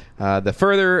forth. Right. The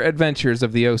Further Adventures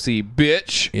of the OC,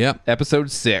 bitch. Yep. Episode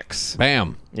 6.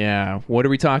 Bam. Yeah. What are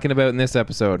we talking about in this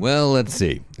episode? Well, let's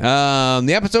see.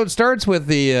 The episode starts with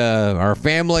the our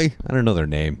family. I don't know their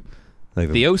name. Like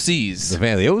the OCs. The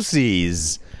family, the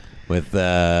OCs. With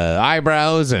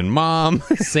Eyebrows and Mom.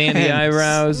 Sandy and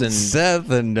Eyebrows and Seth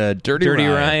and Dirty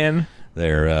Ryan.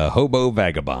 They're hobo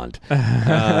vagabond.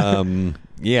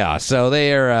 Yeah, so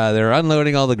they're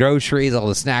unloading all the groceries, all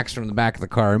the snacks from the back of the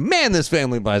car. Man, this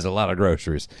family buys a lot of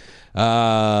groceries.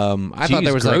 I thought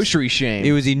there was grocery shame.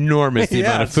 It was enormous, the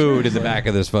amount of food in the back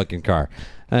of this fucking car.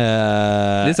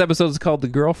 This episode is called The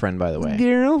Girlfriend, by the way.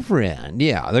 Girlfriend.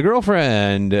 Yeah, the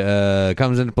girlfriend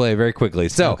comes into play very quickly.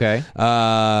 So,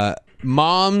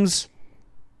 Mom's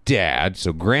dad,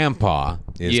 so Grandpa,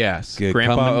 is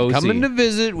Grandpa OC. coming to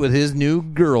visit with his new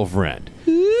girlfriend.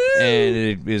 And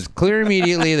it is clear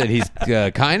immediately that he's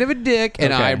kind of a dick,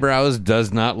 and Eyebrows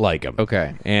does not like him.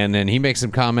 Okay. And then he makes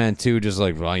some comment, too, just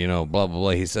like, well, blah, blah, blah.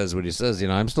 He says what he says.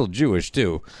 I'm still Jewish,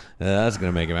 too. That's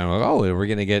going to make him. I'm like, oh, we're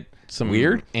going to get some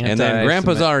weird? And then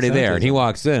Grandpa's already there, and he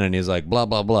walks in, and he's like, blah,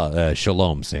 blah, blah.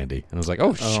 Shalom, Sandy. And I was like,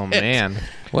 oh, shit. Oh, man.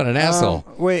 What an asshole.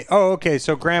 Wait. Oh, okay.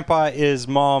 So Grandpa is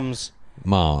Mom's...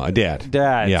 Dad.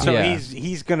 Yeah. So Yeah.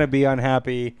 he's going to be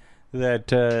unhappy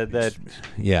that...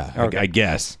 Yeah, Okay. I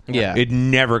guess. Yeah. It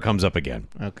never comes up again.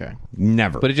 Okay.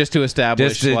 Never. But it's just to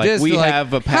establish, we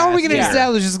have a past. How are we going to Yeah.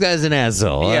 establish this guy's an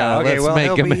asshole? Yeah, okay, let's well,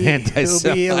 make him he'll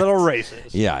anti-Semite. be a little racist.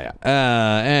 Yeah.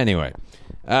 Anyway,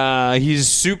 he's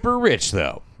super rich,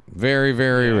 though. Very,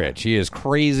 very rich. He is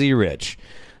crazy rich.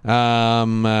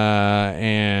 And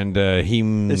he...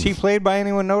 Is he played by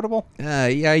anyone notable?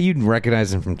 Yeah, you'd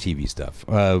recognize him from TV stuff.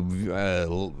 I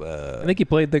think he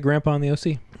played the grandpa on the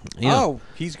OC. Yeah. Oh,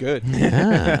 he's good.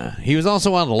 He was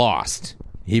also on Lost.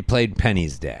 He played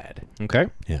Penny's dad. Okay.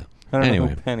 Yeah. I don't know Anyway,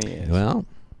 who Penny is. well,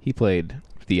 He played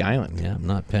The Island. yeah,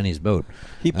 not Penny's boat.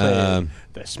 He played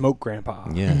the Smoke Grandpa.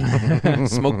 Yeah.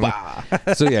 Smoke bar.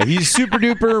 So yeah, he's super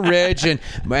duper rich, and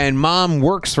Mom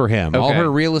works for him. All Okay. her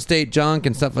real estate junk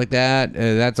and stuff like that.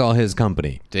 That's all his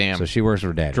company. Damn. So she works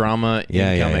for Daddy. Drama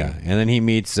incoming. Yeah. And then he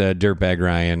meets Dirtbag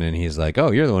Ryan, and he's like,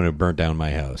 "Oh, you're the one who burnt down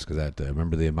my house because that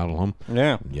remember the model home?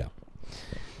 Yeah. Yeah."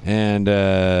 And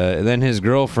then his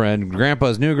girlfriend,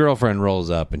 Grandpa's new girlfriend, rolls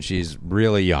up, and she's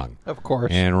really young. Of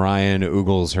course. And Ryan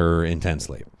oogles her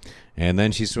intensely. And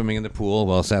then she's swimming in the pool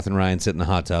while Seth and Ryan sit in the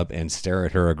hot tub and stare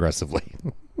at her aggressively.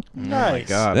 Nice.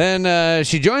 God. Then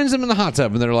she joins them in the hot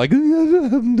tub, and they're like,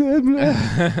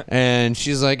 and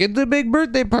she's like, it's a big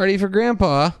birthday party for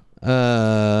Grandpa.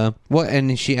 What?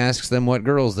 And she asks them what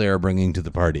girls they are bringing to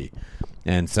the party.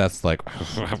 And Seth's like,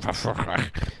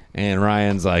 and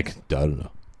Ryan's like, I don't know.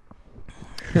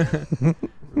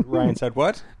 Ryan said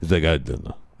what? He's like, I don't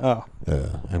know. Oh.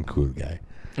 I'm a cool guy.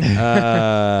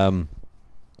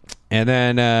 And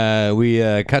then we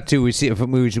cut to we see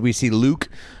Luke,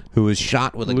 who was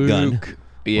shot with a gun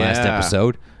last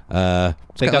episode.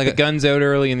 They got the guns out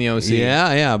early in the OC.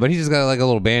 Yeah, but he just got like a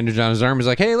little bandage on his arm. He's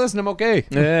like, "Hey, listen, I'm okay."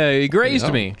 Yeah, he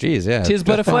grazed me. Jeez, yeah, Tis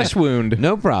but a flesh wound.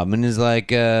 No problem. And he's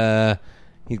like,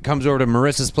 he comes over to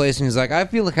Marissa's place, and he's like, "I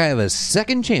feel like I have a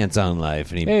second chance on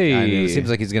life." And it seems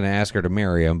like he's going to ask her to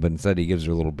marry him, but instead he gives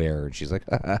her a little bear, and she's like,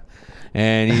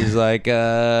 and he's like,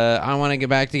 "I want to get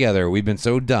back together. We've been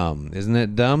so dumb. Isn't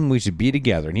it dumb? We should be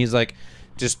together." And he's like,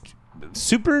 just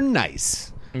super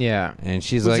nice. Yeah. And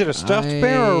she's Was like, it a stuffed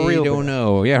bear or a real bear? I don't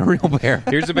know. Yeah, a real bear.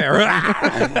 Here's a bear.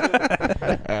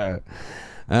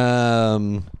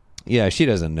 Yeah, she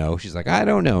doesn't know. She's like, I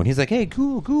don't know. And he's like, hey,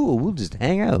 cool. We'll just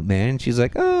hang out, man. And she's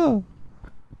like, oh,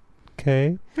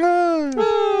 okay.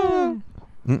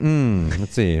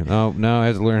 Let's see. Oh, no, I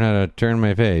have to learn how to turn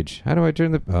my page. How do I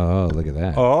turn the... Oh, look at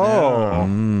that. Oh.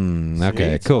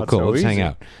 Okay, it's cool. not so Let's hang easy.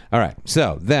 out. All right.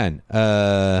 So then...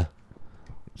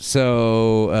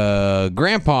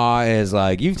 Grandpa is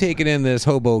like, you've taken in this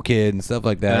hobo kid and stuff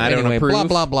like that. And I don't anyway, approve. blah,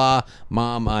 blah, blah.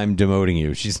 Mom, I'm demoting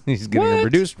you. He's getting a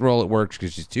reduced role at work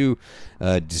because she's too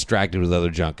distracted with other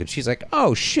junk. And she's like,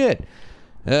 oh, shit.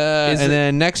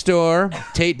 Then next door,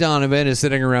 Tate Donovan is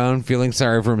sitting around feeling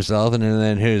sorry for himself. And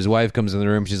then his wife comes in the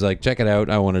room. She's like, check it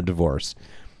out. I want a divorce.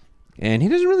 And he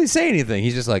doesn't really say anything.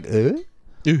 He's just like,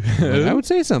 I would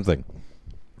say something.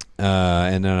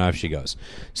 And then off she goes.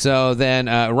 So then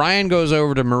Ryan goes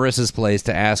over to Marissa's place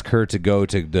to ask her to go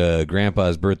to the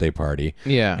Grandpa's birthday party.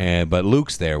 Yeah. But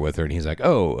Luke's there with her, and he's like,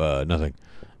 oh, nothing.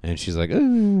 And she's like,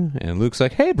 and Luke's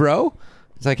like, hey, bro.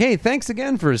 It's like, hey, thanks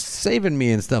again for saving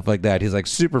me and stuff like that. He's like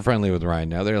super friendly with Ryan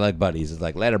now. They're like buddies. It's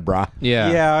like, let it, brah.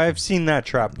 Yeah. Yeah, I've seen that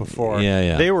trap before.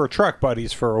 Yeah. They were truck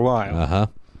buddies for a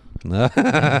while.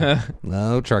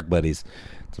 No, truck buddies.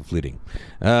 It's fleeting.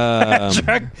 You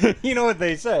know what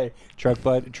they say. Truck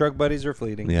buddies are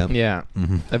fleeting. Yeah. Yeah.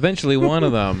 Eventually, one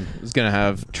of them is going to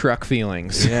have truck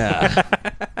feelings. Yeah.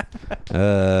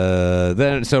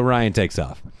 Then so Ryan takes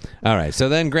off. All right. So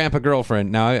then Grandpa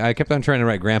girlfriend. Now I kept on trying to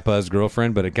write Grandpa's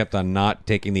girlfriend, but it kept on not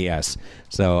taking the S.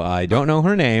 So I don't know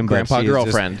her name. Grandpa but she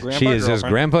girlfriend. Is just, she is just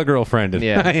Grandpa girlfriend.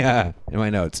 Yeah. In my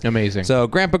notes. Amazing. So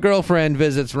Grandpa girlfriend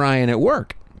visits Ryan at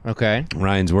work. Okay.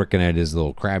 Ryan's working at his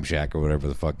little crab shack or whatever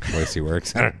the fuck place he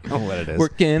works. I don't know what it is.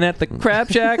 Working at the crab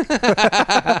shack.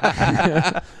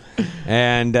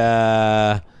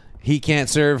 And he can't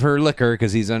serve her liquor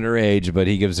because he's underage, but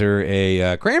he gives her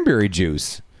a cranberry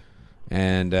juice.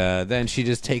 And then she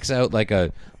just takes out like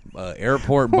a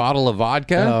airport bottle of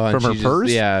vodka from her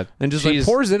purse. Yeah. And just like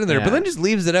pours it in there, but then just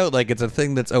leaves it out like it's a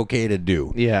thing that's okay to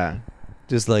do. Yeah.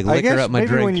 Just like I liquor guess up my maybe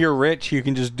drink. when you're rich, you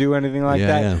can just do anything like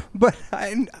that. Yeah. But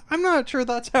I'm not sure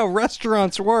that's how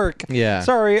restaurants work. Yeah.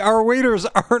 Sorry, our waiters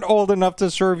aren't old enough to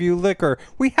serve you liquor.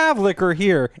 We have liquor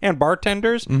here and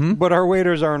bartenders, but our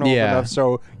waiters aren't old enough,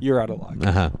 so you're out of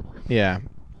luck. Yeah.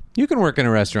 You can work in a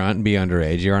restaurant and be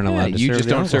underage. You aren't allowed to you serve just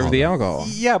the don't serve alcohol. the alcohol.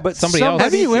 Yeah, but Somebody else-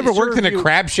 Have you ever worked in a serve you-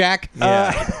 crab shack?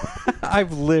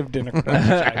 I've lived in a crab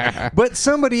shack. But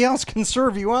somebody else can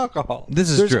serve you alcohol. This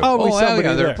is There's true. always somebody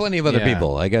there are there. plenty of other Yeah.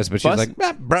 people, I guess. But she's like,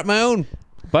 brought my own.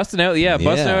 Busting out Yeah.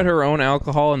 her own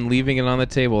alcohol and leaving it on the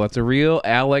table. That's a real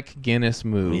Alec Guinness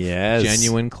move. Yes.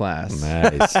 Genuine class.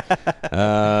 Nice.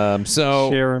 So,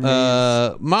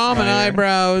 Jeremy's Mom and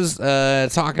Eyebrows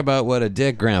talk about what a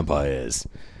dick Grandpa is.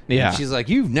 Yeah. And she's like,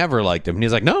 you've never liked him. And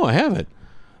he's like, no, I haven't.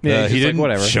 Yeah, he's he just like, didn't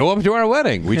whatever. show up to our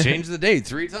wedding. We changed the date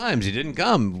 3 times. He didn't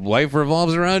come. Life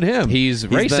revolves around him. He's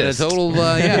been a racist. total,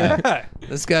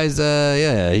 This guy's,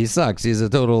 he sucks. He's a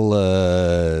total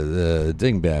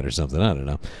dingbat or something. I don't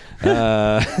know.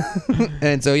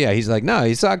 And so, he's like, no,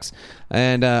 he sucks.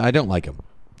 And I don't like him.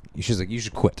 She's like, you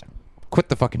should quit. Quit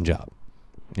the fucking job.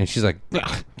 And she's like,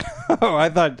 Oh, I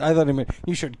thought he meant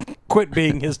you should quit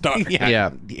being his daughter.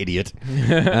 Yeah. idiot.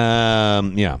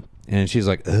 And she's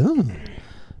like, oh.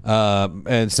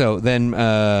 And so then,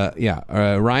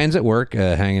 Ryan's at work,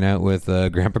 hanging out with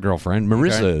Grandpa girlfriend.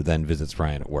 Marissa then visits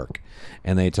Ryan at work,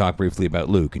 and they talk briefly about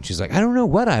Luke. And she's like, I don't know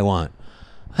what I want.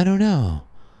 I don't know.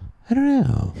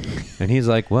 And he's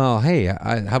like, well, hey,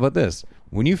 how about this?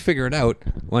 When you figure it out,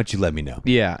 why don't you let me know?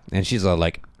 Yeah. And she's all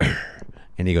like,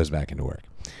 and he goes back into work.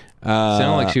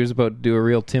 Sounded like she was about to do a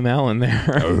real Tim Allen there.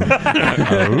 Why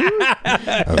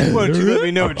don't you let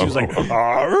me know? And she was like,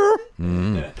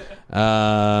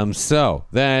 So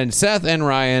then Seth and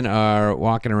Ryan are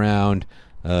walking around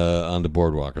on the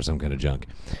boardwalk or some kind of junk,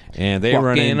 and they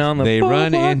run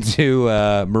into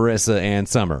Marissa and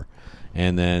Summer.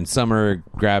 And then Summer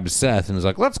grabs Seth and is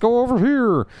like, let's go over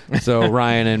here. So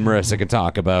Ryan and Marissa can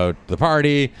talk about the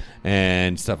party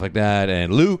and stuff like that.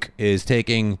 And Luke is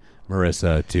taking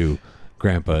Marissa to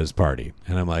Grandpa's party.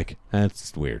 And I'm like,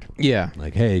 that's weird. Yeah.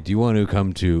 Like, hey, do you want to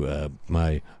come to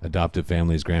my adoptive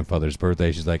family's grandfather's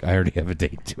birthday? She's like, I already have a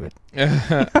date to it.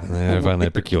 I find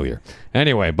that peculiar.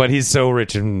 Anyway, but he's so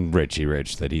rich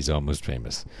that he's almost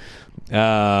famous.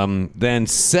 Then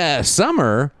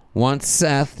Summer wants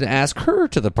Seth to ask her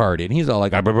to the party, and he's all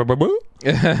like, but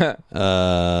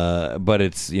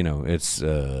it's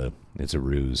a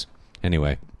ruse.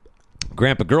 Anyway,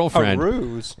 Grandpa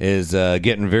girlfriend is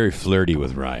getting very flirty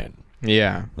with Ryan.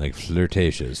 Yeah. Like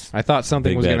flirtatious. I thought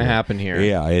something was going to bad. happen here.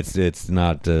 Yeah, it's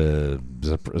not a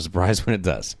surprise when it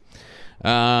does.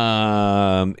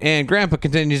 And Grandpa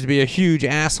continues to be a huge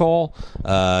asshole.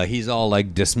 He's all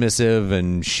like dismissive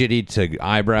and shitty to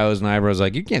Eyebrows, and Eyebrows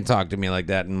like, you can't talk to me like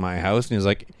that in my house. And he's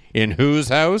like, in whose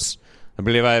house? I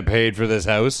believe I paid for this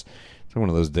house. It's one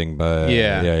of those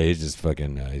yeah, he's just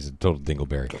fucking, he's a total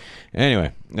dingleberry.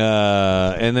 Anyway,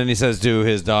 and then he says to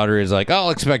his daughter, he's like,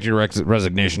 I'll expect your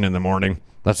resignation in the morning.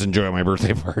 Let's enjoy my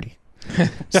birthday party.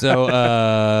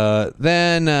 So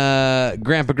then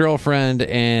Grandpa girlfriend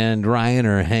and Ryan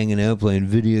are hanging out playing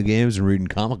video games and reading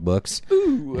comic books.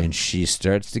 Ooh. And she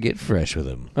starts to get fresh with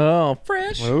him. Oh,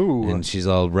 fresh. Ooh. And she's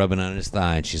all rubbing on his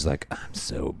thigh, and she's like, I'm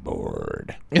so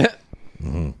bored.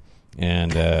 Mm-hmm.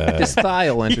 And his thigh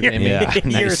will entertain me. Yeah,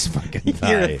 nice fucking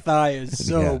thigh. Your thigh is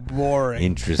so boring.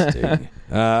 Interesting.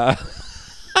 And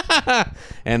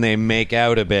they make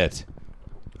out a bit.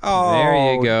 Oh,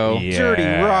 there you go. Yeah. Dirty,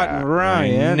 rotten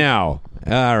Ryan. No.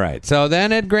 All right. So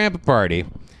then at Grandpa party.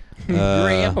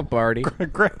 Grandpa party.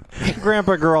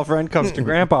 Grandpa girlfriend comes to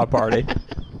Grandpa party.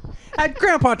 At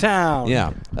Grandpa Town.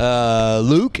 Yeah.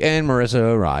 Luke and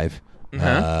Marissa arrive.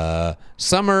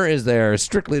 Summer is there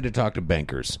strictly to talk to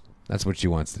bankers. That's what she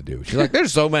wants to do. She's like,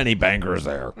 there's so many bankers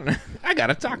there. I got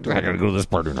to talk to them. I got to go to this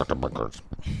party and talk to bankers.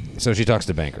 So she talks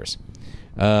to bankers.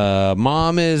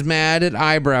 Mom is mad at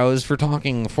Eyebrows for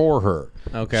talking for her.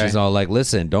 Okay. She's all like,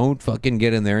 listen, don't fucking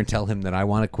get in there and tell him that I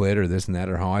want to quit or this and that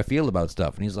or how I feel about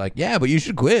stuff. And he's like, yeah, but you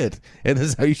should quit. And this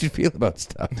is how you should feel about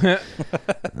stuff.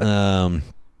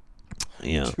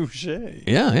 Yeah. Touche.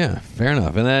 Yeah, fair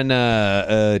enough. And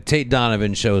then Tate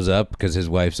Donovan shows up because his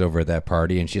wife's over at that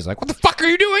party, and she's like, what the fuck are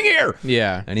you doing here?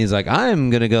 Yeah. And he's like,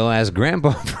 I'm going to go ask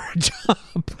Grandpa for a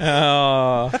job.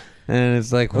 Oh. And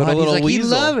it's like, what a little he's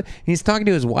like, weasel. He's talking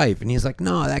to his wife, and he's like,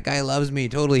 no, that guy loves me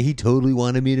totally. He totally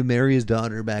wanted me to marry his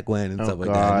daughter back when and stuff like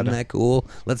that. God. Isn't that cool?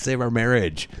 Let's save our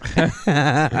marriage.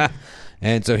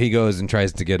 And so he goes and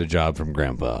tries to get a job from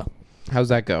Grandpa. How's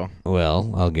that go?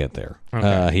 Well, I'll get there.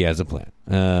 Okay. He has a plan.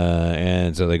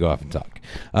 And so they go off and talk.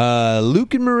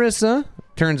 Luke and Marissa,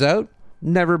 turns out,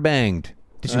 never banged.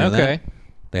 Did you know that?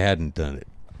 They hadn't done it.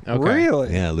 Okay.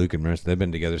 Really? Yeah, Luke and Marissa, they've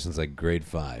been together since like grade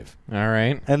 5. All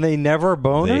right. And they never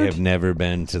bonered? They have never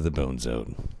been to the bone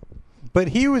zone. But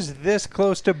he was this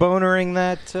close to bonering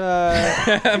that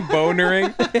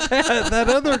bonering that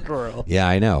other girl. Yeah,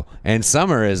 I know. And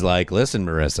Summer is like, listen,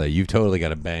 Marissa, you've totally got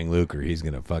to bang Luke or he's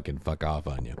going to fucking fuck off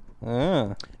on you.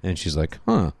 And she's like,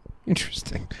 huh,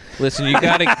 interesting. Listen, you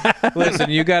gotta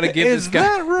give Is this guy.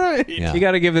 that right? Yeah. You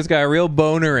gotta give this guy a real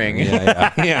bonering.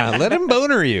 Yeah, let him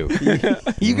boner you.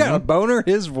 You got to boner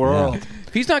his world.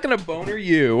 If he's not gonna boner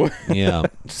you, Yeah.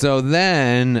 So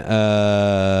then,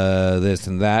 this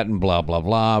and that and blah, blah,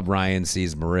 blah. Ryan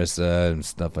sees Marissa and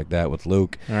stuff like that with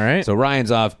Luke. All right. So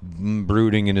Ryan's off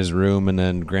brooding in his room, and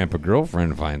then Grandpa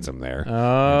Girlfriend finds him there.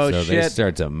 Oh, and so they shit.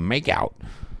 start to make out.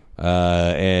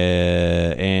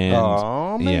 They're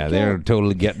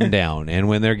totally getting down. And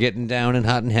when they're getting down and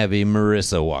hot and heavy,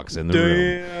 Marissa walks in the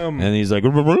room. And he's like,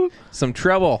 some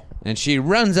trouble. and she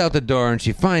runs out the door and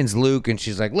she finds Luke and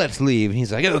she's like, let's leave. And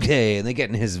he's like, okay. And they get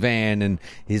in his van and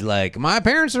he's like, my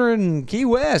parents are in Key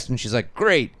West. And she's like,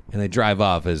 great. And they drive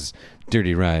off as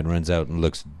Dirty Ryan runs out and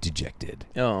looks dejected.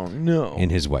 Oh, no.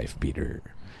 And his wife beat her.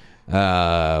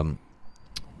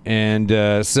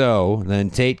 So then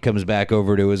Tate comes back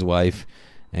over to his wife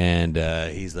and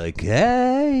he's like,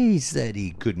 hey, he said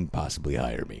he couldn't possibly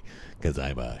hire me because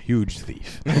I'm a huge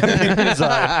thief.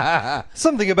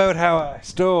 Something about how I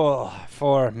stole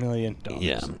 $4 million.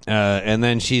 Yeah. And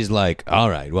then she's like,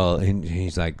 all right, well, and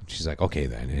she's like, okay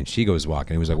then. And she goes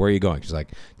walking. He was like, where are you going? She's like,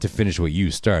 to finish what you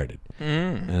started.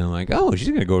 And I'm like, oh, she's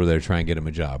going to go over there and try and get him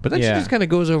a job. But then she just kind of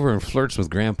goes over and flirts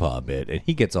with Grandpa a bit. And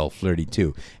he gets all flirty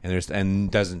too. And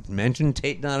doesn't mention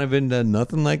Tate Donovan,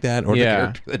 nothing like that, or the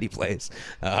character that he plays.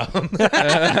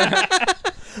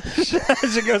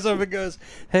 She goes up and goes,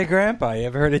 hey, Grandpa, you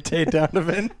ever heard of Tate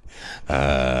Donovan?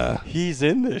 He's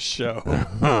in this show.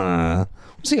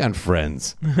 Was he on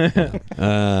Friends?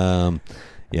 Yeah.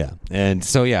 And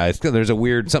so, there's a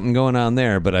weird something going on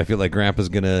there, but I feel like Grandpa's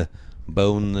going to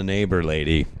bone the neighbor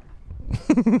lady.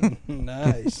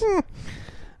 Nice.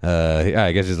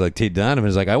 I guess it's like Tate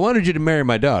Donovan's like, I wanted you to marry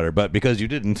my daughter, but because you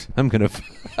didn't, I'm going to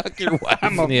fuck your wife.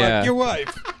 I'm going to fuck your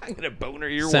wife. I'm going to boner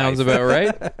your Sounds wife. about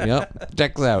right. Yep.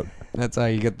 Checks out. That's how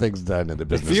you get things done in the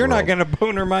business If you're world. not going to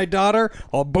boner my daughter,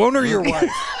 I'll boner your wife.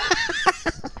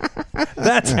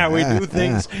 That's how we do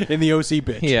things in the OC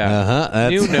bitch. Yeah.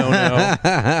 You no.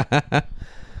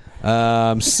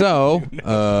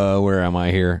 Where am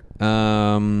I here?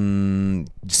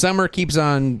 Summer keeps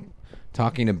on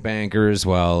talking to bankers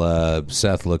while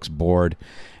Seth looks bored.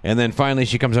 And then finally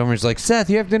she comes over and she's like, Seth,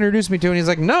 you have to introduce me to him. And he's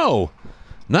like, no,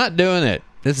 not doing it.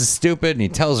 This is stupid. And he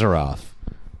tells her off.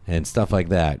 And stuff like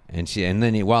that, and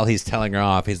then while he's telling her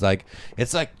off, he's like,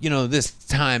 "It's like this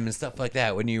time and stuff like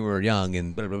that when you were young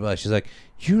and blah blah blah." She's like,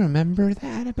 "You remember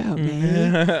that about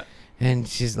me?" And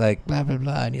she's like, "Blah blah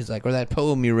blah," and he's like, "Or that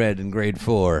poem you read in grade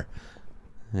 4,"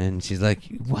 and she's like,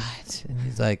 "What?" And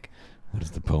he's like, "What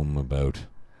is the poem about?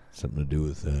 Something to do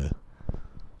with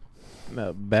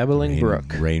Babbling Brook,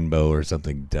 rainbow, or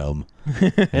something dumb."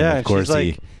 Yeah, of course she's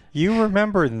like, you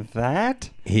remember that?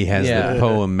 He has the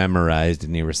poem memorized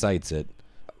and he recites it.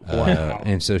 Wow.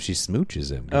 And so she smooches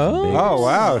him. Oh,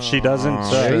 wow. She doesn't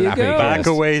back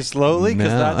away slowly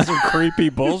because that's some creepy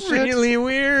bullshit. Really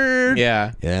weird.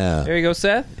 Yeah. Yeah. There you go,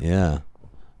 Seth. Yeah.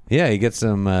 Yeah, he gets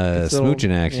some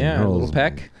smooching action. Yeah, a little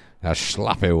peck. A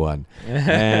sloppy one.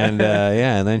 And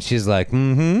and then she's like,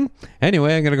 anyway,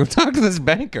 I'm going to go talk to this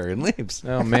banker, and leaves.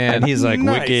 Oh, man. And he's like,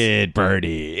 Nice. wicked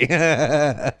birdie.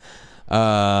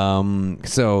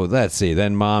 So let's see.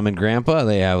 Then Mom and Grandpa,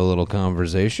 they have a little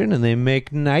conversation and they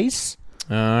make nice.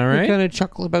 All They right. kind of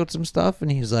chuckle about some stuff, and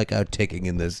he's like, out taking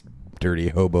in this dirty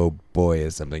hobo boy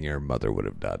is something your mother would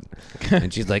have done.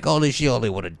 And she's like, she only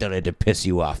would have done it to piss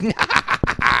you off.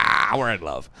 We're in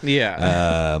love.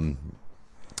 Yeah.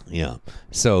 Yeah.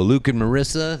 So Luke and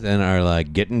Marissa then are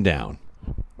like getting down.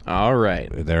 All right.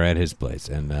 They're at his place,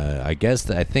 and I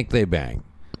think they bang.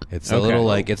 It's a Okay. little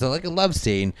like it's like a love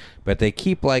scene, but they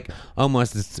keep like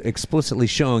almost explicitly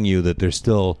showing you that they're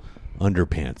still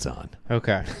underpants on.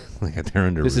 Okay. Like they're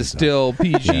under. This is still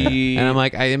PG. And I'm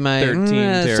like, 13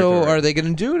 territory. So are they going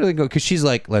to do it? Or they go because she's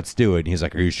like, let's do it. And he's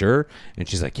like, are you sure? And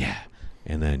she's like, yeah.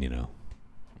 And then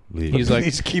leave. He's like,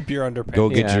 Please keep your underpants. go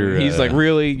get your. He's like,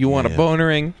 really? You want a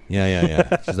bonering?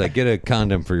 Yeah. She's like, get a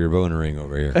condom for your bonering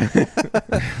over here.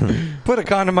 Put a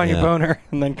condom on your boner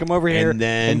and then come over here and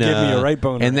give me a right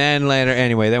boner. And then later,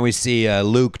 then we see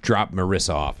Luke drop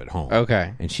Marissa off at home.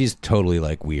 Okay. And she's totally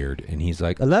like weird. And he's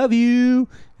like, I love you.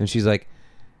 And she's like,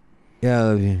 Yeah, I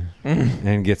love you.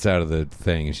 And gets out of the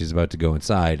thing, and she's about to go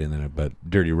inside, and then but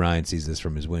Dirty Ryan sees this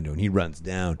from his window, and he runs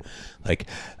down like,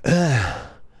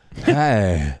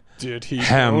 hey. Did he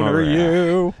hammer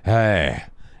you? Hey.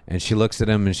 And she looks at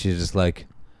him, and she's just like,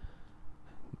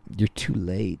 you're too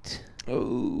late.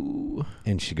 Oh.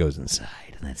 And she goes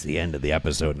inside, and that's the end of the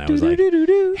episode, and I was like,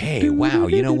 hey, wow,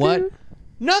 you know what?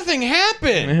 Nothing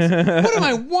happened. What am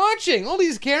I watching? All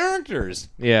these characters.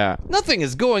 Yeah. Nothing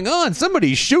is going on.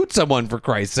 Somebody shoot someone, for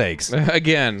Christ's sakes.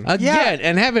 Again,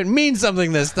 and have it mean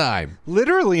something this time.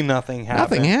 Literally nothing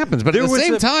happened. Nothing happens. But at the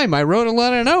same time, I wrote a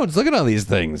lot of notes. Look at all these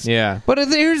things. Yeah. But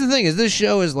here's the thing: is this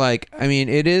show is like, I mean,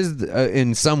 it is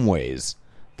in some ways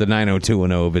the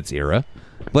 90210 of its era.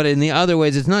 But in the other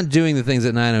ways, it's not doing the things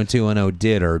that 90210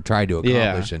 did or tried to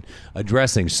accomplish in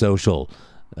addressing social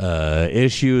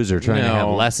issues or trying to have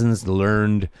lessons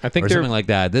learned or something like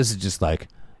that. This is just like,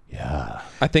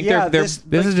 I think this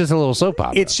is just a little soap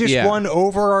opera. It's just one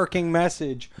overarching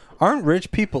message. Aren't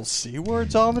rich people C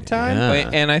words all the time? Yeah.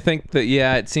 And I think that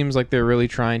it seems like they're really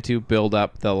trying to build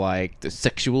up the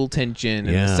sexual tension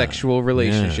and the sexual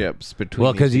relationships between.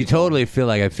 Well, because you totally feel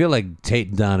like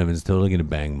Tate Donovan's totally going to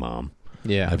bang Mom.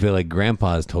 Yeah. I feel like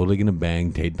Grandpa's totally going to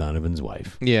bang Tate Donovan's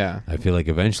wife. Yeah. I feel like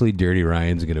eventually Dirty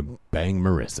Ryan's going to bang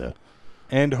Marissa.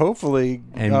 And hopefully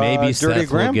and maybe Dirty Seth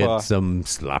Grandpa will get some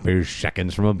sloppy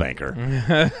seconds from a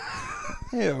banker.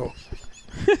 Ew.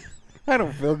 I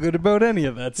don't feel good about any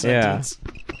of that sentence.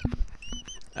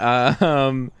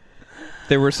 Yeah.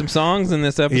 There were some songs in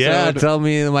this episode. Yeah, tell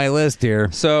me my list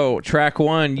here. So, track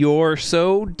 1, You're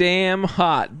So Damn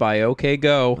Hot by OK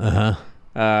Go. Uh-huh.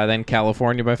 Then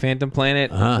California by Phantom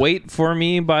Planet. Wait for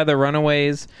Me by the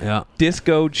Runaways. Yeah.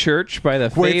 Disco Church by the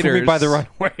Faders. Wait for Me by the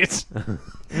Runaways.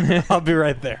 I'll be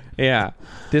right there. Yeah.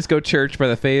 Disco Church by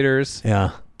the Faders. Yeah.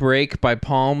 Break by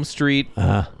Palm Street.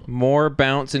 More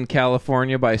Bounce in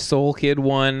California by Soul Kid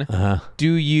 1.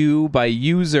 Do You by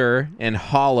User. And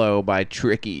Hollow by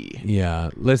Tricky. Yeah.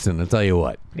 Listen, I'll tell you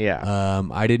what. Yeah.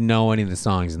 I didn't know any of the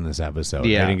songs in this episode.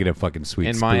 Yeah. I didn't get a fucking sweet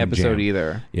in my episode jam.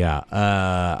 either. Yeah.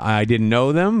 I didn't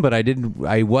know them, but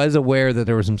I was aware that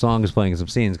there were some songs playing in some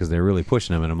scenes because they were really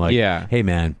pushing them, and I'm like, hey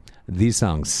man, these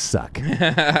songs suck.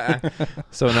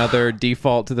 So another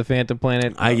default to the Phantom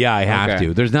Planet? I have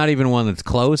to. There's not even one that's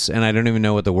close, and I don't even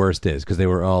know what the worst is because they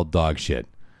were all dog shit.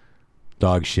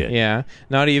 Dog shit. Yeah.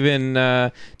 Not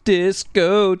even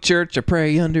Disco Church. I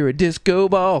pray under a disco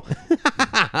ball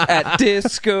at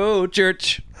Disco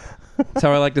Church. That's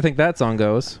how I like to think that song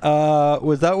goes.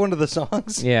 Was that one of the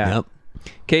songs? Yeah. Yep.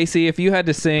 Casey, if you had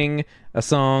to sing a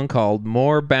song called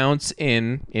More Bounce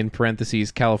in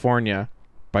parentheses, California,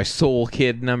 by Soul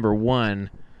Kid number 1,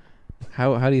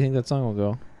 how do you think that song will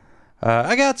go?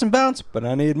 I got some bounce, but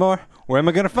I need more. Where am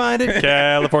I going to find it?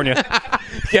 California.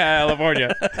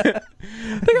 California.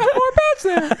 They got more bounce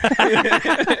there.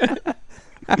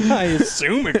 I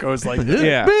assume it goes like this.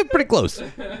 Yeah. Pretty close.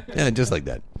 Yeah, just like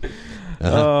that.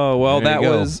 Oh, well, There that you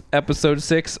go. was episode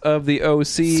 6 of the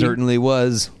OC. Certainly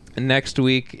was. Next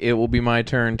week, it will be my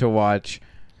turn to watch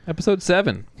episode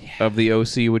 7 of the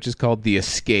OC, which is called The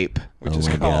Escape. Which is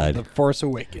called The Force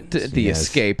Awakens. The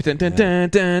Escape. Dun, dun, dun,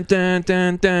 dun, dun,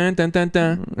 dun, dun, dun, dun,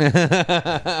 dun.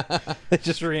 They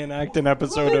just reenact an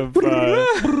episode of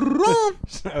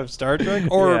Star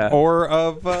Trek or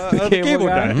of the Cable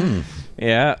Guy.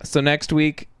 Yeah. So next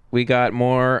week, we got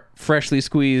more freshly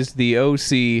squeezed The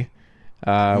OC.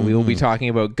 We will be talking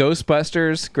about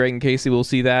Ghostbusters. Greg and Casey will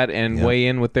see that and weigh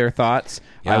in with their thoughts.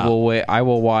 Yeah. I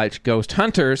will watch Ghost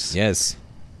Hunters. Yes.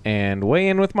 And weigh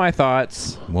in with my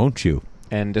thoughts. Won't you?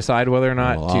 And decide whether or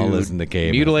not I'll listen to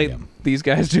KMFDM. mutilate these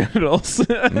guys' genitals.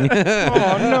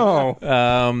 Oh,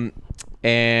 no.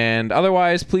 And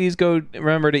otherwise, please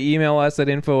remember to email us at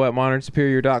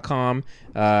info@modernsuperior.com.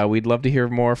 We'd love to hear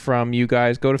more from you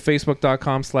guys. Go to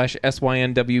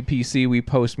facebook.com/SYNWPC. We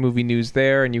post movie news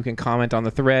there, and you can comment on the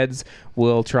threads.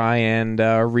 We'll try and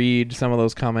read some of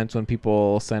those comments when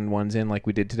people send ones in like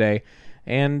we did today.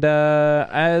 And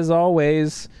as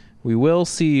always, we will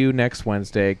see you next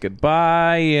Wednesday.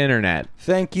 Goodbye, Internet.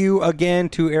 Thank you again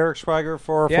to Eric Schweiger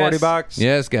for $40.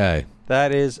 Yes, guy.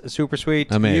 That is super sweet.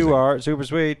 Amazing. You are super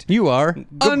sweet. You are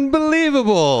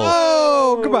unbelievable.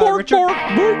 Oh, goodbye, Richard.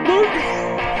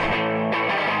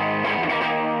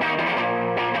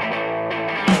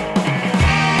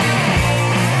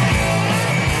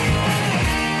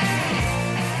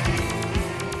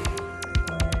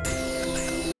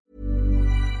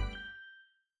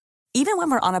 Even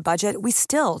when we're on a budget, we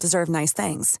still deserve nice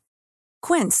things.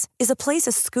 Quince is a place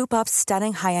to scoop up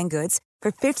stunning high-end goods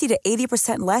for 50 to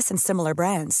 80% less than similar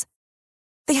brands.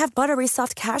 They have buttery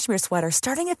soft cashmere sweaters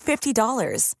starting at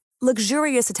 $50,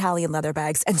 luxurious Italian leather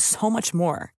bags, and so much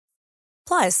more.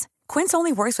 Plus, Quince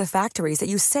only works with factories that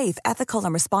use safe, ethical,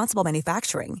 and responsible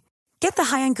manufacturing. Get the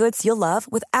high-end goods you'll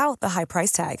love without the high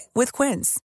price tag with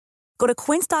Quince. Go to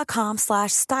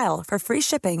quince.com/style for free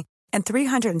shipping and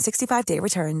 365-day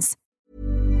returns.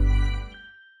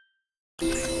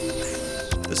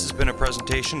 This has been a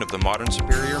presentation of the Modern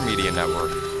Superior Media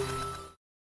Network.